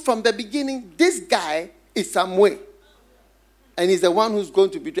knew from the beginning, this guy is some way. And he's the one who's going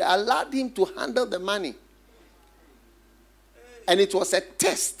to betray. Allowed him to handle the money. And it was a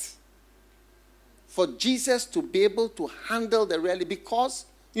test for Jesus to be able to handle the reality. Because,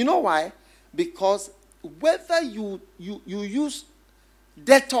 you know why? Because whether you use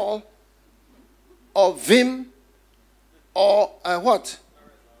Dettol or Vim or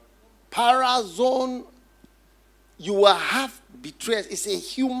Parazone, you will have betrayers. It's a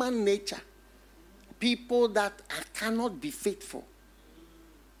human nature. People that cannot be faithful.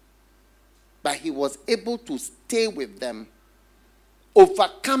 But he was able to stay with them,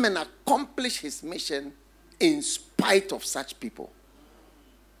 overcome and accomplish his mission in spite of such people.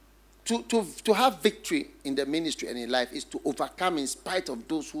 To have victory in the ministry and in life is to overcome in spite of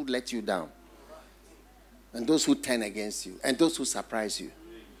those who let you down. And those who turn against you. And those who surprise you.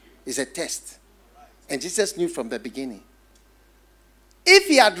 It's a test. And Jesus knew from the beginning. If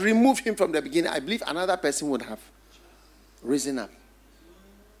he had removed him from the beginning, I believe another person would have risen up.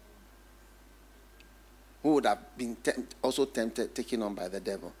 Who would have been also tempted, taken on by the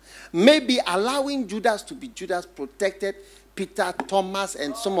devil. Maybe allowing Judas to be Judas protected Peter, Thomas,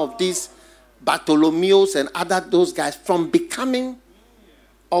 and some of these Bartholomews and those guys from becoming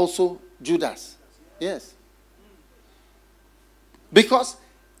also Judas. Yes. Because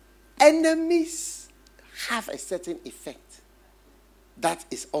enemies have a certain effect that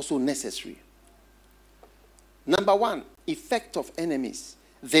is also necessary. Number one, effect of enemies.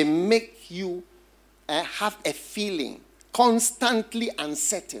 They make you have a feeling constantly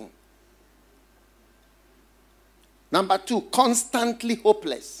uncertain. Number two, constantly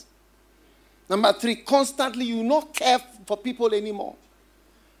hopeless. Number three, constantly you not care for people anymore.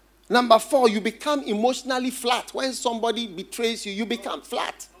 Number four, you become emotionally flat. When somebody betrays you, you become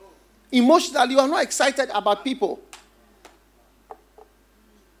flat. Emotionally, you are not excited about people.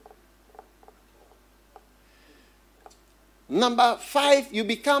 Number five, you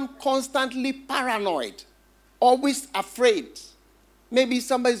become constantly paranoid, always afraid. Maybe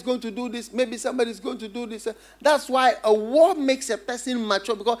somebody's going to do this, maybe somebody's going to do this. That's why a war makes a person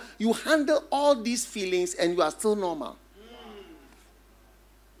mature, because you handle all these feelings and you are still normal.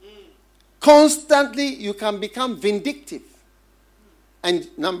 Constantly, you can become vindictive. And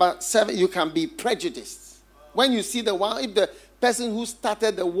number seven, you can be prejudiced. When you see if the person who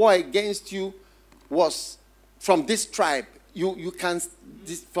started the war against you was from this tribe, you can,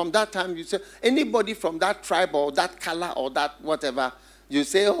 from that time, you say, anybody from that tribe or that color or that whatever, you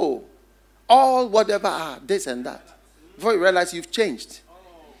say, oh, all whatever are this and that. Before you realize you've changed.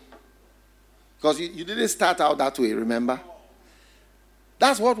 Because you didn't start out that way, remember?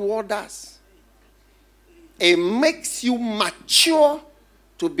 That's what war does. It makes you mature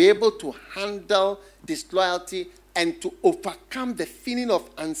to be able to handle disloyalty and to overcome the feeling of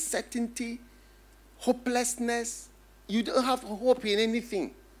uncertainty, hopelessness. You don't have hope in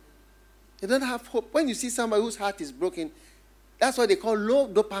anything. You don't have hope. When you see somebody whose heart is broken, that's what they call low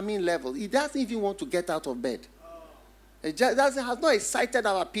dopamine level. He doesn't even want to get out of bed. It has not excited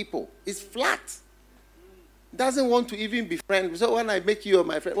our people. It's flat. Doesn't want to even be friends. So when I make you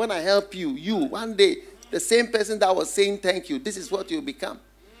my friend, when I help you, one day, the same person that was saying thank you, this is what you'll become.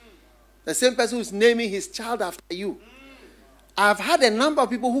 The same person who's naming his child after you. I've had a number of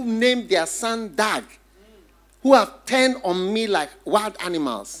people who named their son Dag, who have turned on me like wild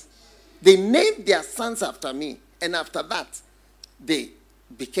animals. They named their sons after me, and after that, they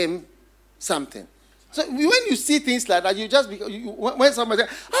became something. So when you see things like that, you just, when somebody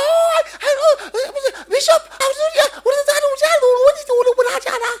says, oh, I know, Bishop,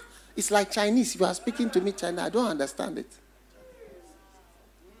 it's like Chinese. If you are speaking to me Chinese, I don't understand it.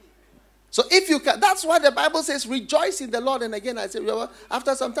 So if you can, that's why the Bible says, rejoice in the Lord. And again, I say,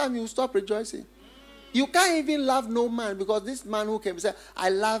 after some time, you stop rejoicing. You can't even love no man, because this man who came and said, I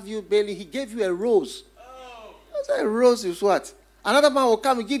love you, Bailey, he gave you a rose. I said, a rose is what? Another man will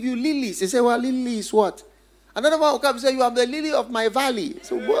come and give you lilies. He said, well, lily is what? Another man will come and say, you are the lily of my valley.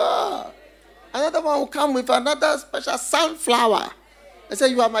 So, wow. Another one will come with another special sunflower. I said,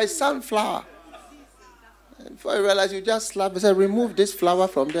 you are my sunflower. And before you realize, you just slap. I said, remove this flower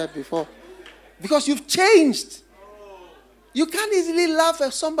from there before. Because you've changed. You can't easily laugh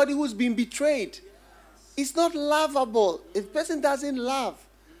at somebody who's been betrayed. It's not lovable. If a person doesn't love.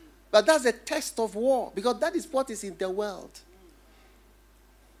 But that's a test of war. Because that is what is in the world.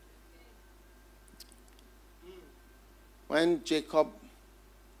 When Jacob's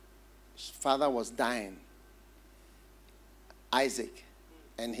father was dying, Isaac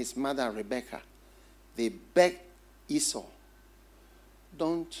and his mother Rebekah, they begged Esau,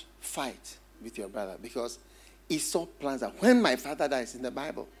 don't fight with your brother, because Esau plans that when my father dies, in the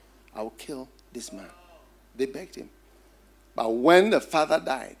Bible, I will kill this man. They begged him. But when the father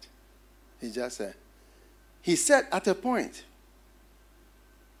died, he said at a point,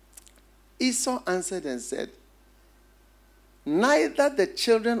 Esau answered and said, neither the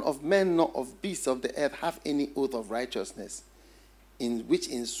children of men nor of beasts of the earth have any oath of righteousness, in which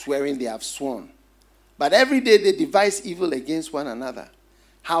in swearing they have sworn. But every day they devise evil against one another,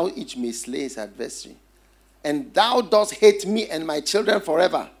 how each may slay his adversary. And thou dost hate me and my children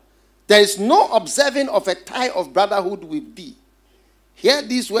forever. There is no observing of a tie of brotherhood with thee. Hear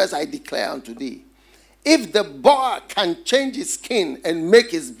these words I declare unto thee. If the boar can change his skin and make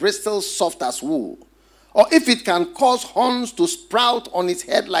his bristles soft as wool, or if it can cause horns to sprout on its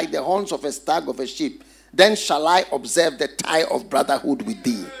head like the horns of a stag of a sheep, then shall I observe the tie of brotherhood with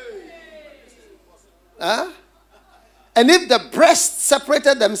thee. Huh? And if the breasts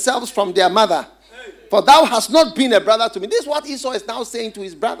separated themselves from their mother, for thou hast not been a brother to me. This is what Esau is now saying to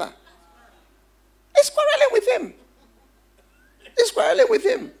his brother. He's quarreling with him. He's quarreling with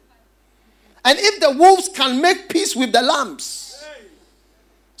him. And if the wolves can make peace with the lambs,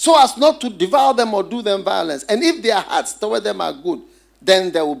 so as not to devour them or do them violence, and if their hearts toward them are good,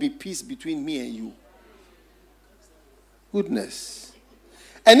 then there will be peace between me and you. Goodness.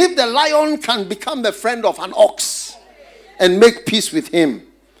 And if the lion can become the friend of an ox and make peace with him,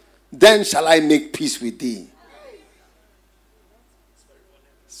 then shall I make peace with thee.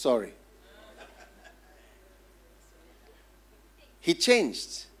 Sorry. He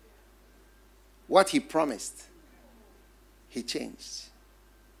changed what he promised. He changed.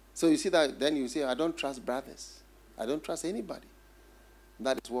 So you see that, then you say, I don't trust brothers. I don't trust anybody.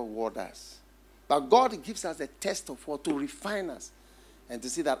 That is what war does. But God gives us a test of war to refine us and to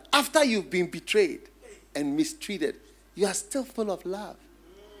see that after you've been betrayed and mistreated, you are still full of love.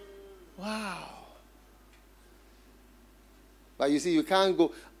 Wow. But you see, you can't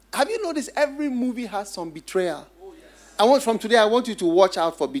go. Have you noticed every movie has some betrayal? From today, I want you to watch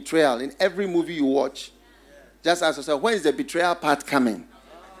out for betrayal in every movie you watch. Just ask yourself, when is the betrayal part coming?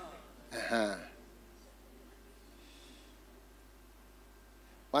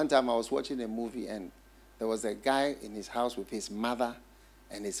 One time I was watching a movie and there was a guy in his house with his mother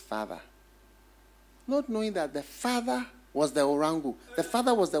and his father. Not knowing that the father was the orangu. The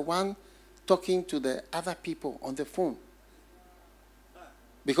father was the one talking to the other people on the phone.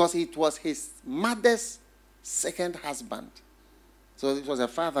 Because it was his mother's second husband. So it was a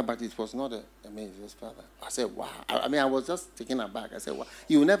father, but it was not it was father. I said, wow. I was just taken aback. I said, wow.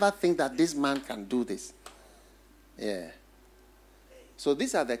 You will never think that this man can do this. Yeah. So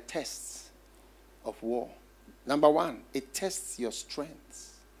these are the tests of war. Number one, it tests your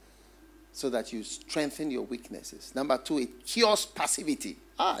strengths so that you strengthen your weaknesses. Number two, it cures passivity.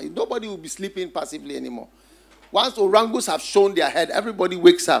 Nobody will be sleeping passively anymore. Once orangus have shown their head, everybody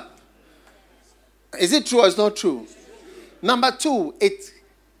wakes up. Is it true or is it not true? Number two, it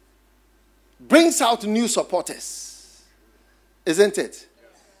brings out new supporters. Isn't it?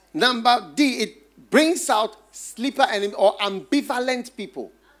 Number D, it brings out sleeper enemy or ambivalent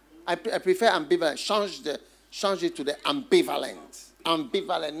people. I prefer ambivalent. Change it to the ambivalent.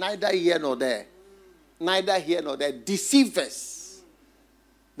 Ambivalent, neither here nor there. Neither here nor there. Deceivers.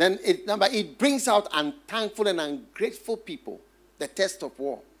 Then it brings out unthankful and ungrateful people. The test of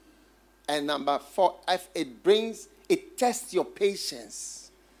war. And number 4, F, it tests your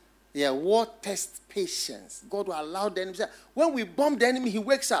patience. Yeah, war tests patience. God will allow the enemy. When we bomb the enemy, he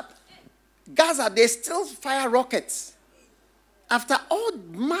wakes up. Gaza, they still fire rockets. After all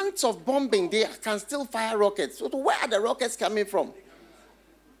months of bombing, they can still fire rockets. So where are the rockets coming from?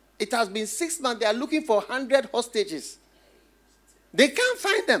 It has been 6 months. They are looking for 100 hostages. They can't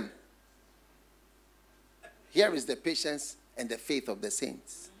find them. Here is the patience and the faith of the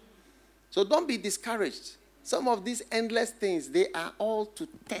saints. So don't be discouraged. Some of these endless things, they are all to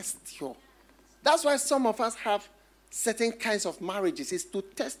test you. That's why some of us have certain kinds of marriages. It's to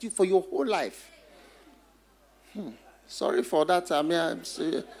test you for your whole life. Sorry for that.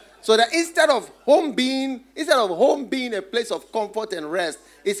 So that instead of home being a place of comfort and rest,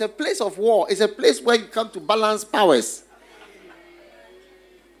 it's a place of war. It's a place where you come to balance powers.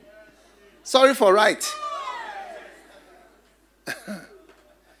 Sorry for right.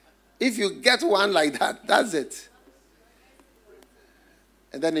 If you get one like that, that's it.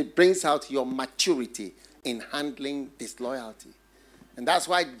 And then it brings out your maturity in handling disloyalty. And that's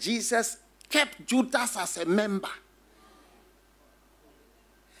why Jesus kept Judas as a member.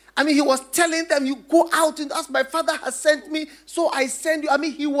 He was telling them, you go out and as my father has sent me, so I send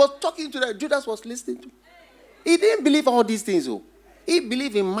you. He was talking to them. Judas was listening to him. He didn't believe all these things. He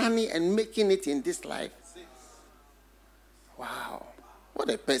believed in money and making it in this life. Wow. What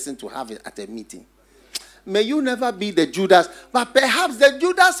a person to have at a meeting. May you never be the Judas. But perhaps the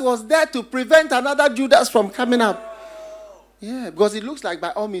Judas was there to prevent another Judas from coming up. Yeah, because it looks like by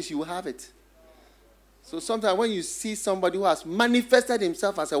all means you will have it. So sometimes when you see somebody who has manifested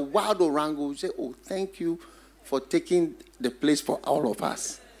himself as a wild orangu, you say, oh, thank you for taking the place for all of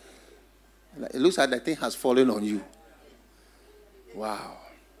us. It looks like the thing has fallen on you. Wow.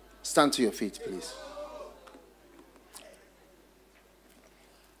 Stand to your feet, please.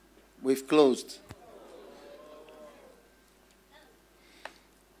 We've closed.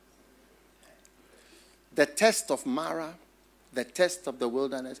 The test of Mara, the test of the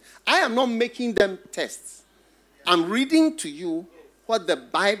wilderness. I am not making them tests. I'm reading to you what the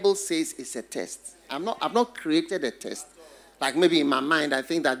Bible says is a test. I've not created a test. Like maybe in my mind, I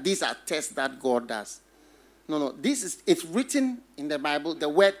think that these are tests that God does. No. It's written in the Bible, the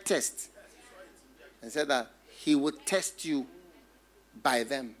word test. And said that he would test you by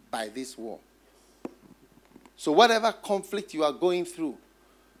them, by this war. So whatever conflict you are going through,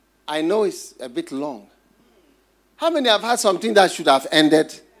 I know it's a bit long. How many have had something that should have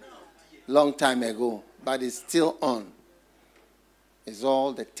ended long time ago, but it's still on? It's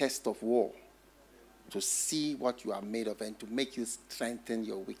all the test of war to see what you are made of and to make you strengthen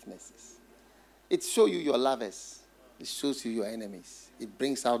your weaknesses. It shows you your lovers. It shows you your enemies. It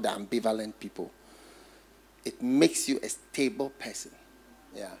brings out the ambivalent people. It makes you a stable person.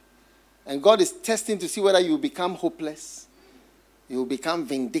 Yeah. And God is testing to see whether you become hopeless, you will become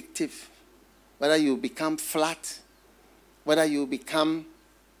vindictive, whether you become flat, whether you become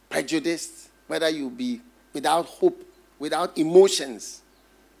prejudiced, whether you be without hope, without emotions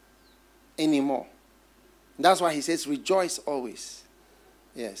anymore. That's why he says, rejoice always.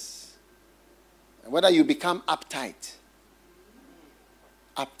 Yes. And whether you become uptight.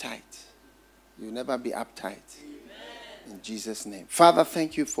 You'll never be uptight. In Jesus' name. Father,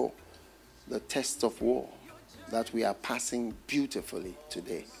 thank you for the test of war that we are passing beautifully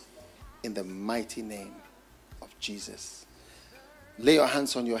today. In the mighty name of Jesus. Lay your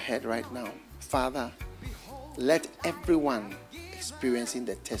hands on your head right now. Father, let everyone experiencing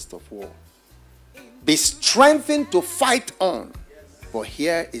the test of war be strengthened to fight on. For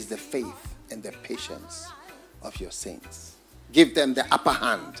here is the faith and the patience of your saints. Give them the upper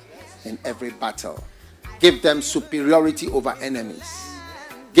hand in every battle. Give them superiority over enemies.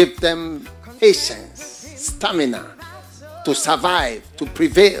 Give them patience, stamina to survive, to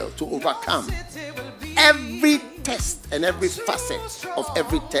prevail, to overcome every test and every facet of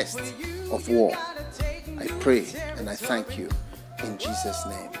every test of war. I pray and I thank you in Jesus'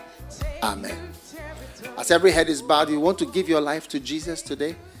 name. Amen. As every head is bowed, you want to give your life to Jesus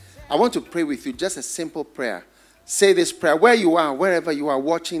today? I want to pray with you just a simple prayer. Say this prayer where you are, wherever you are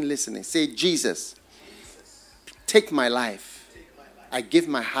watching, listening. Say, Jesus, take my life. I give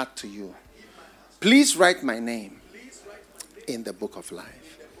my heart to you. Please write my name in the book of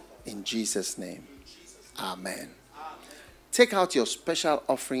life. In Jesus' name. Amen. Take out your special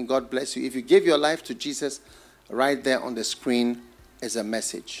offering. God bless you. If you gave your life to Jesus, right there on the screen is a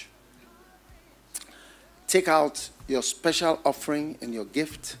message. Take out your special offering and your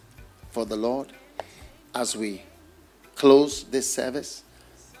gift for the Lord as we close this service.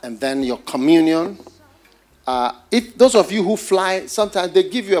 And then your communion. If those of you who fly, sometimes they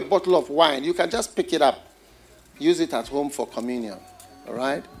give you a bottle of wine. You can just pick it up. Use it at home for communion. All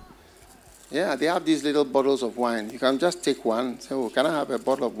right? Yeah, they have these little bottles of wine. You can just take one. Say, oh, can I have a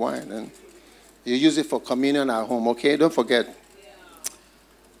bottle of wine? And you use it for communion at home. Okay? Don't forget.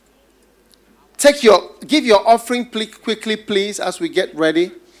 Give your offering quickly, please, as we get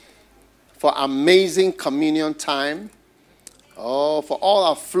ready for amazing communion time. Oh, for all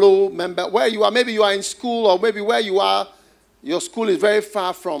our flow members, where you are, maybe you are in school, or maybe where you are, your school is very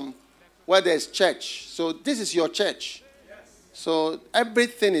far from where there's church. So this is your church. So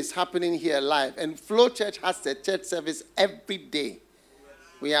everything is happening here live. And Flow Church has a church service every day.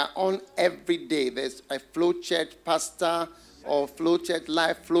 We are on every day. There's a Flow Church pastor or Flow Church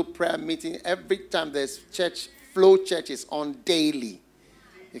live Flow prayer meeting. Every time there's church, Flow Church is on daily.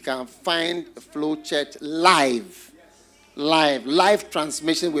 You can find Flow Church live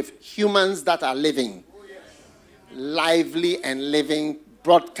transmission with humans that are living. Lively and living,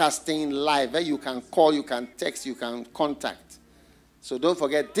 broadcasting live. You can call, you can text, you can contact. So don't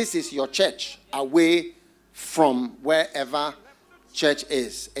forget, this is your church away from wherever church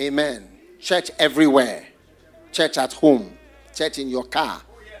is. Amen. Church everywhere. Church at home. Church in your car.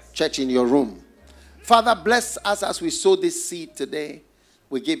 Church in your room. Father, bless us as we sow this seed today.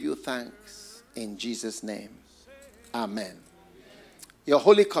 We give you thanks in Jesus' name. Amen. Your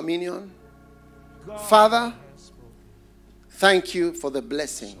Holy Communion. Father, thank you for the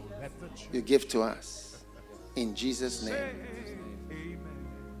blessing you give to us. In Jesus' name.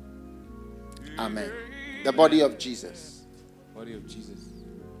 Amen. The body of Jesus. Body of Jesus.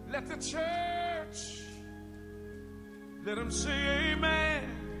 Let the church, let them say amen.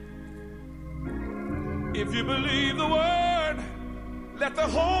 If you believe the word, let the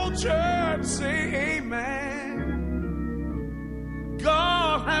whole church say amen.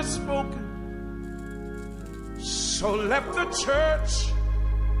 God has spoken, so let the church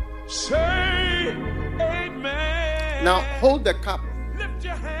say amen. Now hold the cup. Lift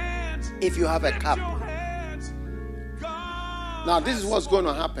your hands. If you have a cup. Now this is what's going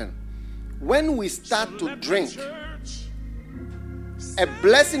to happen. When we start to drink, a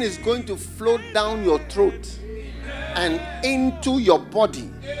blessing is going to flow down your throat and into your body.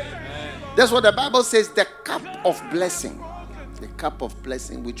 That's what the Bible says, the cup of blessing. The cup of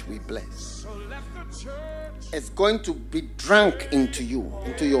blessing which we bless. It's going to be drunk into you,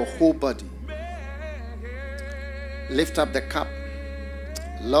 into your whole body. Lift up the cup.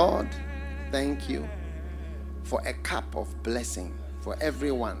 Lord, thank you for a cup of blessing for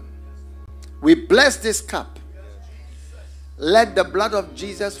everyone. We bless this cup. Let the blood of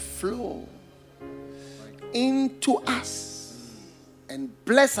Jesus flow into us and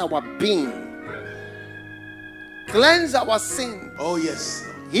bless our being. Cleanse our sins. Oh, yes.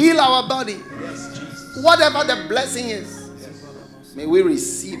 Heal our body. Yes, Jesus. Whatever the blessing is, may we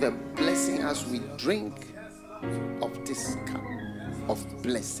receive a blessing as we drink of this cup of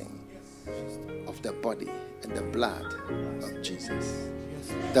blessing of the body and the blood of Jesus.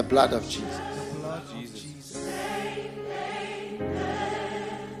 The blood of Jesus.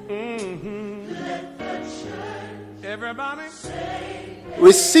 Everybody.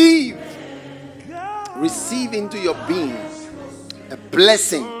 Receive into your being a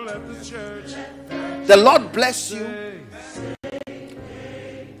blessing. The Lord bless you.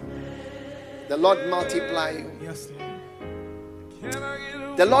 The Lord multiply you.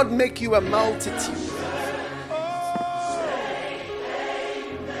 The Lord make you a multitude.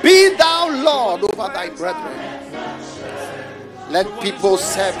 Be thou Lord over thy brethren. Let people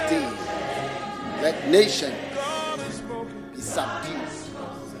serve thee. Let nations be subdued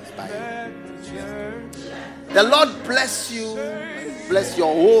by you. The Lord bless you and bless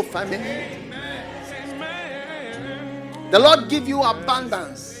your whole family. The Lord give you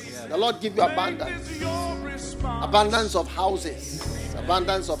abundance. The Lord give you abundance. Abundance of houses.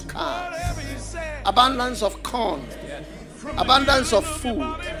 Abundance of cars. Abundance of corn. Abundance of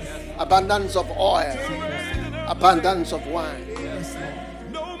food. Abundance of oil. Abundance of wine.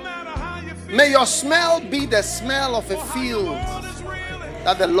 May your smell be the smell of a field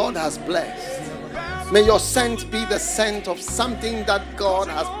that the Lord has blessed. May your scent be the scent of something that God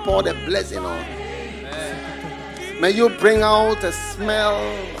has poured a blessing on. May you bring out a smell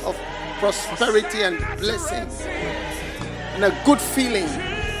of prosperity and blessing and a good feeling.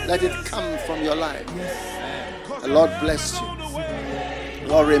 Let it come from your life. The Lord bless you.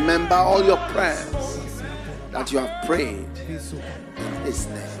 Lord, remember all your prayers that you have prayed in His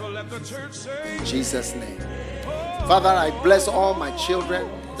name. In Jesus' name. Father, I bless all my children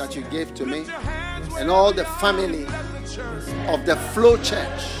that you gave to me and all the family of the Flow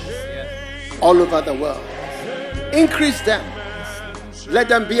Church all over the world. Increase them. Let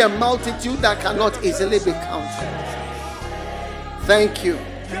them be a multitude that cannot easily be counted. Thank you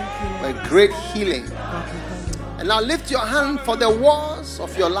for a great healing. And now lift your hand for the wars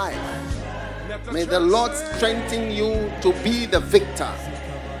of your life. May the Lord strengthen you to be the victor.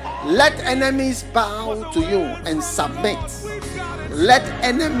 Let enemies bow to you and submit. Let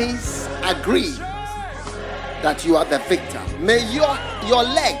enemies agree that you are the victor. May your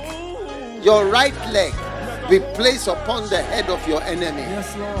leg, your right leg, be placed upon the head of your enemy.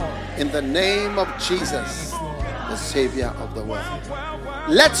 In the name of Jesus, the Savior of the world.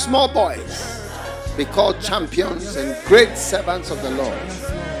 Let small boys be called champions and great servants of the Lord.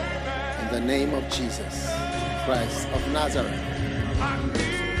 In the name of Jesus Christ of Nazareth.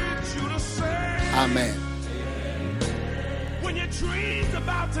 Amen. When your dream's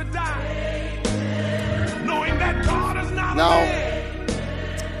about to die, knowing that God is not Now, there.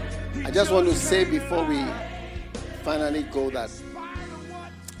 I just want to say before we finally go that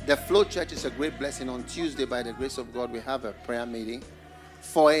the Flow Church is a great blessing. On Tuesday, by the grace of God, we have a prayer meeting,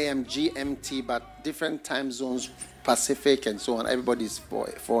 4 a.m. GMT, but different time zones, Pacific and so on. Everybody's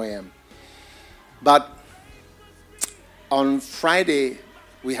 4 a.m. But on Friday,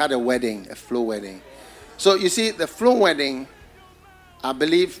 we had a wedding, a Flow wedding. So you see, the Flow wedding, I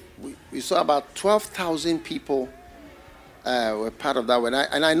believe we saw about 12,000 people were part of that wedding.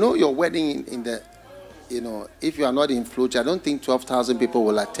 And I know your wedding in the, you know, if you are not in Flow, I don't think 12,000 people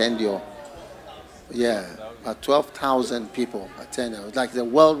will attend your, but 12,000 people attend. It was like the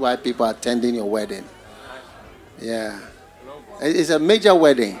worldwide people attending your wedding. Yeah. It's a major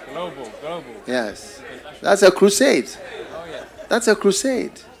wedding. Global. Yes. That's a crusade. That's a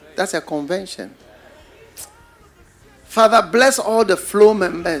crusade. That's a convention. Father, bless all the Flow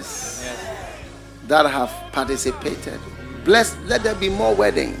members that have participated. Bless, let there be more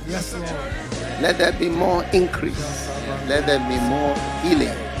weddings. Yes, Lord. Let there be more increase. Let there be more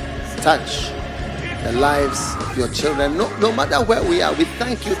healing. Touch the lives of your children. No matter where we are, we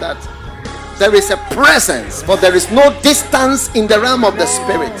thank you that there is a presence, but there is no distance in the realm of the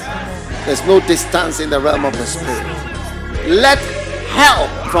Spirit. There's no distance in the realm of the Spirit. Let help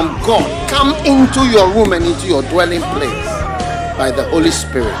from God come into your room and into your dwelling place by the Holy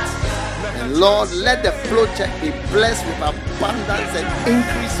Spirit. And Lord, let the Flow Church be blessed with abundance and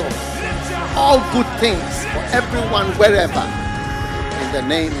increase of all good things for everyone wherever. In the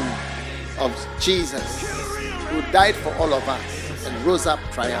name of Jesus, who who died for all of us and rose up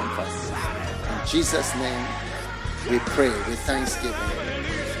triumphant. In Jesus' name we pray with thanksgiving.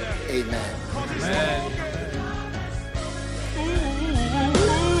 Amen. Amen.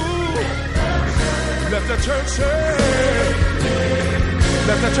 Let the church say,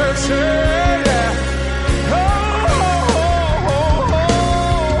 let the church say, yeah. Oh,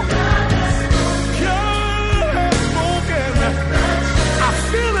 God has spoken. I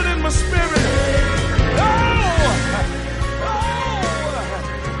feel it in my spirit.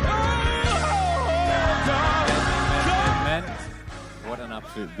 Amen. What an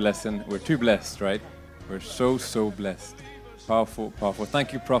absolute blessing. We're too blessed, right? We're so blessed. Powerful, powerful.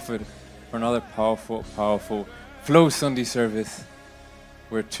 Thank you, Prophet, for another powerful Flow Sunday service.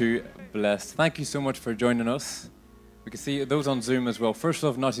 We're too blessed. Thank you so much for joining us. We can see those on Zoom as well. First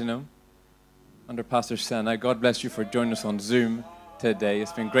of Nottingham, under Pastor Senna. God bless you for joining us on Zoom today.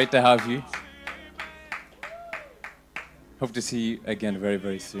 It's been great to have you. Hope to see you again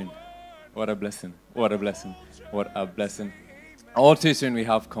very soon. What a blessing. What a blessing. What a blessing. All too soon we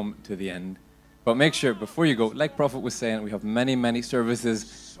have come to the end. But make sure, before you go, like Prophet was saying, we have many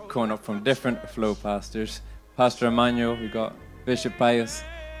services coming up from different Flow pastors. Pastor Emmanuel, we got Bishop Pius,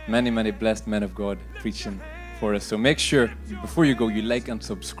 many blessed men of God preaching for us. So make sure, before you go, you like and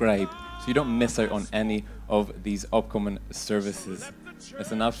subscribe so you don't miss out on any of these upcoming services.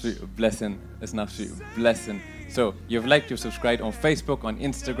 It's an absolute blessing. It's an absolute blessing. So you've liked, you've subscribed on Facebook, on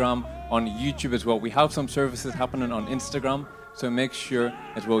Instagram, on YouTube as well. We have some services happening on Instagram, so make sure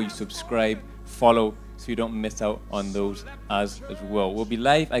as well you subscribe, follow, so you don't miss out on those as well. We'll be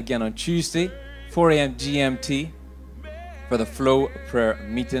live again on Tuesday, 4 a.m. GMT for the Flow prayer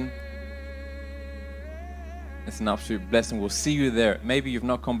meeting. It's an absolute blessing. We'll see you there. Maybe you've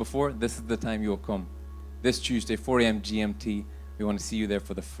not come before. This is the time you'll come. This Tuesday, 4 a.m. GMT. We want to see you there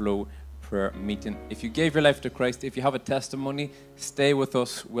for the Flow prayer meeting. If you gave your life to Christ, if you have a testimony, stay with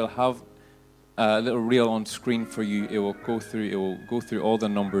us. We'll have a little reel on screen for you. It will go through all the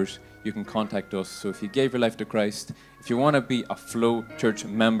numbers. You can contact us. So if you gave your life to Christ, if you want to be a Flow Church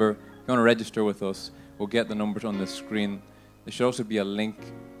member, if you want to register with us, we'll get the numbers on the screen. There should also be a link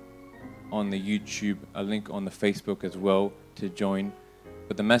on the YouTube, a link on the Facebook as well to join.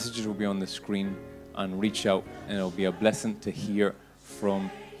 But the messages will be on the screen, and reach out, and it'll be a blessing to hear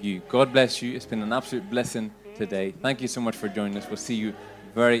from you. God bless you. It's been an absolute blessing today. Thank you so much for joining us. We'll see you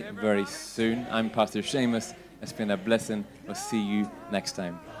very soon. I'm Pastor Seamus. It's been a blessing. We'll see you next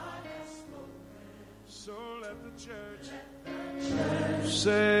time. So let the church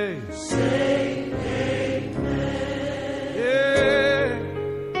say amen. Yeah.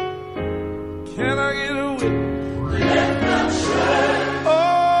 Can I get a witness? Let the church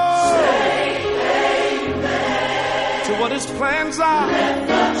say amen. To what his plans are. Let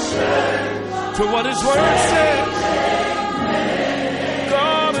the church. To what his word says. Amen.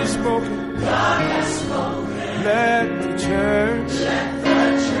 God has spoken. God has spoken. Let the church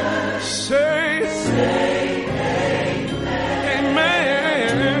say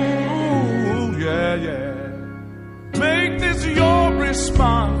amen. Ooh, yeah. Make this your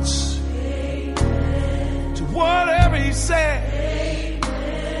response to whatever he said.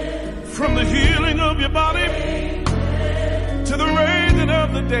 From the healing of your body to the raising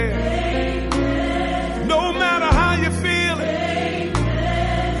of the dead. No matter how you're feeling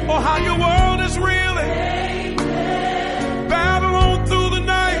or how your world is reeling, battle on through the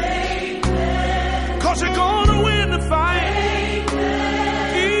night, 'cause you're gonna win the fight.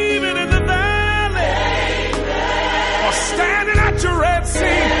 Even in the valley or standing at your Red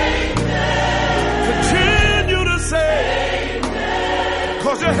Sea, continue to say,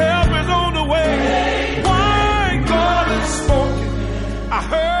 'cause your help is on the way. Why? God has spoken. I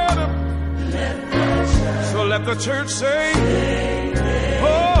heard him. So let the church say